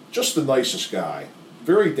 just the nicest guy,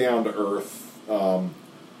 very down to earth.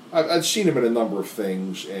 I've seen him in a number of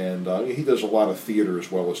things, and he does a lot of theater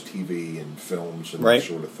as well as TV and films and that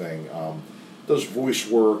sort of thing. Does voice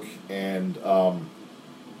work, and I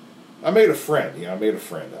made a friend.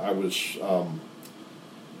 I was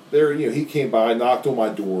there. He came by, knocked on my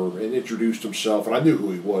door, and introduced himself, and I knew who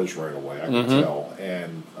he was right away. I could tell,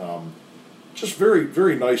 and just very,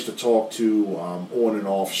 very nice to talk to on and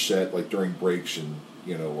off set, like during breaks and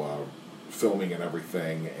filming and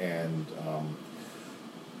everything. And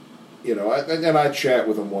I chat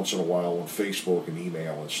with him once in a while on Facebook and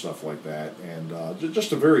email and stuff like that. And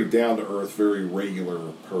just a very down to earth, very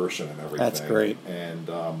regular person and everything. That's great. And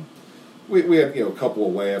we had a couple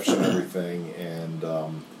of laughs and everything. And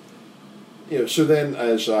so then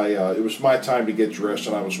as it was my time to get dressed,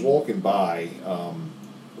 and I was walking by.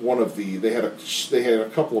 They had a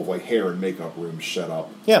couple of like hair and makeup rooms set up.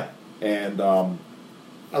 Yeah. And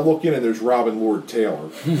I look in, and there's Robin Lord Taylor,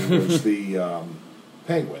 who was the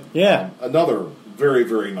Penguin. Yeah. Another very,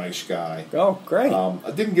 very nice guy. Oh, great. I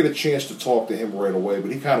didn't get a chance to talk to him right away, but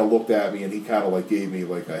he kind of looked at me, and he kind of like gave me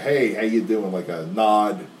like a, hey, how you doing? Like a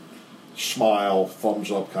nod, smile,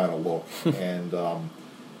 thumbs up kind of look. And I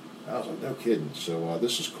was like, no kidding. So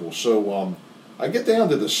this is cool. So I get down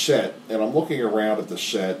to the set, and I'm looking around at the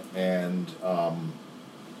set, and I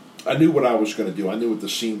knew what I was going to do. I knew what the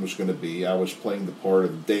scene was going to be. I was playing the part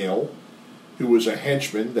of Dale, who was a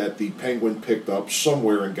henchman that the Penguin picked up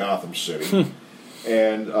somewhere in Gotham City.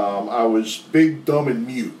 And I was big, dumb, and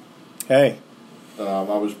mute. Hey.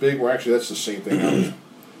 I was big, well, actually, that's the same thing.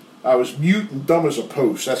 I was mute and dumb as a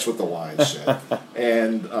post. That's what the line said.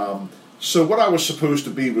 And so what I was supposed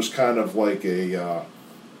to be was kind of like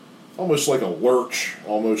almost like a lurch,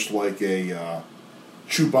 almost like a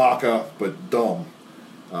Chewbacca, but dumb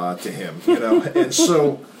to him, you know. And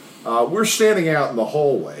so we're standing out in the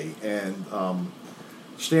hallway, and I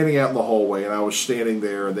was standing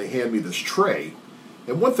there, and they hand me this tray.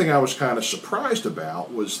 And one thing I was kind of surprised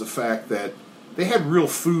about was the fact that they had real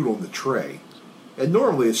food on the tray. And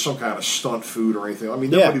normally it's some kind of stunt food or anything. I mean,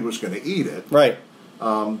 nobody was going to eat it. Right.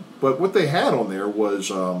 But what they had on there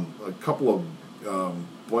was a couple of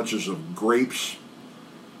bunches of grapes.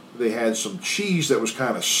 They had some cheese that was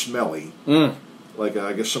kind of smelly. Like,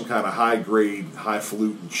 I guess, some kind of high-grade,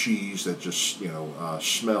 highfalutin cheese that just,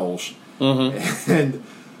 smells. Mm-hmm. And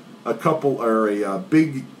a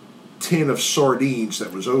big tin of sardines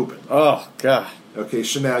that was open. Oh, God. Okay,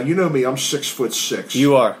 so now, you know me, I'm 6'6".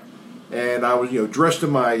 You are. And I was, dressed in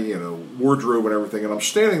my, wardrobe and everything, and I'm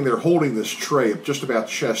standing there holding this tray up just about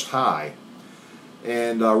chest high.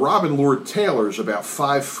 And Robin Lord Taylor's about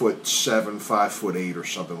 5'7", 5'8", or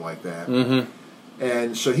something like that. Mm-hmm.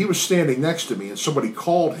 And so he was standing next to me, and somebody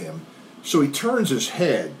called him. So he turns his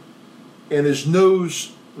head, and his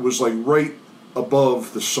nose was like right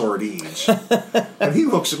above the sardines. And he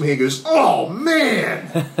looks at me and goes, "Oh,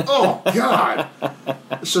 man! Oh, God!"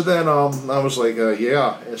 So then I was like,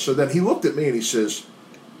 yeah. And so then he looked at me and he says,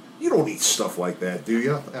 "You don't eat stuff like that, do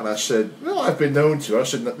you?" And I said, "No, I've been known to." I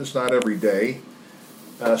said, "It's not every day."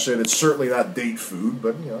 And I said, "It's certainly not date food,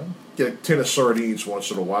 but, get a tin of sardines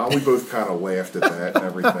once in a while." We both kind of laughed at that and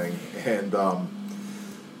everything. And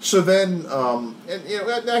so then,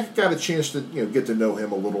 I got a chance to, get to know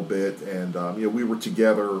him a little bit. And, we were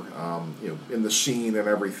together, in the scene and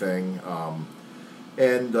everything.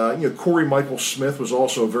 And Corey Michael Smith was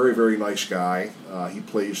also a very, very nice guy. He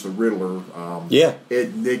plays the Riddler,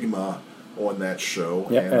 Ed Nigma, on that show.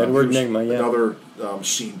 Yeah, and, Edward Nigma, yeah. Another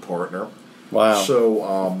scene partner. Wow. So,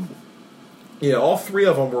 all three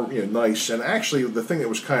of them were nice. And actually, the thing that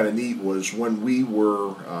was kind of neat was when we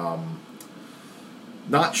were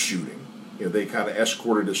not shooting, they kind of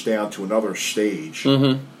escorted us down to another stage.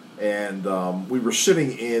 Mm-hmm. And we were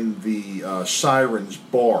sitting in the Sirens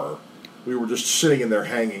bar. We were just sitting in there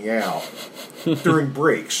hanging out during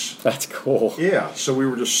breaks. That's cool. Yeah, so we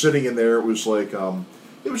were just sitting in there. It was like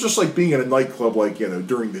it was just like being in a nightclub, like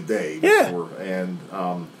during the day. Before.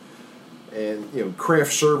 Yeah. And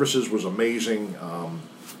craft services was amazing.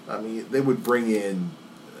 I mean, they would bring in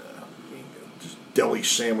just deli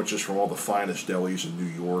sandwiches from all the finest delis in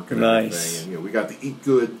New York and everything. And we got to eat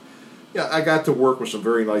good. Yeah, I got to work with some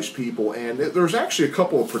very nice people, and there was actually a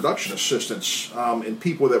couple of production assistants and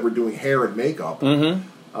people that were doing hair and makeup.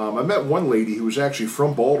 Mm-hmm. I met one lady who was actually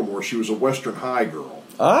from Baltimore. She was a Western High girl.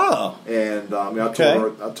 Oh. And I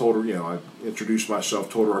told her, I introduced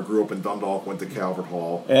myself, told her I grew up in Dundalk, went to Calvert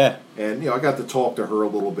Hall. Yeah. And, I got to talk to her a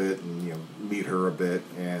little bit and, meet her a bit.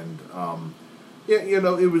 And,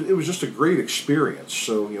 it was just a great experience.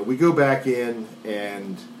 So, we go back in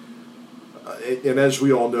and as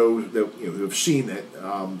we all know that who have seen it,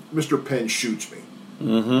 Mr. Penn shoots me.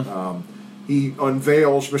 Mm-hmm. He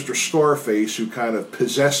unveils Mr. Scarface, who kind of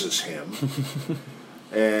possesses him,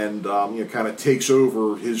 and kind of takes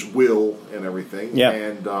over his will and everything. Yeah.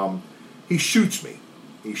 And he shoots me.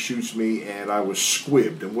 He shoots me, and I was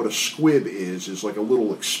squibbed. And what a squib is like a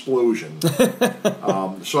little explosion.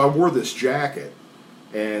 So I wore this jacket,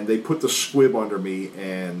 and they put the squib under me,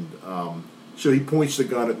 and so he points the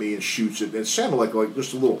gun at me and shoots it. And it sounded like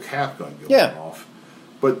just a little cap gun going off.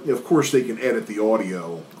 But, of course, they can edit the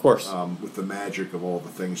audio. Of course. With the magic of all the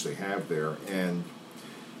things they have there. And,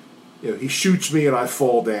 he shoots me and I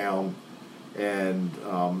fall down. And,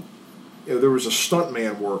 there was a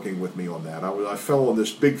stuntman working with me on that. I fell on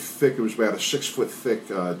this big, thick, it was about a 6-foot thick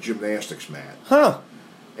gymnastics mat. Huh.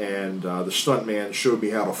 And the stuntman showed me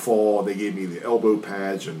how to fall. They gave me the elbow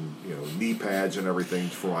pads and knee pads and everything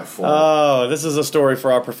before I fall. Oh, this is a story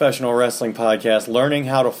for our professional wrestling podcast, Learning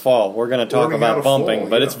How to Fall. We're going to talk about bumping,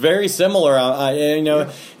 but it's very similar.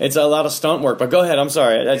 It's a lot of stunt work. But go ahead. I'm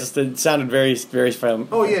sorry. It sounded very, very familiar.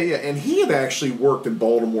 Oh, yeah. And he had actually worked in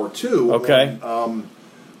Baltimore, too. Okay.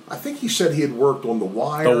 I think he said he had worked on The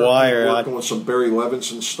Wire. The Wire. He worked on some Barry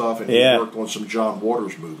Levinson stuff, and he worked on some John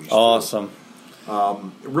Waters movies. Awesome. Too.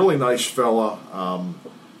 Really nice fella.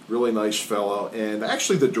 And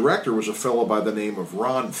actually the director was a fella by the name of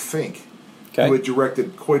Ron Fink, who had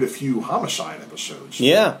directed quite a few Homicide episodes.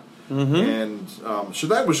 Yeah. And so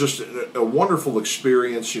that was just a wonderful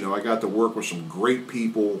experience. You know, I got to work with some great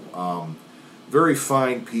people, very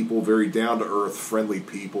fine people, very down-to-earth, friendly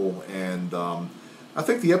people, and I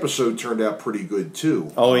think the episode turned out pretty good,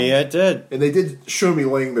 too. Oh, yeah, it did. And they did show me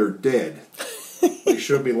laying there dead. They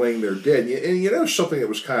showed me laying there dead. And you know, something that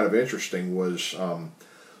was kind of interesting was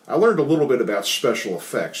I learned a little bit about special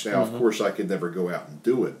effects. Now, of course, I could never go out and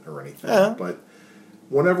do it or anything, but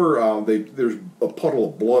whenever there's a puddle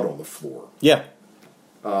of blood on the floor,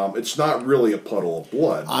 it's not really a puddle of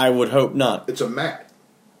blood. I would hope not. It's a mat.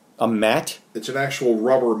 A mat? It's an actual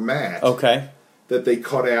rubber mat. Okay. That they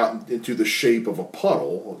cut out into the shape of a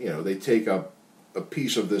puddle. You know, they take a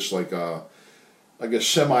piece of this like a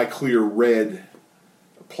semi-clear red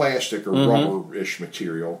plastic or rubber-ish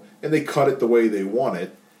material, and they cut it the way they want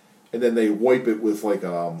it, and then they wipe it with like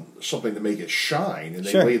something to make it shine, and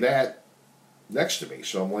they lay that next to me.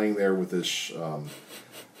 So I'm laying there with this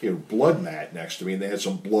blood mat next to me, and they had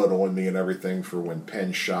some blood on me and everything for when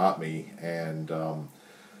Penn shot me, and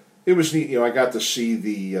it was neat. You know, I got to see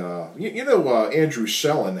the Andrew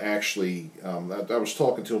Sellon actually. I was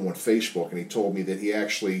talking to him on Facebook, and he told me that he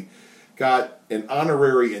actually got an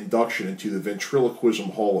honorary induction into the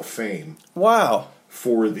Ventriloquism Hall of Fame. Wow!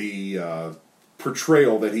 For the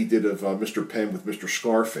portrayal that he did of Mr. Penn with Mr.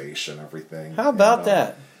 Scarface and everything. How about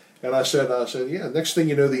that? And I said, yeah. Next thing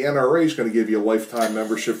you know, the NRA is going to give you a lifetime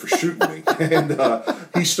membership for shooting me. And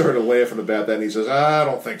he started laughing about that. And he says, I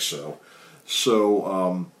don't think so.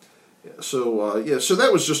 So that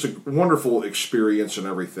was just a wonderful experience and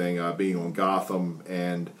everything, being on Gotham.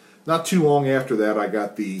 And not too long after that, I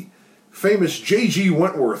got the famous J.G.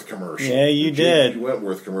 Wentworth commercial. Yeah, you did. J.G.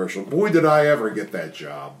 Wentworth commercial. Boy, did I ever get that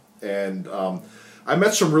job. And I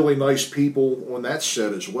met some really nice people on that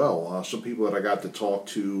set as well. Some people that I got to talk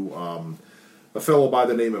to. A fellow by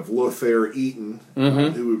the name of Lothair Eaton,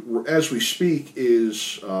 who, as we speak,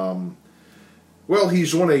 is...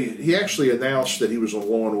 he actually announced that he was on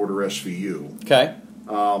Law & Order SVU. Okay.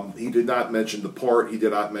 He did not mention the part. He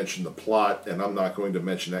did not mention the plot, and I'm not going to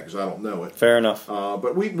mention that because I don't know it. Fair enough.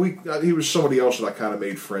 But he was somebody else that I kind of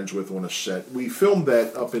made friends with on a set. We filmed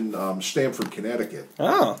that up in Stamford, Connecticut.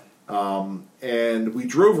 Oh. And we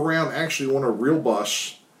drove around actually on a real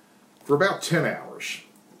bus for about 10 hours.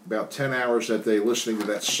 About 10 hours that day listening to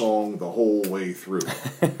that song the whole way through.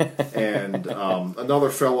 And another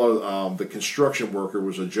fellow, the construction worker,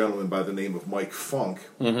 was a gentleman by the name of Mike Funk.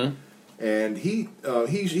 And he's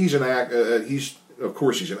an act. He's of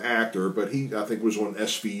course he's an actor, but he I think was on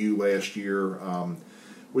SVU last year.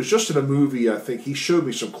 Was just in a movie. I think he showed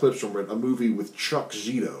me some clips from it. A movie with Chuck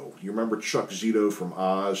Zito. You remember Chuck Zito from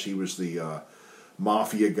Oz? He was the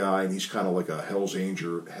mafia guy, and he's kind of like a Hell's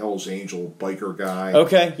Angel biker guy.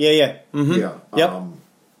 Okay, yeah. Yeah. Yep.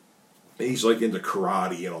 He's like into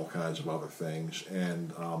karate and all kinds of other things.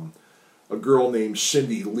 And a girl named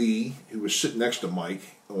Cindy Lee, who was sitting next to Mike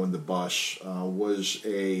on the bus,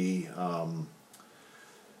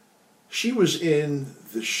 she was in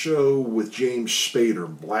the show with James Spader,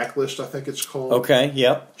 Blacklist, I think it's called. Okay,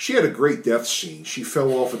 yep. She had a great death scene. She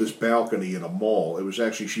fell off of this balcony in a mall. It was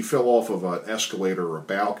actually, she fell off of an escalator or a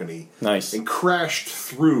balcony. Nice. And crashed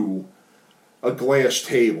through a glass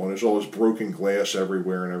table, and there's all this broken glass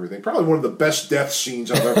everywhere and everything. Probably one of the best death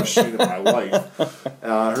scenes I've ever seen in my life.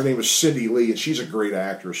 Her name is Cindy Lee, and she's a great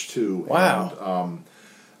actress, too. Wow. And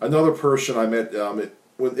another person I met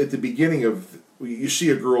at the beginning of... You see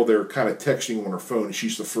a girl there kind of texting on her phone, and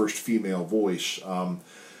she's the first female voice. A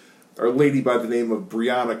lady by the name of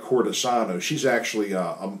Brianna Cortisano. She's actually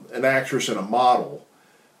an actress and a model.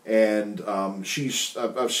 And I've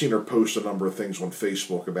seen her post a number of things on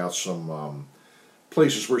Facebook about some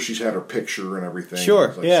places where she's had her picture and everything.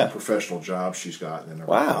 Sure, like yeah. some professional jobs she's gotten and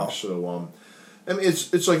everything. Wow. So, I mean,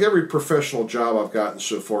 it's like every professional job I've gotten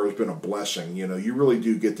so far has been a blessing. You know, you really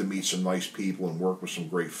do get to meet some nice people and work with some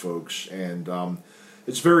great folks, and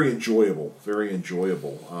it's very enjoyable. Very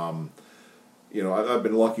enjoyable. You know, I've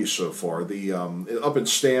been lucky so far. Up in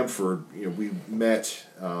Stamford, you know, we met.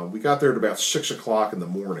 We got there at about 6 o'clock in the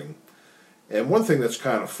morning, and one thing that's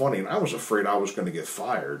kind of funny, and I was afraid I was going to get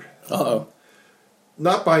fired. Uh-oh.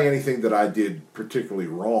 Not by anything that I did particularly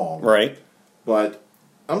wrong, Right. but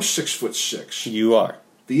I'm 6'6". You are.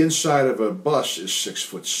 The inside of a bus is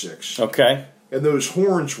 6'6". Okay. And those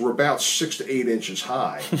horns were about 6 to 8 inches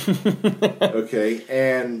high. Okay,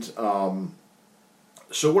 and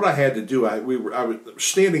so what I had to do, I was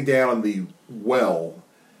standing down in the well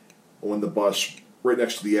on the bus right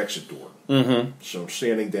next to the exit door. Mm-hmm. So I'm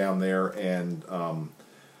standing down there, and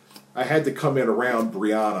I had to come in around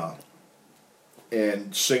Brianna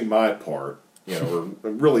and sing my part. or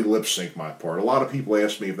really lip sync my part. A lot of people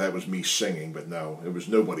ask me if that was me singing, but no, it was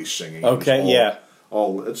nobody singing. Okay,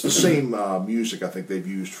 It's the same music I think they've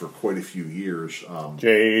used for quite a few years.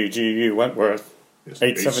 J.G. Wentworth.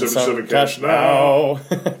 877 cash now.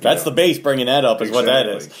 That's the bass bringing that up, is what that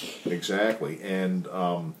is. Exactly. And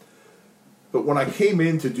but when I came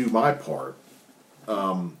in to do my part,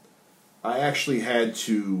 I actually had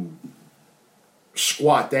to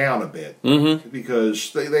squat down a bit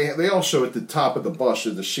because they also at the top of the bus,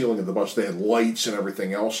 at the ceiling of the bus, they had lights and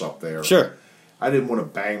everything else up there. Sure. I didn't want to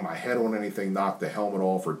bang my head on anything, knock the helmet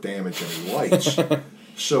off, or damage any lights.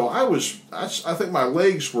 So I think my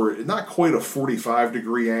legs were not quite a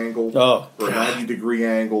 45-degree angle or 90-degree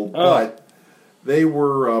angle, but they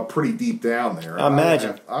were pretty deep down there. I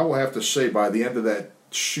imagine. I will have to say, by the end of that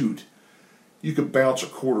shoot, you could bounce a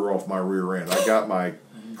quarter off my rear end. I got my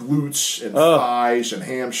glutes and thighs and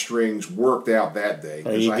hamstrings worked out that day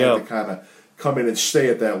because I had to kind of come in and stay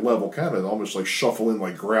at that level, kind of almost like shuffle in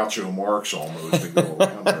like Groucho Marx almost to go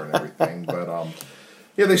around there and everything. But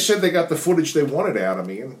they said they got the footage they wanted out of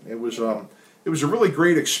me, and it was a really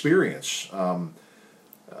great experience. I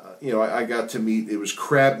got to meet, it was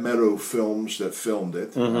Crab Meadow Films that filmed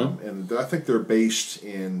it, and I think they're based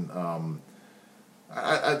in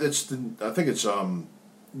I think it's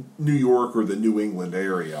New York or the New England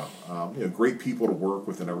area. Great people to work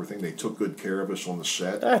with and everything. They took good care of us on the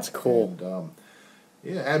set. That's cool. And,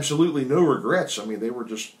 absolutely no regrets. I mean, they were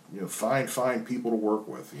just fine people to work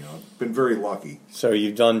with. Been very lucky. So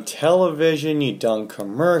you've done television, you've done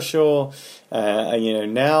commercial.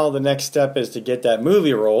 Now the next step is to get that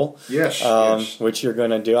movie role. Yes. Which you're going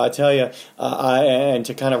to do. I tell you, and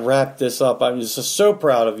to kind of wrap this up, I'm just so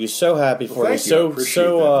proud of you, so happy for you,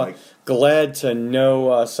 so glad to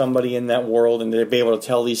know somebody in that world and to be able to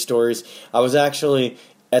tell these stories. I was actually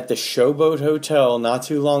at the Showboat Hotel not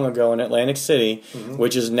too long ago in Atlantic City,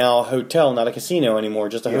 which is now a hotel, not a casino anymore,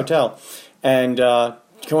 just a hotel. And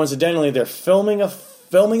coincidentally, they're filming a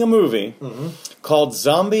movie called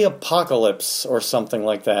Zombie Apocalypse or something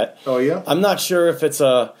like that. Oh yeah. I'm not sure if it's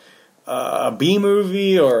a B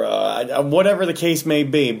movie or whatever the case may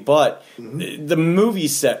be, but the movie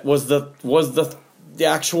set was the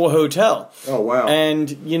actual hotel. Oh, wow. And,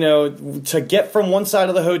 to get from one side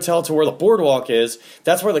of the hotel to where the boardwalk is,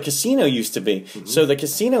 that's where the casino used to be. So the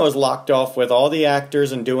casino is locked off with all the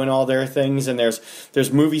actors and doing all their things, and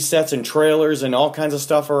there's movie sets and trailers and all kinds of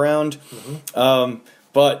stuff around.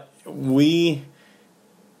 But we,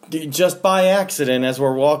 just by accident, as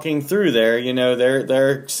we're walking through there,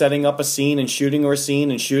 they're setting up a scene and shooting a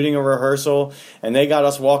rehearsal, and they got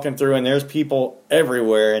us walking through, and there's people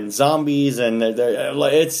everywhere and zombies, and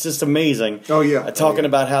it's just amazing. Oh yeah, talking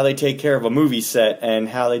about how they take care of a movie set and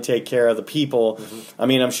how they take care of the people. I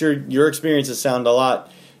mean, I'm sure your experiences sound a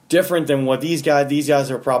lot different than what these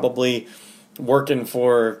guys are probably working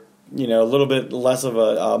for. A little bit less of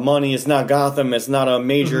a money. It's not Gotham. It's not a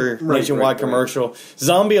major nationwide commercial.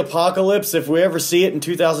 Zombie Apocalypse, if we ever see it in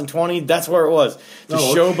 2020, that's where it was. The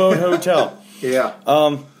Showboat Hotel. Yeah.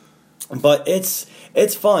 But it's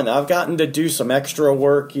fun. I've gotten to do some extra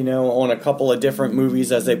work, on a couple of different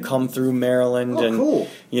movies as they've come through Maryland. Cool.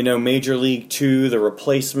 Major League 2, The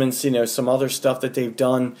Replacements, some other stuff that they've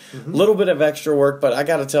done. A little bit of extra work, but I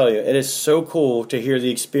got to tell you, it is so cool to hear the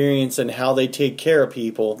experience and how they take care of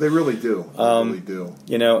people. They really do. In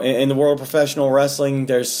the world of professional wrestling,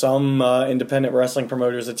 there's some independent wrestling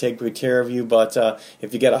promoters that take good care of you, but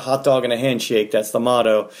if you get a hot dog and a handshake, that's the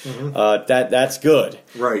motto. That's good.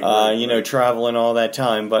 Right. Traveling all that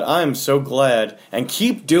time. But I'm so glad, and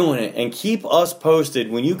keep doing it, and keep us posted.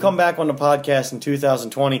 When you come back on the podcast in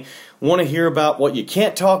 2020, want to hear about what you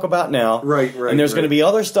can't talk about now. Right. And there's going to be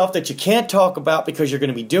other stuff that you can't talk about because you're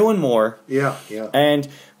going to be doing more. Yeah. And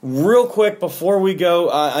real quick before we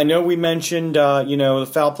go, I know we mentioned, the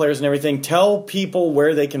Foul Players and everything. Tell people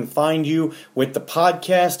where they can find you with the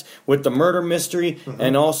podcast, with the murder mystery,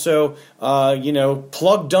 and also,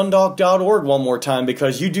 plug Dundalk.org one more time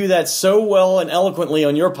because you do that so well and eloquently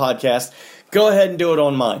on your podcast. Go ahead and do it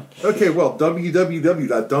on mine. Okay, well,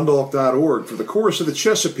 www.dundalk.org for the Chorus of the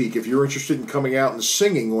Chesapeake. If you're interested in coming out and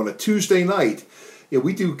singing on a Tuesday night,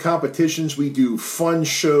 we do competitions, we do fun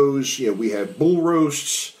shows, we have bull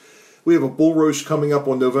roasts. We have a bull roast coming up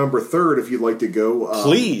on November 3rd if you'd like to go.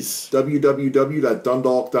 Please.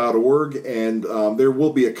 www.dundalk.org, and there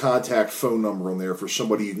will be a contact phone number on there for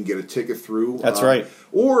somebody you can get a ticket through. That's right.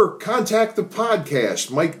 Or contact the podcast.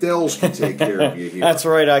 Mike Dells can take care of you here. That's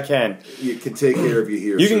right, I can. You can take care of you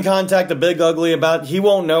here. You can contact the Big Ugly he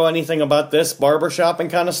won't know anything about this barbershop and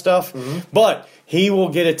kind of stuff, but he will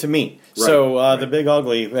get it to me. Right, so the Big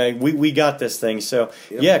Ugly, we got this thing. So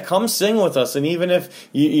yeah, come sing with us. And even if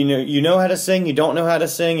you know how to sing, you don't know how to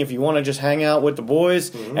sing, if you want to just hang out with the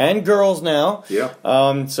boys and girls now,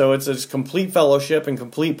 so it's complete fellowship and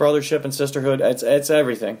complete brothership and sisterhood. It's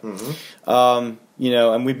everything. And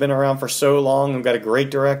we've been around for so long. We've got a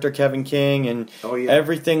great director, Kevin King, and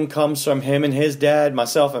everything comes from him and his dad,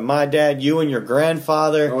 myself and my dad, you and your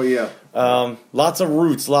grandfather. Lots of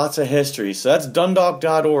roots, lots of history. So that's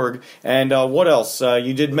Dundalk.org. And what else?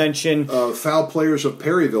 You did mention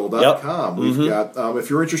foulplayersofperryville.com. We've got, if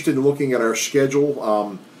you're interested in looking at our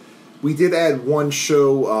schedule, we did add one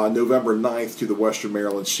show November 9th to the Western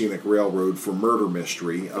Maryland Scenic Railroad for Murder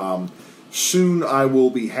Mystery. Soon I will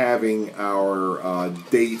be having our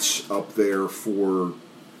dates up there for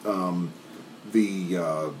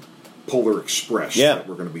the Polar Express that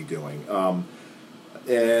we're going to be doing.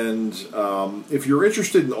 And if you're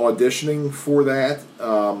interested in auditioning for that,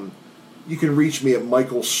 you can reach me at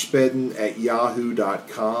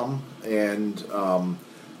michaelspedden@yahoo.com. And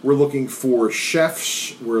we're looking for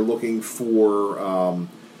chefs. We're looking for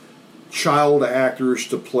child actors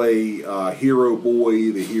to play Hero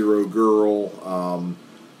Boy, the Hero Girl,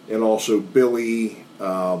 and also Billy,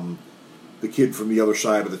 the kid from the other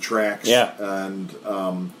side of the tracks. And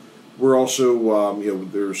we're also,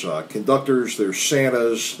 there's conductors, there's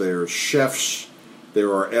Santas, there's chefs,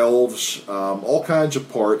 there are elves, all kinds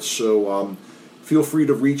of parts. So feel free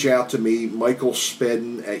to reach out to me,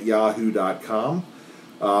 michaelspedden@yahoo.com.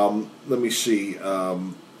 Let me see.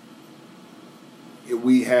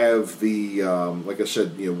 We have the, like I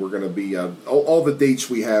said, we're going to be, all the dates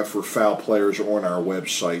we have for Foul Players are on our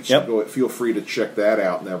website. So feel free to check that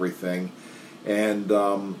out and everything. And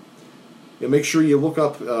make sure you look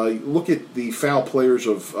at the Foul Players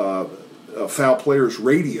of Foul Players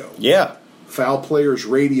Radio. Foul Players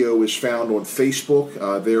Radio is found on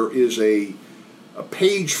Facebook. There is a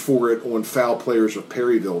page for it on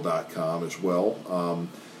foulplayersofperryville.com as well.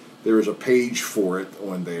 There is a page for it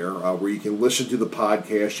on there where you can listen to the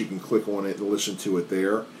podcast. You can click on it and listen to it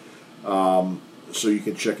there. So you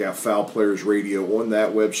can check out Foul Players Radio on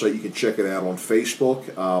that website. You can check it out on Facebook.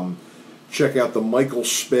 Check out the Michael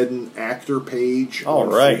Spedden actor page on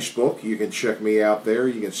Facebook. You can check me out there.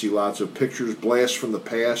 You can see lots of pictures, blasts from the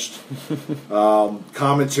past,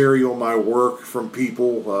 commentary on my work from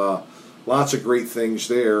people, lots of great things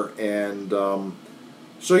there. And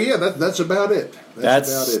so, yeah, that's about it.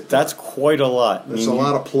 That's quite a lot. That's a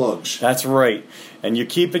lot of plugs. That's right. And you're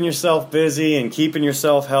keeping yourself busy and keeping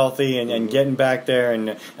yourself healthy and getting back there.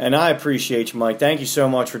 And I appreciate you, Mike. Thank you so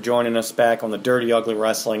much for joining us back on the Dirty Ugly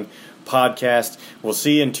Wrestling podcast. We'll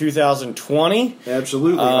see you in 2020.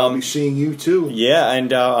 Absolutely. I'll be seeing you too. Yeah,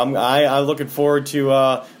 and I'm looking forward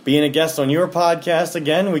to being a guest on your podcast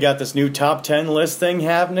again. We got this new top 10 list thing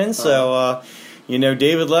happening, so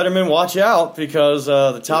David Letterman, watch out, because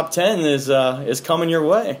the top 10 is coming your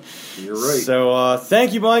way. You're right. So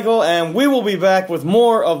thank you, Michael, and we will be back with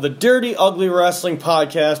more of the Dirty Ugly Wrestling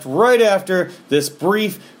podcast right after this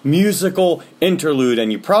brief musical interlude.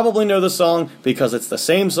 And you probably know the song because it's the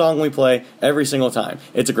same song we play every single time.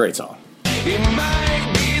 It's a great song. It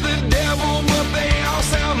might be the devil, but they all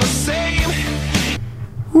sound the same.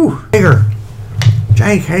 Hager.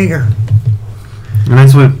 Jake Hager. And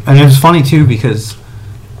it was funny too, because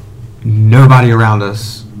nobody around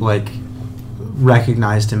us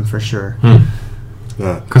recognized him for sure.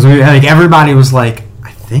 Because everybody was like, I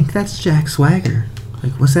think that's Jack Swagger.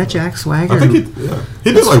 Was that Jack Swagger? I think he did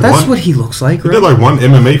that's what he looks like. He did one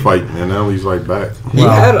MMA fight, and now he's back. He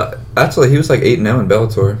was 8-0 in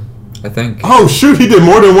Bellator, I think. Oh shoot, he did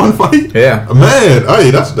more than one fight? Yeah. Man, hey,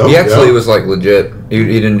 that's dope. He actually was legit. He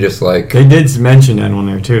didn't just They did mention that on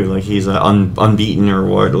there too, he's unbeaten or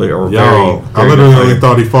what, or very I literally only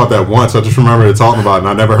thought he fought that once. I just remember talking about it, and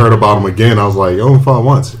I never heard about him again. I was like, he only fought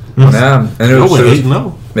once. Yeah, and it was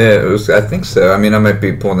 8-0. Yeah, it was. I think so. I mean, I might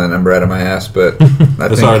be pulling that number out of my ass, but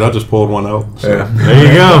that's all right. I just pulled one out. So. Yeah, there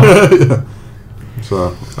you go.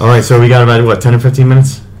 So, all right. So we got about 10 or 15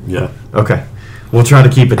 minutes. Yeah. Okay. We'll try to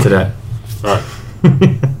keep it to that. All right.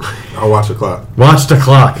 I'll watch the clock. Watch the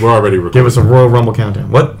clock. We're already recording. Give us a Royal Rumble countdown.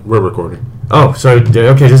 What? We're recording. Oh, so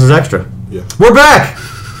okay, this is extra. Yeah. We're back.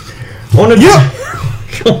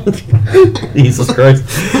 Jesus Christ.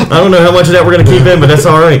 I don't know how much of that we're going to keep in, but that's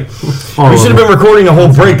all right. We should have been recording a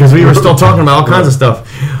whole break because we were still talking about all kinds of stuff.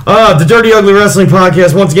 The Dirty Ugly Wrestling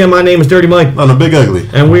Podcast. Once again, my name is Dirty Mike. I'm the Big Ugly.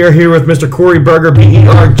 And we are here with Mr. Corey Berger,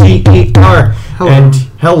 Berger. And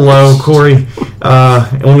hello, Corey.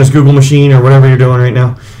 On this Google machine or whatever you're doing right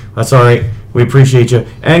now. That's all right. We appreciate you.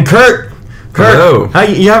 And Kurt. Hello. How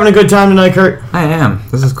you having a good time tonight, Kurt? I am.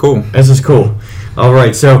 This is cool. This is cool. All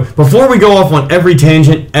right, so before we go off on every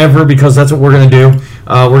tangent ever, because that's what we're going to do,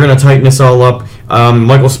 we're going to tighten this all up.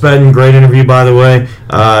 Michael Spedden, great interview, by the way.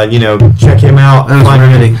 Check him out.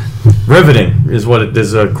 Riveting. Riveting is what it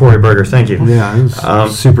is. Corey Berger, thank you. Yeah, it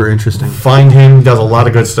was super interesting. Find him. Does a lot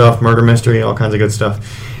of good stuff. Murder mystery, all kinds of good stuff.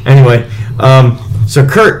 Anyway, so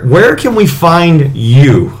Kurt, where can we find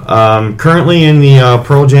you? Currently in the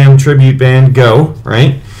Pearl Jam tribute band Go,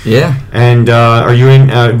 right? Yeah. And are you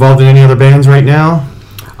involved in any other bands right now?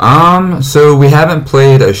 So we haven't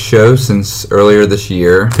played a show since earlier this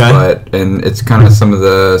year, and it's kind of some of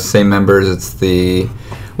the same members.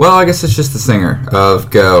 I guess it's just the singer of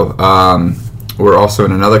Go. We're also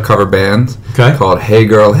in another cover band called Hey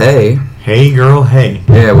Girl Hey. Hey Girl Hey.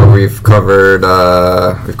 Yeah, where we've covered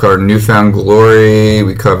Newfound Glory.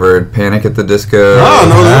 We covered Panic at the Disco. Oh,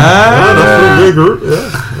 no, that's a big group.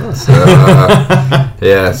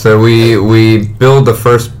 Yeah. So we build the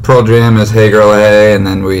first Pearl Jam as Hey Girl Hey, and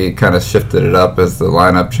then we kind of shifted it up as the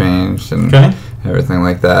lineup changed and everything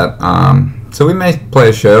like that. So we may play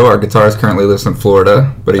a show. Our guitarist currently lives in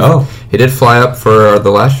Florida, but he did fly up for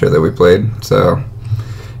the last show that we played. So,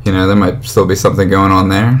 there might still be something going on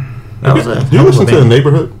there. Do you listen to The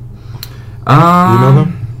Neighborhood? You know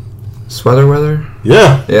them? Sweater Weather?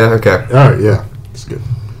 Yeah. Yeah, okay. All right, yeah. It's good.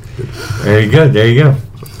 There you go.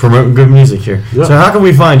 Promoting good music here. Yeah. So how can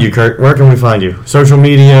we find you, Kurt? Where can we find you? Social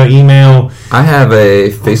media, email? I have a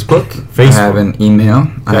Facebook. I have an email.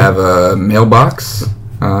 Okay. I have a mailbox.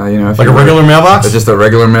 If like a regular mailbox? Just a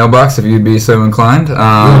regular mailbox, if you'd be so inclined. You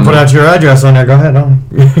want to put out your address on there? Go ahead.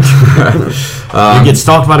 You get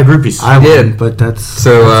stalked by the groups. I did, but that's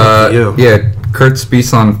up to you. Yeah, Kurt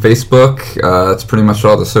Spiess on Facebook. That's pretty much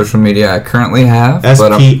all the social media I currently have.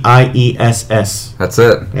 SPIESS. That's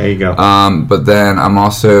it. There you go. But then I'm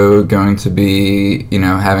also going to be,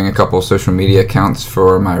 having a couple of social media accounts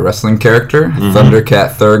for my wrestling character,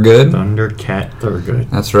 Thundercat Thurgood. Thundercat Thurgood.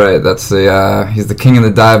 That's right. That's he's the king of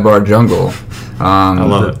the dive bar jungle. I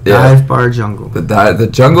love it. Dive bar jungle. The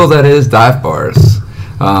jungle that is dive bars.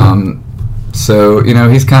 So,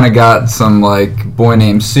 he's kind of got some, Boy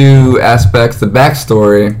Named Sue aspects. The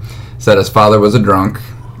backstory is that his father was a drunk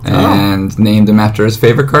and named him after his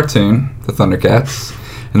favorite cartoon, the Thundercats.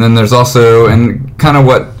 And then there's also, and kind of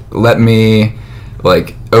what let me,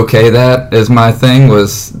 okay that is my thing,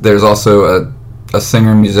 was there's also a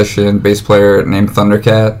singer, musician, bass player named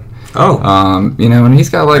Thundercat. And he's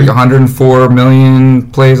got 104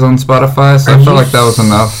 million plays on Spotify, so I felt like that was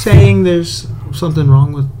enough. Saying there's something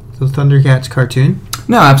wrong with the Thundercats cartoon?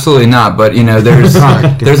 No, absolutely not. But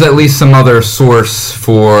there's at least some other source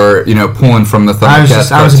for pulling from the Thundercats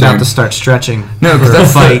cartoon. I was about to start stretching. No, because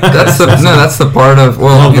that's the part of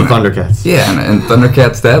love the Thundercats. Yeah, and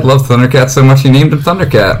Thundercat's dad loved Thundercats so much he named him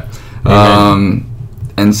Thundercat.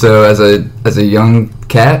 And so as a young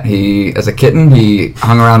cat, as a kitten, he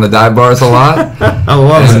hung around the dive bars a lot. I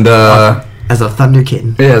love it. As a thunder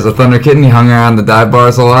kitten. Yeah, as a thunder kitten, he hung around the dive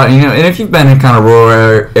bars a lot. And if you've been in kind of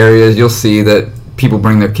rural areas, you'll see that people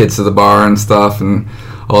bring their kids to the bar and stuff and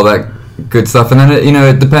all that good stuff. And then,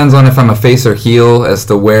 it depends on if I'm a face or heel as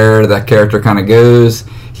to where that character kind of goes.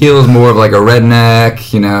 Heel is more of a redneck,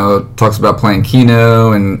 talks about playing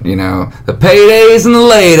Keno and, the paydays and the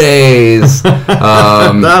ladies. To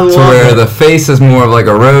where the face is more of a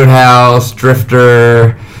roadhouse,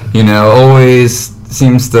 drifter, always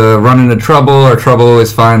seems to run into trouble, or trouble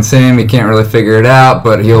always finds him. He can't really figure it out,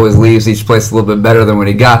 but he always leaves each place a little bit better than when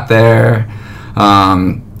he got there.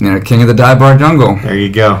 King of the dive bar jungle. There you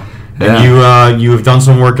go. Yeah. And you have done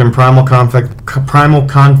some work in Primal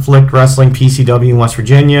Conflict Wrestling, PCW in West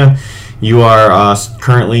Virginia. You are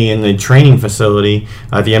currently in the training facility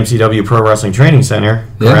at the MCW Pro Wrestling Training Center,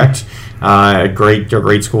 correct? Yeah. A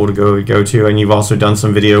great school to go to, and you've also done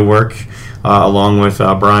some video work along with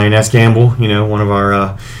Brian S. Gamble, one of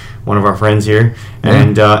our friends here.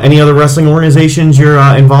 And any other wrestling organizations you're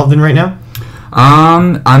involved in right now?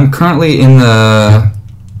 I'm currently in the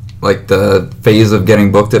phase of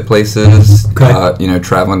getting booked at places,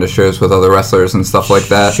 traveling to shows with other wrestlers and stuff like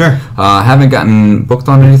that. Sure. Haven't gotten booked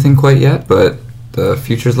on anything quite yet, but the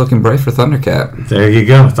future's looking bright for Thundercat. There you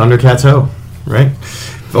go, Thundercat's ho, right?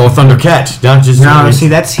 Oh, Thundercat, not just... No, see,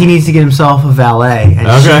 he needs to get himself a valet,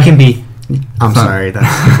 and she can be... I'm sorry.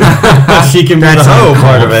 She can be the hoe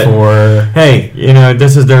part of it. Hey,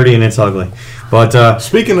 this is dirty and it's ugly. But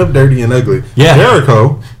speaking of dirty and ugly, yeah.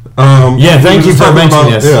 Jericho. Thank you for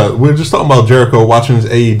mentioning this. Yeah, we're just talking about Jericho watching his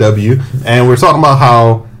AEW, and we're talking about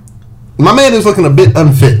how my man is looking a bit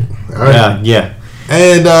unfit. Right? Yeah.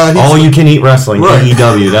 And all you can eat wrestling, Right.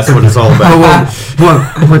 AEW. That's what it's all about.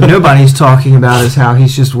 What nobody's talking about is how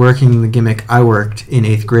he's just working the gimmick I worked in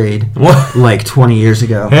 8th grade, What? like 20 years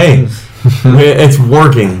ago. Hey, it's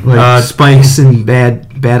working. Like spikes and bad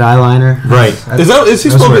eyeliner. Right.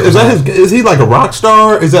 Is he like a rock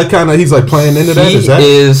star? Is that kind of he's like playing into that? He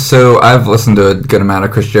is. So I've listened to a good amount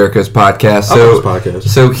of Chris Jericho's podcast.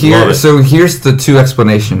 So here's the two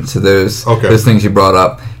explanations to those things you brought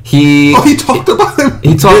up. He talked about him.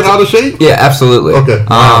 He talked getting out of shape. Yeah, absolutely. Okay.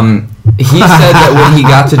 He said that when he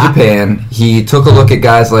got to Japan, he took a look at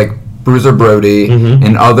guys like Bruiser Brody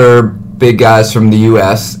and other big guys from the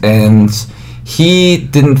U.S. and he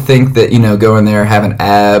didn't think that going there having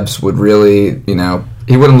abs would really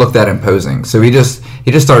he wouldn't look that imposing. So he just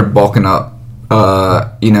started bulking up.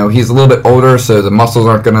 He's a little bit older, so the muscles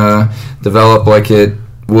aren't gonna develop like it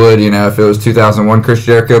would, if it was 2001 Chris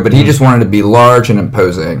Jericho, but he just wanted to be large and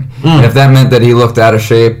imposing. And if that meant that he looked out of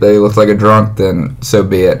shape, that he looked like a drunk, then so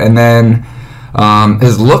be it. And then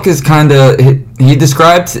his look is kind of, he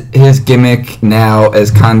described his gimmick now as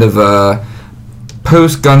kind of a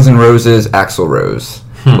post Guns N' Roses Axl Rose.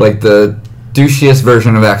 Like the douchiest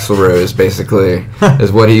version of Axl Rose, basically,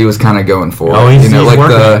 is what he was kind of going for. Oh, he's like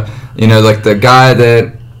working. like the guy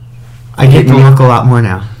that I get the look a lot more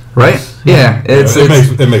now. Right? Yeah,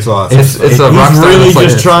 it makes a lot of sense. It's a rock star. He's really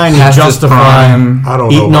just trying to justify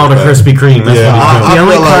eating all the Krispy Kreme. The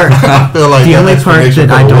only part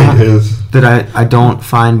that I don't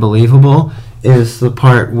find believable is the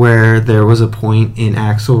part where there was a point in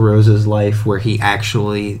Axl Rose's life where he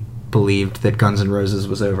actually believed that Guns N' Roses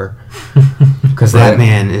was over. Because that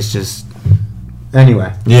man is just...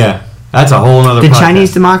 Anyway. Yeah, that's a whole other Did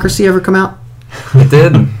Chinese Democracy ever come out? It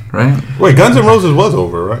did, right? Wait, Guns N' Roses was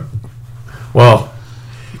over, right? Well,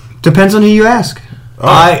 depends on who you ask.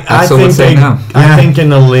 I think in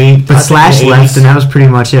the late, but Slash left, and that was pretty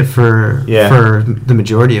much it for the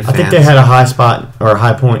majority of fans. I think they had a high spot or a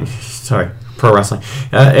high point. Sorry, pro wrestling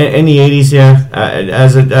in the 80s. Yeah,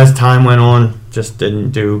 as time went on, just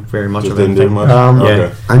didn't do very much of anything.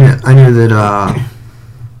 I knew that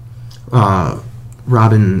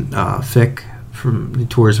Robin Thicke from the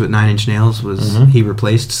tours with 9 Inch Nails was he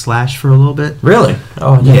replaced Slash for a little bit. Really?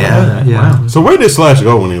 Oh yeah. Wow. So where did Slash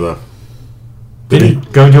go when he left? Did he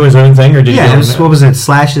go do his own thing, or did he? Yeah, what was it?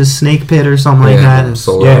 Slash's Snake Pit or something like that.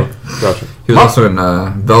 Solo. Yeah, gotcha. He was also in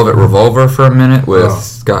Velvet Revolver for a minute with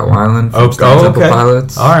Scott Weiland from Stone Temple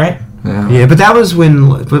Pilots. All right. Yeah, but that was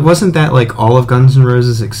but wasn't that like all of Guns N'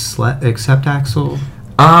 Roses except Axl?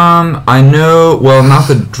 I know. Well, not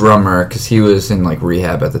the drummer because he was in like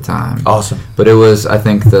rehab at the time. Awesome. But it was, I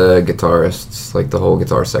think, the guitarists, like the whole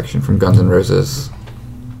guitar section from Guns N' Roses.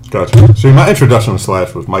 Gotcha. See, my introduction to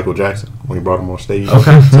Slash was Michael Jackson when he brought him on stage.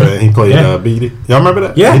 Okay. So he played Beat It. Y'all remember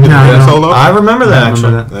that? Yeah. He did the solo. I remember that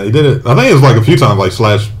actually. He did it. I think it was like a few times. Like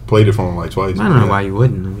Slash played it for him like twice. I don't know why you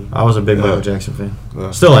wouldn't. I was a big Michael Jackson fan.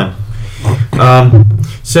 Yeah. Still am.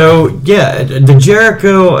 The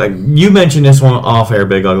Jericho, you mentioned this one off air,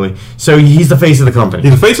 Big Ugly. So he's the face of the company.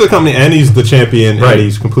 He's the face of the company, and he's the champion, and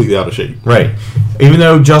he's completely out of shape. Right. Even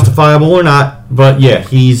though justifiable or not, but yeah,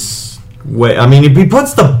 he's... if he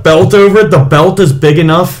puts the belt over it, the belt is big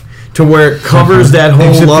enough to where it covers that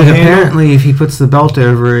whole love handle. Apparently, if he puts the belt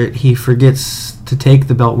over it, he forgets to take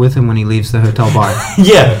the belt with him when he leaves the hotel bar.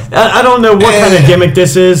 Yeah. I don't know what kind of gimmick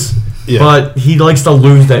this is. Yeah. But he likes to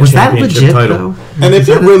lose that championship title. Though? And if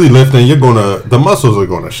you're really lifting, the muscles are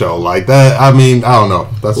gonna show like that. I mean, I don't know.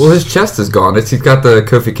 His chest is gone. He's got the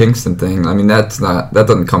Kofi Kingston thing. I mean, that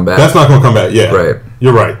doesn't come back. That's not gonna come back. Yeah, right.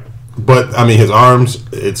 You're right. But I mean, his arms,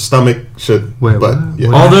 its stomach should.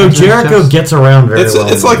 Although Jericho gets around very well.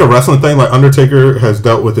 It's like a wrestling thing. Like Undertaker has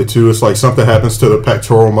dealt with it too. It's like something happens to the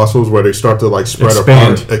pectoral muscles where they start to like spread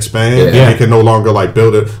apart, expand, and they can no longer like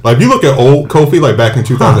build it. Like if you look at old Kofi, like back in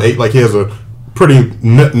 2008, like he has a pretty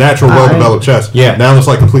natural, well-developed chest. Yeah. Now it's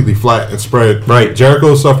like completely flat and spread. Right.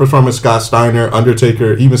 Jericho suffers from it. Scott Steiner,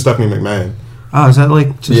 Undertaker, even Stephanie McMahon. Oh, is that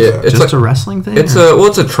like just a wrestling thing? It's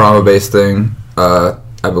a trauma-based thing.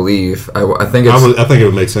 I believe. I think it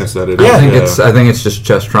would make sense that it is. I think it's just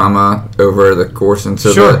chest trauma over the course, and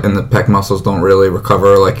so the pec muscles don't really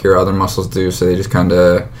recover like your other muscles do, so they just kind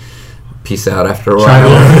of peace out after a while.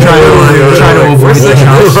 Try to avoid the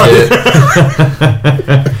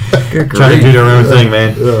try to do their own thing,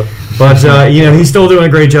 man. Yeah. But he's still doing a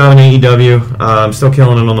great job in AEW. Still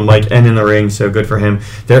killing it on the mic and in the ring, so good for him.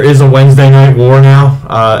 There is a Wednesday Night War now,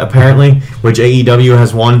 apparently, which AEW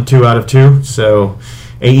has won 2 out of 2. So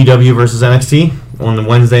AEW versus NXT on the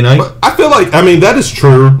Wednesday night. But I feel like, that is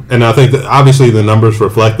true, and I think that obviously the numbers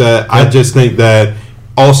reflect that. Yep. I just think that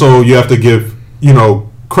also you have to give,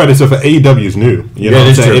 credits of AEW is new. You know what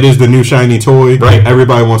I'm saying? It is the new shiny toy. Right.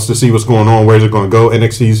 Everybody wants to see what's going on. Where's it going to go?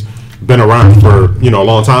 NXT's been around for a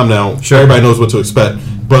long time now. Sure. Everybody knows what to expect.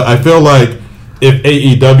 But I feel like if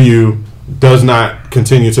AEW does not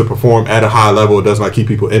continue to perform at a high level, it does not keep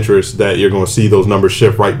people interest, that you're going to see those numbers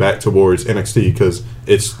shift right back towards NXT, because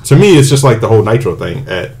to me it's just like the whole Nitro thing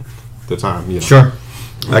at the time. Sure.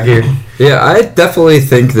 I get it. Yeah, I definitely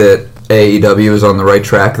think that AEW is on the right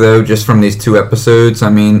track, though, just from these 2 episodes. I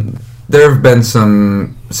mean, there have been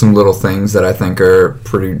some little things that I think are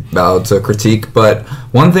pretty valid to critique, but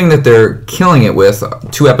one thing that they're killing it with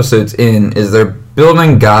 2 episodes in is they're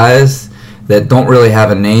building guys that don't really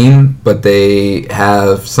have a name, but they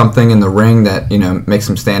have something in the ring that makes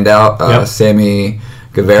them stand out. Sammy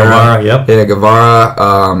Guevara,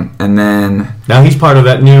 Guevara, and then now he's part of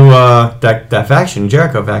that new that faction,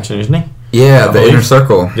 Jericho faction, isn't he? Yeah, the Inner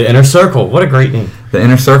Circle. The Inner Circle. What a great name. The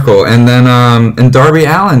Inner Circle. And then and Darby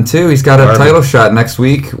Allin, too. He's got a title shot next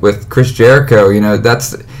week with Chris Jericho.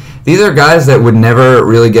 These are guys that would never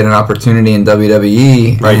really get an opportunity in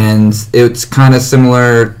WWE. Right. And it's kind of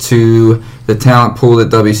similar to the talent pool that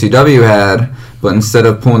WCW had. But instead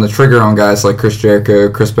of pulling the trigger on guys like Chris Jericho,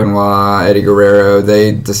 Chris Benoit, Eddie Guerrero,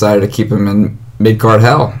 they decided to keep him in mid-card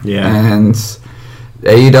hell. Yeah. And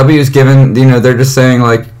AEW is given, they're just saying,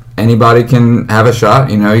 like, anybody can have a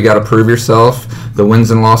shot. You got to prove yourself. The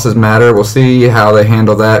wins and losses matter. We'll see how they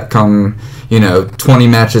handle that come, 20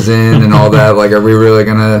 matches in and all that. Like, are we really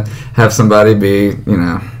going to have somebody be,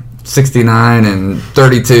 69 and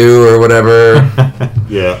 32 or whatever?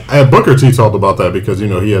 Yeah. And Booker T talked about that because,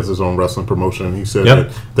 he has his own wrestling promotion. He said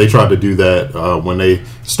that they tried to do that when they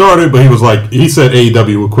started, but he said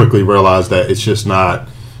AEW would quickly realize that it's just not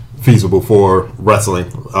feasible for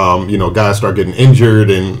wrestling. Guys start getting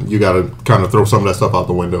injured, and you got to kind of throw some of that stuff out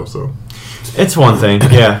the window. So it's one thing,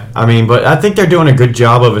 yeah. I mean, but I think they're doing a good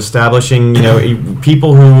job of establishing,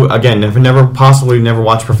 people who, again, have never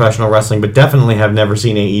watched professional wrestling, but definitely have never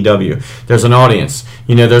seen AEW. There's an audience.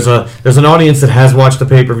 There's an audience that has watched the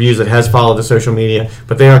pay-per-views, that has followed the social media,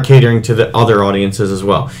 but they are catering to the other audiences as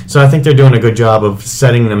well. So I think they're doing a good job of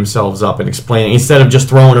setting themselves up and explaining, instead of just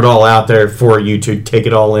throwing it all out there for you to take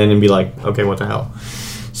it all in and be like, okay, what the hell?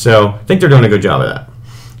 So I think they're doing a good job of that.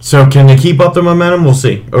 So can they keep up the momentum? We'll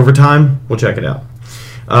see. Over time, we'll check it out.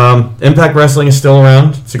 Impact Wrestling is still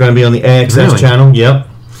around. It's going to be on the AXS channel. Yep.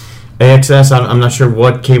 AXS, I'm not sure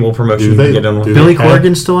what cable promotion you can get on. Billy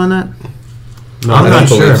Corgan's still on that? No, I'm not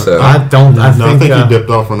sure. So. I think he dipped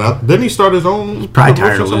off on that. Didn't he start his own? He's probably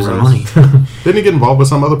tired of losing money. Didn't he get involved with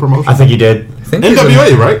some other promotion? I think he did.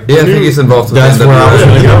 NWA, right? Yeah, I think he's involved with That's NWA. where I was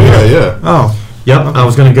going to go. Yeah. Oh, yep. I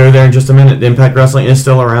was going to go there in just a minute. Impact Wrestling is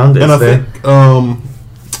still around. And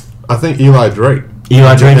I think Eli Drake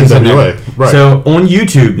is in there. Right. So on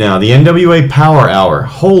YouTube now, the NWA Power Hour.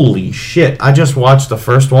 Holy shit! I just watched the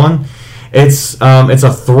first one. It's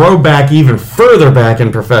a throwback even further back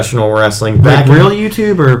in professional wrestling. Like real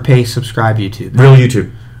YouTube or pay subscribe YouTube? Real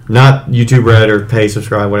YouTube, not YouTube Red or pay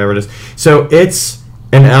subscribe, whatever it is. So it's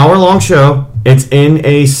an hour-long show. It's in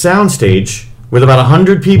a soundstage with about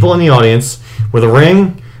 100 people in the audience, with a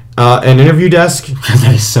ring. An interview desk.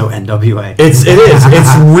 That is so NWA. It is.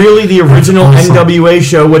 It's really the original awesome. NWA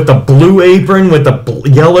show with the blue apron, with the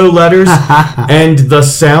yellow letters, and the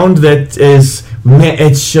sound that is, man,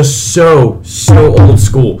 it's just so old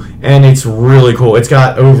school, and it's really cool. It's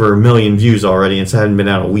got over 1 million views already, and it hasn't been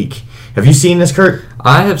out a week. Have you seen this, Kurt?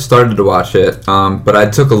 I have started to watch it, but I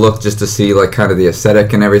took a look just to see like kind of the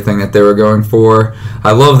aesthetic and everything that they were going for.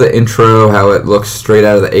 I love the intro, how it looks straight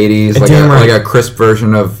out of the 80s, like a crisp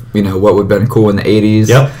version of what would have been cool in the 80s.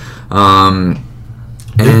 Yep.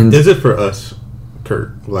 And is it for us,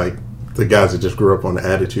 Kurt, like the guys that just grew up on the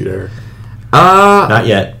Attitude Era? Not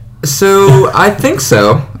yet. So I think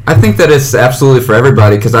so. I think that it's absolutely for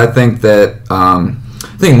everybody, because I think that I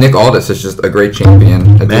think Nick Aldis is just a great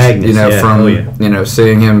champion. Magnus,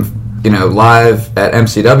 seeing him, live at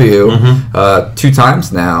MCW 2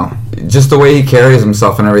 times now. Just the way he carries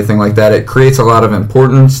himself and everything like that, it creates a lot of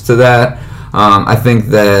importance to that. I think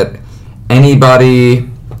that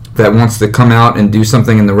anybody that wants to come out and do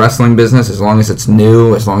something in the wrestling business, as long as it's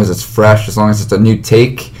new, as long as it's fresh, as long as it's a new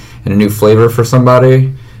take and a new flavor for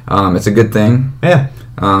somebody, it's a good thing. Yeah.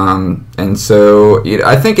 And so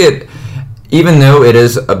I think it, even though it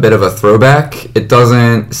is a bit of a throwback, it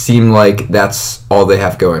doesn't seem like that's all they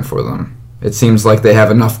have going for them. It seems like they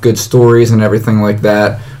have enough good stories and everything like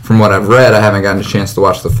that. From what I've read, I haven't gotten a chance to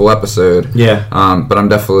watch the full episode. Yeah. But I'm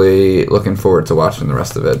definitely looking forward to watching the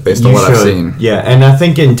rest of it based on what I've seen. Yeah, and I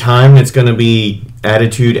think in time it's going to be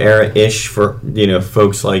Attitude Era-ish for,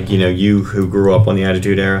 folks like, you who grew up on the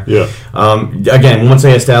Attitude Era. Yeah. Again, once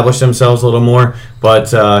they establish themselves a little more,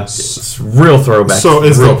 but it's real throwback. So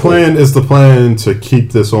is the plan to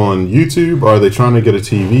keep this on YouTube, or are they trying to get a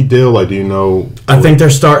TV deal? Like, do you know? I think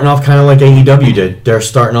they're starting off kind of like AEW did. They're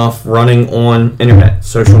starting off running on internet,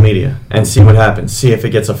 social media, and see what happens. See if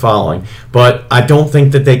it gets a following. But I don't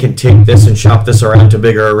think that they can take this and shop this around to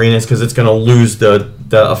bigger arenas because it's going to lose the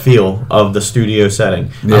feel of the studio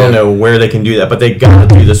setting. Yeah. I don't know where they can do that, but they got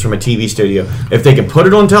to do this from a TV studio. If they can put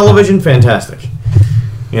it on television, fantastic.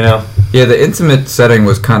 Yeah, the intimate setting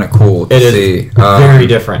was kind of cool to see. It is very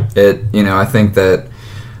different. I think that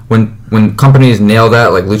when companies nail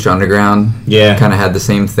that, like Lucha Underground, kind of had the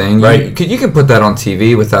same thing. Right. You can put that on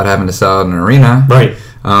TV without having to sell out an arena. Right.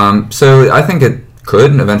 So I think it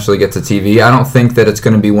could eventually get to TV. I don't think that it's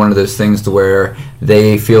going to be one of those things to where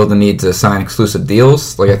they feel the need to sign exclusive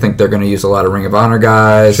deals. Like, I think they're going to use a lot of Ring of Honor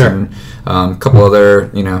guys and a couple other,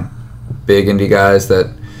 big indie guys that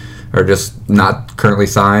are just not currently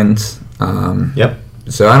signed.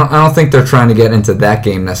 So I don't think they're trying to get into that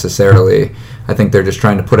game necessarily. I think they're just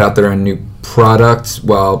trying to put out their own new product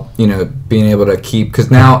while, being able to keep...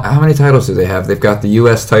 Because now, how many titles do they have? They've got the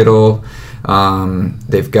U.S. title...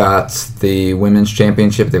 they've got the women's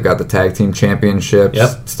championship. They've got the tag team championships. Yep.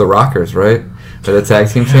 It's the Rockers, right? Or the tag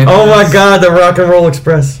team champions. Oh my God, the Rock and Roll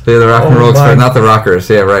Express. Yeah, the Rock and Roll Express, not the Rockers.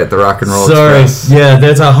 Yeah, right, the Rock and Roll Express. Yeah,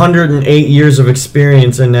 that's 108 years of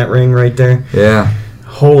experience in that ring right there. Yeah.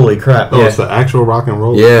 Holy crap! Oh, it's the actual Rock and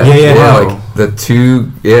Roll. Yeah. Wow. Like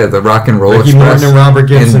the Rock and Roll Ricky Express. Morton and Robert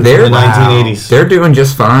Gibson and they're from the 1980s. They're doing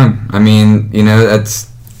just fine. I mean,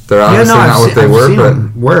 they're obviously not what they were,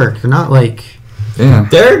 but work. They're not like. Yeah.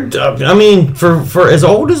 They're, for as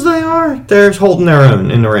old as they are, they're holding their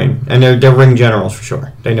own in the ring. And they're ring generals for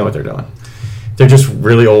sure. They know what they're doing. They're just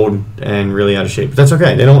really old and really out of shape. But that's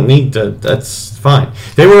okay. They don't need to, that's fine.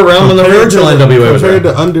 They were around when the original NWA was compared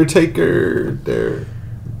to Undertaker, they're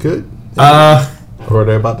good? Or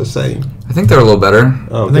they're about the same? I think they're a little better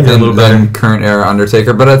than current era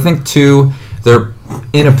Undertaker. But I think, too, they're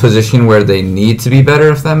in a position where they need to be better,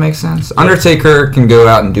 if that makes sense. Undertaker can go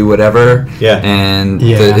out and do whatever, and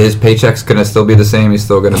his paycheck's going to still be the same. He's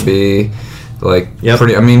still going to be,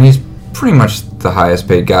 he's pretty much the highest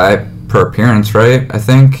paid guy per appearance, right? I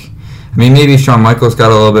think. I mean, maybe Shawn Michaels got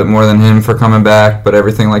a little bit more than him for coming back, but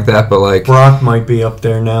everything like that. But, like... Brock might be up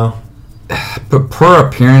there now. But per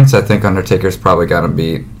appearance, I think Undertaker's probably got him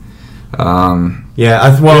beat. To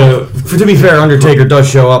be fair, Undertaker does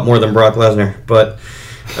show up more than Brock Lesnar, but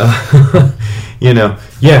I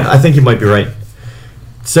think you might be right.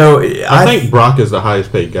 So I think Brock is the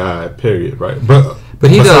highest paid guy, period, right? But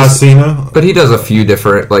he does Cena. But he does a few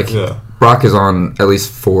different Brock is on at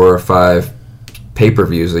least 4 or 5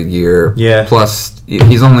 pay-per-views a year. Yeah. Plus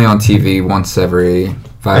he's only on TV once every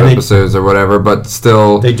 5 episodes or whatever, but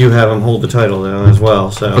still they do have him hold the title though as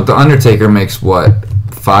well. So, but the Undertaker makes what?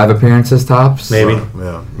 5 appearances tops? Maybe.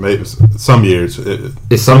 Maybe some years.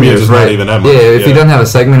 Some years, it's right. not even that much. Yeah, if he doesn't have a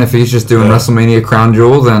segment, if he's just doing WrestleMania Crown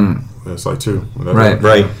Jewel, then... It's like 2. Right.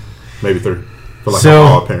 Maybe 3. For like so,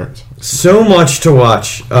 all appearance. So much to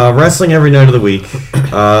watch. Wrestling every night of the week.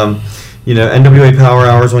 NWA Power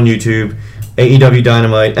Hours on YouTube, AEW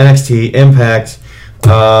Dynamite, NXT, Impact,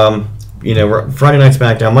 Friday Night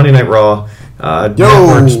SmackDown, Monday Night Raw,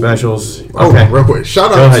 network specials. Okay. Real quick.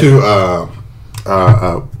 Shout out to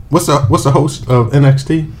what's the host of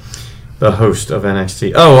NXT? The host of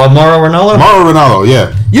NXT. Oh, Mauro Ranallo? Mauro Ranallo,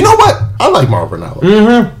 yeah. You know what? I like Mauro Ranallo.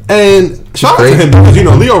 Mm-hmm. And shout out to him because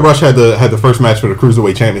Leo Rush had the first match for the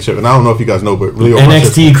Cruiserweight Championship, and I don't know if you guys know, but Leo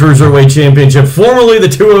NXT Cruiserweight Championship, formerly the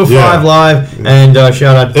 205 Live, and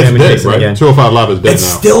shout out to Tammy Jason right? again. 205 Live is dead now. It's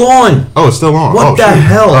still on. Oh, it's still on. What the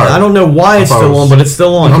hell? Right. I don't know why it's still on, but it's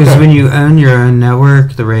still on. Because when you own your own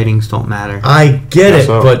network, the ratings don't matter. I get it,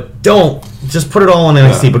 but don't. Just put it all on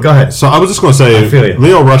NXT, but go ahead. So I was just going to say, I feel you.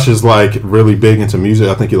 Leo Rush is like really big into music.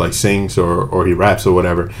 I think he sings or he raps or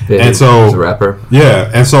whatever. Yeah, and so he's a rapper. Yeah,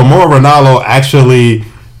 and so Mauro Ranallo actually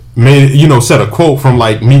made said a quote from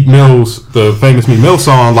Meek Mill's, the famous Meek Mill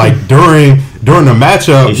song, during the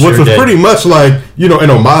matchup, which was pretty much an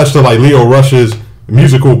homage to Leo Rush's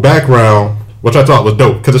musical background, which I thought was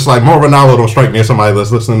dope because it's Mauro Ranallo don't strike me as somebody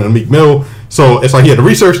that's listening to Meek Mill, so it's he had to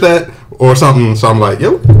research that or something. So I'm like,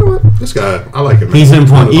 yo, you know what? This guy, I like him. Man. He's in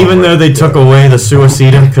point. Even though they took away the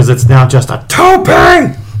Suicida because it's now just a tope.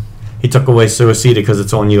 He took away Suicida because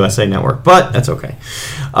it's on USA Network, but that's okay.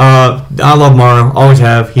 I love Mauro, always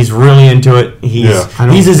have. He's really into it.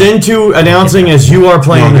 He's as into announcing as you are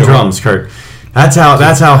playing the drums, Kurt. That's how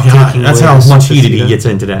much heated he gets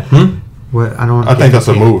into that. What? I think that's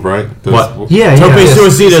a move, right? What? Yeah, Tope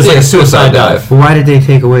Suicida is like a suicide dive. Well, why did they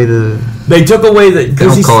take away the... They took away the... They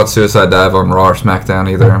don't call it suicide dive on Raw or SmackDown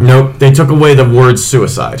either. Nope. They took away the word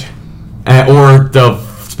suicide. Or the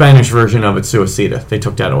Spanish version of it, suicida. They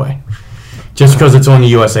took that away. Just because it's on the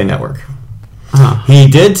USA Network. Huh. He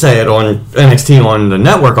did say it on NXT on the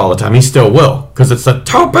network all the time. He still will. Because it's the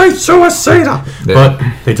Tope Suicida. Yeah. But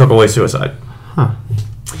they took away suicide. Huh.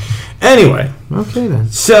 Anyway. Okay, then.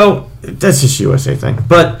 So, that's just USA thing.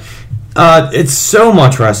 But it's so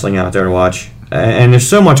much wrestling out there to watch. And there's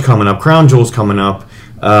so much coming up. Crown Jewel's coming up.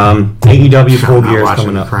 AEW Full Gear is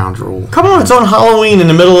coming up. Crown Jewel. Come on, it's on Halloween in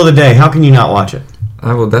the middle of the day. How can you not watch it?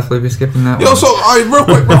 I will definitely be skipping that Yo, one. so, all right, real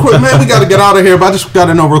quick, man, we got to get out of here, but I just got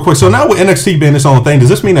to know real quick. So now with NXT being its own thing, does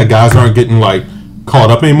this mean that guys aren't getting, like, caught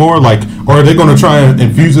up anymore? Like, or are they going to try and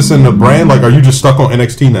infuse this in the brand? Like, are you just stuck on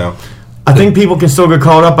NXT now? I think people can still get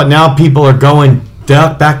caught up, but now people are going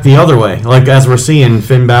back the other way. Like, as we're seeing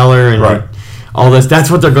Finn Balor and all this, that's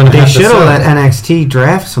what they're going to have to They should have let sell. NXT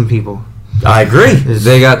draft some people. I agree.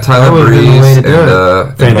 They got Tyler That would've been the way Breeze to do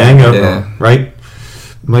and Fandango, yeah. right?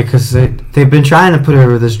 Like, because they've been trying to put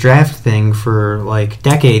over this draft thing for, like,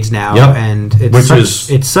 decades now. Yep. And Which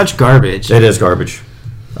it's such garbage. It is garbage.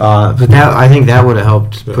 But that I think that would have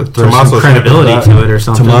helped throw Tommaso some credibility Ciampa to it or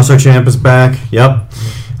something. Tommaso Ciampa's back. Yep.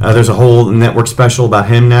 There's a whole network special about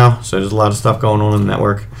him now, so there's a lot of stuff going on in the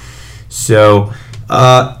network. So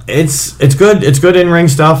it's good. It's good in-ring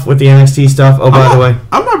stuff with the NXT stuff. Oh, by the way,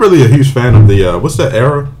 I'm not really a huge fan of the what's that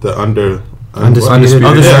era? The Undisputed.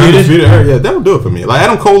 Undisputed era. Yeah, that'll do it for me. Like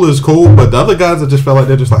Adam Cole is cool, but the other guys, I just felt like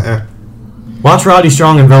they're just like, eh. Watch Roddy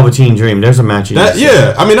Strong and Velveteen Dream. There's a match.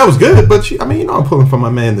 Yeah, I mean that was good, but I'm pulling for my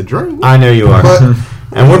man, the Dream. I know you are. But,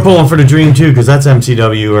 and we're pulling for the Dream too, because that's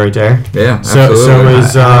MCW right there. Yeah, So absolutely.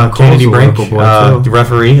 is Kennedy Cole's a Brink, local boy, too. the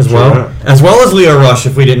referee as well, Sure. as well as Leo Rush.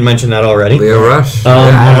 If we didn't mention that already. Leo Rush.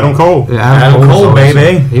 Adam Cole. Yeah, Adam Cole, was always-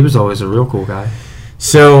 baby. He was always a real cool guy.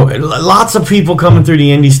 So lots of people coming through the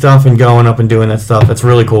indie stuff and going up and doing that stuff. That's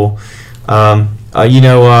really cool. Beck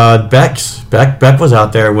was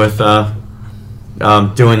out there with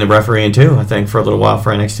doing the refereeing too. I think for a little while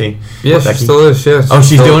for NXT. Yeah, Becky. she still is. Yeah, Oh,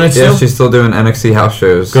 she's doing it still? Yeah, she's still doing NXT house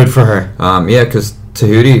shows. Good for her. Yeah, because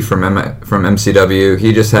Tahuti from MCW,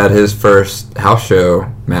 he just had his first house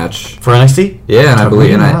show match. For NXT? Yeah, and I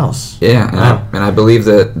believe House. and I believe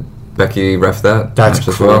that Becky reffed that That's match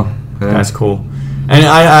as cool. well. Yeah. That's cool. And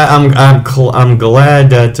I'm glad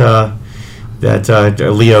that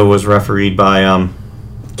Leo was refereed by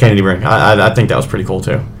Kennedy Brink. I think that was pretty cool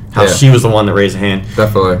too. How Yeah. she was the one that raised a hand.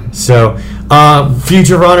 Definitely. So,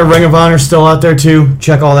 Future of Honor, Ring of Honor still out there too.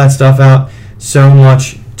 Check all that stuff out. So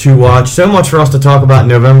much to watch. So much for us to talk about in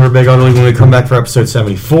November, Big Ugly, when we come back for episode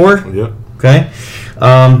 74. Yep. Okay.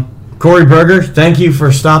 Corey Berger, thank you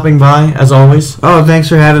for stopping by, as always. Oh, thanks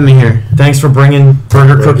for having me here. Thanks for bringing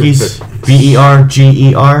Burger Cookies,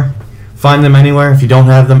 BERGER. Find them anywhere. If you don't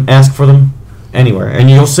have them, ask for them anywhere. And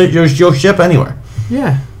you'll ship anywhere.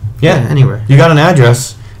 Yeah. Yeah. Anywhere. You got an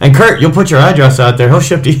address. And Kurt, you'll put your address out there. He'll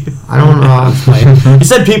ship to you. I don't know how to explain it. You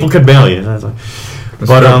said people could mail you.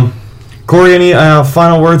 But Corey, any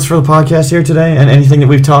final words for the podcast here today? And anything that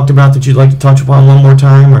we've talked about that you'd like to touch upon one more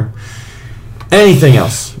time, or anything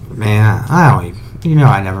else? Man, I don't.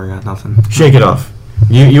 I never got nothing. Shake it off.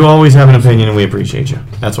 You always have an opinion, and we appreciate you.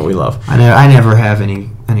 That's what we love. I never have any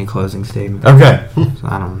closing statement. Okay. So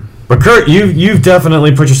I don't. But Kurt, you've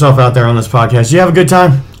definitely put yourself out there on this podcast. You have a good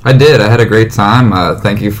time? I did. I had a great time.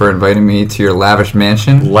 Thank you for inviting me to your lavish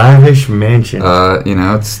mansion. Lavish mansion.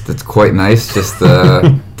 It's quite nice. Just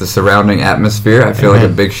the surrounding atmosphere. I feel like a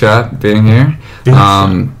big shot being here.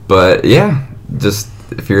 But yeah, just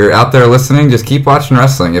if you're out there listening, just keep watching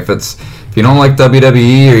wrestling. If you don't like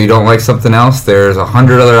WWE or you don't like something else, there's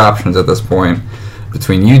 100 other options at this point.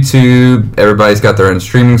 Between YouTube, everybody's got their own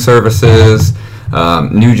streaming services.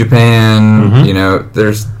 New Japan,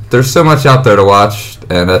 there's so much out there to watch,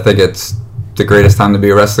 and I think it's the greatest time to be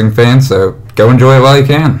a wrestling fan, so go enjoy it while you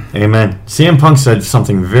can. Amen. CM Punk said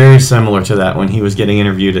something very similar to that when he was getting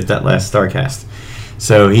interviewed at that last StarCast.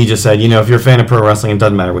 So he just said, if you're a fan of pro wrestling, it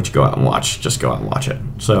doesn't matter what you go out and watch. Just go out and watch it.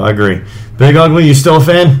 So I agree. Big Ugly, you still a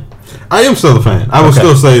fan? I am still a fan. I would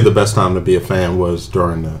still say the best time to be a fan was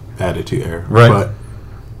during the Attitude Era. Right. But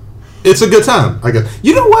it's a good time. I guess.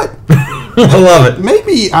 You know what? I love it.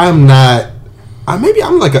 Maybe I'm not. Maybe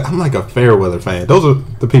I'm like a Fairweather fan. Those are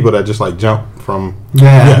the people that just like jump from.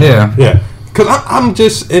 Yeah. Because I'm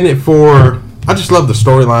just in it for. I just love the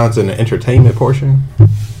storylines and the entertainment portion.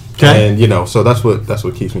 Okay. And so that's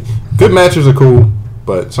what keeps me. Good matches are cool.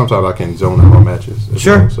 but sometimes I can zone out on matches.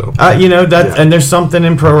 Sure. So and there's something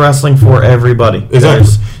in pro wrestling for everybody. Exactly.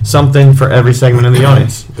 There's something for every segment of the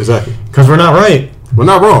audience. Exactly. Because we're not right. We're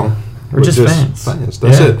not wrong. We're just fans.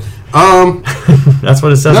 That's it. That's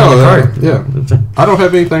what it says on the card. Yeah. I don't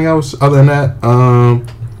have anything else other than that.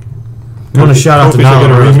 I want to shout out to Nyla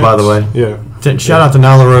Rose, by the way. Yeah. Shout out to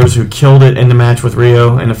Nyla Rose, who killed it in the match with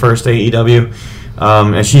Rio in the first AEW.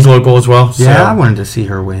 And she's local as well. So yeah, I wanted to see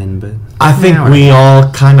her win, but I think we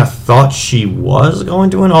all kind of thought she was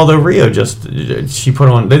going to win, although Rio she put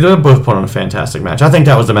on. They both put on a fantastic match. I think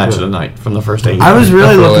that was the match of the night from the first AEW. I was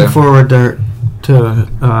really looking forward to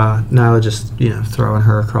Nyla just throwing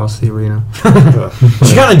her across the arena.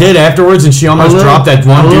 She kind of did afterwards, and she almost dropped that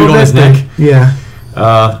one dude on his neck. Yeah.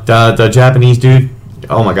 The Japanese dude.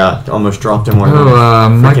 Oh my God! Almost dropped him.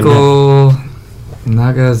 Michael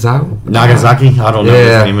Nagasaki. I don't know what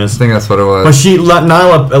his name is. I think that's what it was. But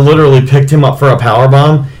Nyla literally picked him up for a power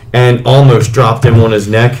bomb and almost dropped him on his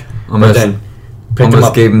neck. But then picked him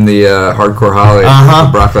up. Gave him the hardcore Holly.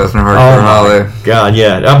 Brock Lesnar hardcore Holly. God,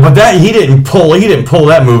 yeah. But that he didn't pull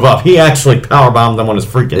that move up. He actually power bombed him on his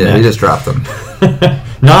freaking neck. Yeah, he just dropped him.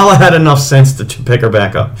 Nyla had enough sense to pick her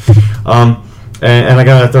back up. And I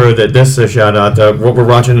gotta throw this a shout out. What we're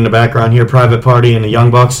watching in the background here, Private Party and the Young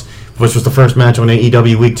Bucks, which was the first match on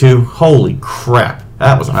AEW Week 2. Holy crap,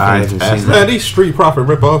 that was a fantastic. Man, these Street Profit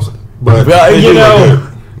ripoffs. But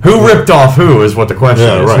who ripped off who is what the question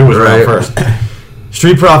is. Right, who was around first?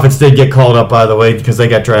 Street Profits did get called up, by the way, because they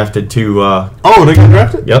got drafted to. They got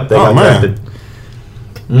drafted. Yep, they got drafted.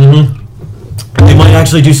 They might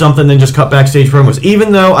actually do something than just cut backstage promos.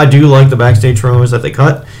 Even though I do like the backstage promos that they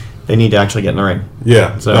cut, they need to actually get in the ring.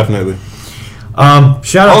 Yeah, definitely.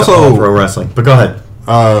 Shout out to All Pro Wrestling, but go ahead.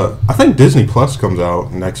 I think Disney Plus comes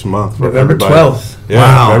out next month. For November 12th. Yeah,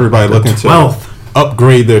 wow. Everybody looking to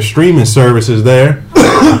upgrade their streaming services there.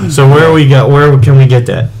 So where can we get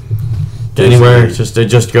that? Anywhere?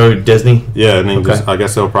 Just go to Disney? Yeah, and then I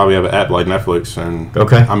guess they'll probably have an app like Netflix. And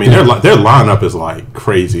I mean, their lineup is like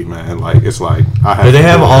crazy, man. Like it's like do they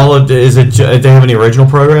have all of? Do they have any original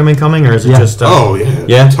programming coming, or is it just? Tons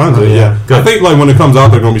of Good. I think like when it comes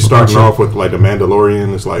out, they're going to be starting off with like the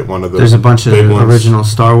Mandalorian. It's like one of the. There's a bunch of original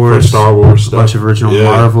Star Wars stuff. A bunch of original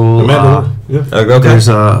Marvel. The Mandalorian. There's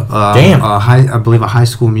I believe a High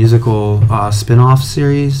School Musical spin-off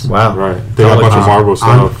series. Wow, right. They have a bunch of Marvel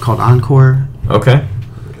stuff called Encore. Okay.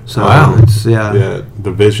 So it's the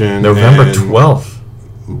Vision. November 12th.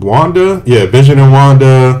 Wanda, Vision and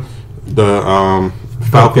Wanda, the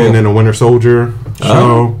Falcon and the Winter Soldier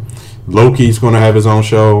show. Loki's going to have his own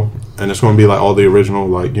show, and it's going to be like all the original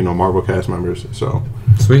Marvel cast members. So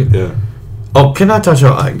sweet. Yeah. Oh, can I touch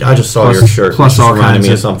on? I just saw your shirt. Plus all reminded kinds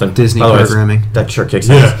me of something. Disney programming. That shirt kicks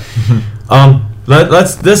ass.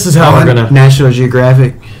 This is how we're gonna National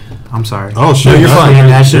Geographic. I'm sorry. Oh shit, you're fine.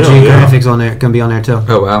 National Geographic's on there. Gonna be on there too.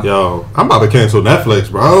 Oh wow. Yo, I'm about to cancel Netflix,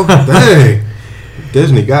 bro. Dang,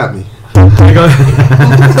 Disney got me.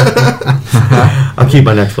 I'll keep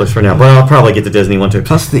my Netflix for now, but I'll probably get the Disney one too.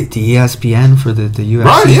 Plus the ESPN for the UFC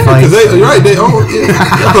right, yeah, fights. They own.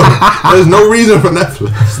 Yeah. There's no reason for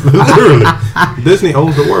Netflix. Literally, Disney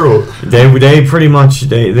owns the world. They pretty much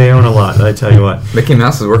they own a lot. I tell you what. Mickey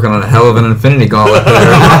Mouse is working on a hell of an Infinity Gauntlet there.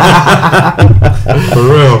 For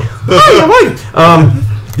real.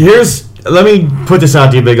 Let me put this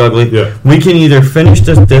out to you, Big Ugly. Yeah. We can either finish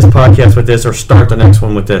this podcast with this or start the next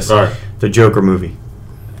one with this. All right. The Joker movie.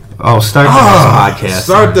 Oh, start the next podcast.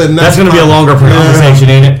 Start the next. That's going to be a longer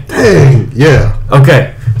conversation, ain't it? Dang. Yeah.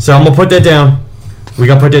 Okay. So I'm going to put that down. We're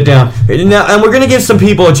going to put that down. Now, and we're going to give some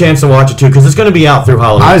people a chance to watch it, too, because it's going to be out through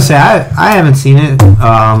Halloween. I would say I haven't seen it.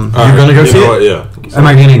 You're going to go see it? Yeah. Am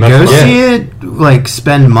I going to go see it? Like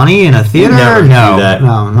spend money in a theater? Never do that. No.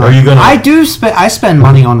 Are you going to? I spend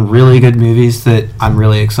money on really good movies that I'm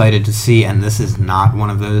really excited to see, and this is not one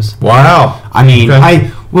of those. Wow. I mean,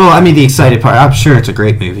 the excited part. I'm sure it's a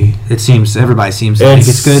great movie. Everybody seems to think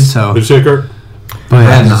it's good. So. Did you Kirk? But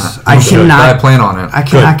I cannot. I plan on it. I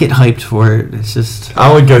cannot get hyped for it. It's just.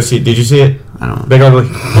 I would go see it. Did you see it? I don't know. Big Ugly?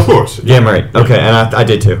 Of course. Yeah, right. Okay, and I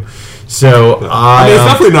did too. So I mean, it's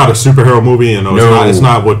definitely not a superhero movie, it's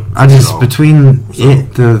not what. Between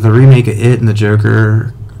it, the remake of It and the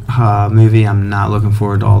Joker movie, I'm not looking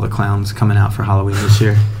forward to all the clowns coming out for Halloween this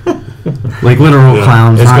year. Like literal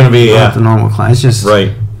clowns. It's going to be the normal clowns. It's just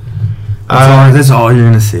right. That's all you're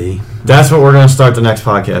going to see. That's what we're going to start the next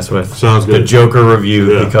podcast with. Sounds good. The Joker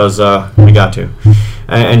review because we got to.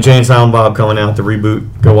 And Jay and Silent Bob coming out, the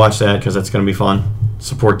reboot. Go watch that because that's going to be fun.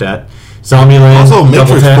 Support that. Zombieland. Also,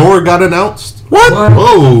 Matrix 4 got announced. What?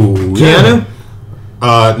 Whoa. Keanu?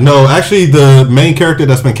 No, actually, the main character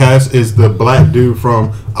that's been cast is the black dude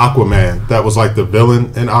from Aquaman. That was like the villain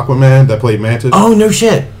in Aquaman that played Mantis. Oh, no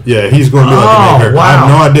shit. Yeah, he's going to be like the main character. Wow. I have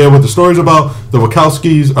no idea what the story's about. The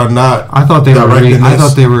Wachowskis are not. I thought they were.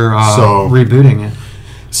 So rebooting it.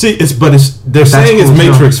 See, they're saying it's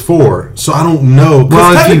Matrix 4, so I don't know.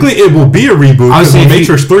 Because technically it will be a reboot because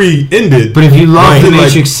Matrix 3 ended. But if you love the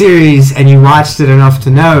Matrix series and you watched it enough to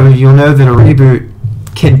know, you'll know that a reboot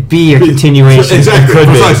can be a continuation. Exactly,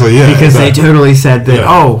 precisely, yeah. Because they totally said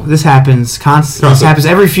that, this happens constantly. This happens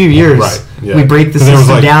every few years. Right. Yeah. We break the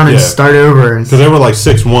system down and start over. Because they were like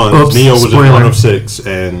 6-1. Neo was just 1 of 6,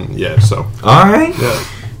 and so. All right. Yeah.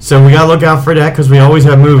 So we gotta look out for that because we always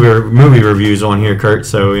have movie reviews on here, Kurt.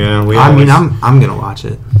 So I'm gonna watch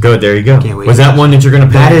it. Good, there you go. Can't wait. Was that one that you're gonna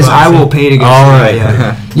pay? That is, I will pay to go. All right.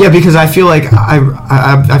 Yeah, because I feel like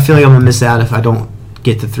I feel like I'm gonna miss out if I don't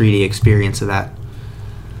get the 3D experience of that.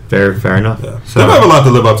 Fair enough. Yeah. So they have a lot to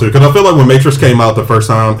live up to because I feel like when Matrix came out the first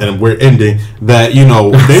time and we're ending that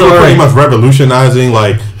they were pretty much revolutionizing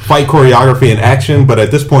like fight choreography and action, but at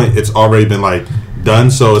this point it's already been like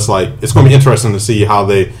done. So it's like it's going to be interesting to see how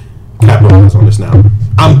they capitalize on this now.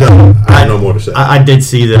 I'm done. I have no more to say. I did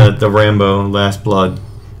see the Rambo Last Blood.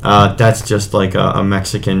 That's just like a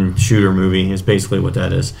Mexican shooter movie. Is basically what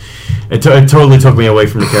that is. It totally took me away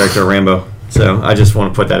from the character of Rambo. So I just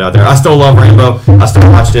want to put that out there. I still love Rambo. I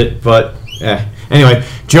still watched it, but anyway,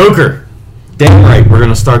 Joker. Damn right, we're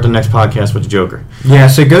gonna start the next podcast with the Joker. Yeah,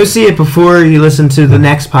 so go see it before you listen to the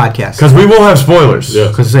next podcast. Because we will have spoilers. Yeah.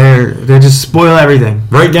 Because they just spoil everything.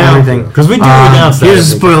 Right now. Everything. Because we do announce that.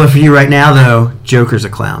 Here's a spoiler for you right now, though. Joker's a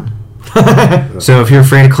clown. So if you're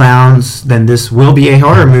afraid of clowns, then this will be a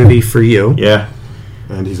horror movie for you. Yeah.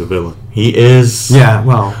 And he's a villain. He is. Yeah,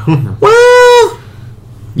 well. Well.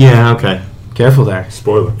 Yeah, okay. Careful there.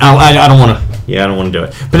 Spoiler. I don't want to. Yeah, I don't want to do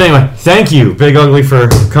it. But anyway, thank you, Big Ugly, for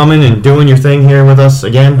coming and doing your thing here with us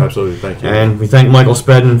again. Absolutely, thank you. And we thank Michael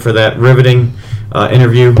Spedden for that riveting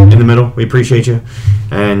interview in the middle. We appreciate you.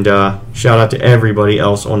 And shout out to everybody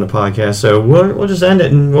else on the podcast. So we'll just end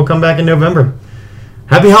it, and we'll come back in November.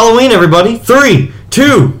 Happy Halloween, everybody. 3,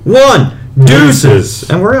 2, 1, deuces.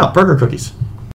 And we're out. Burger cookies.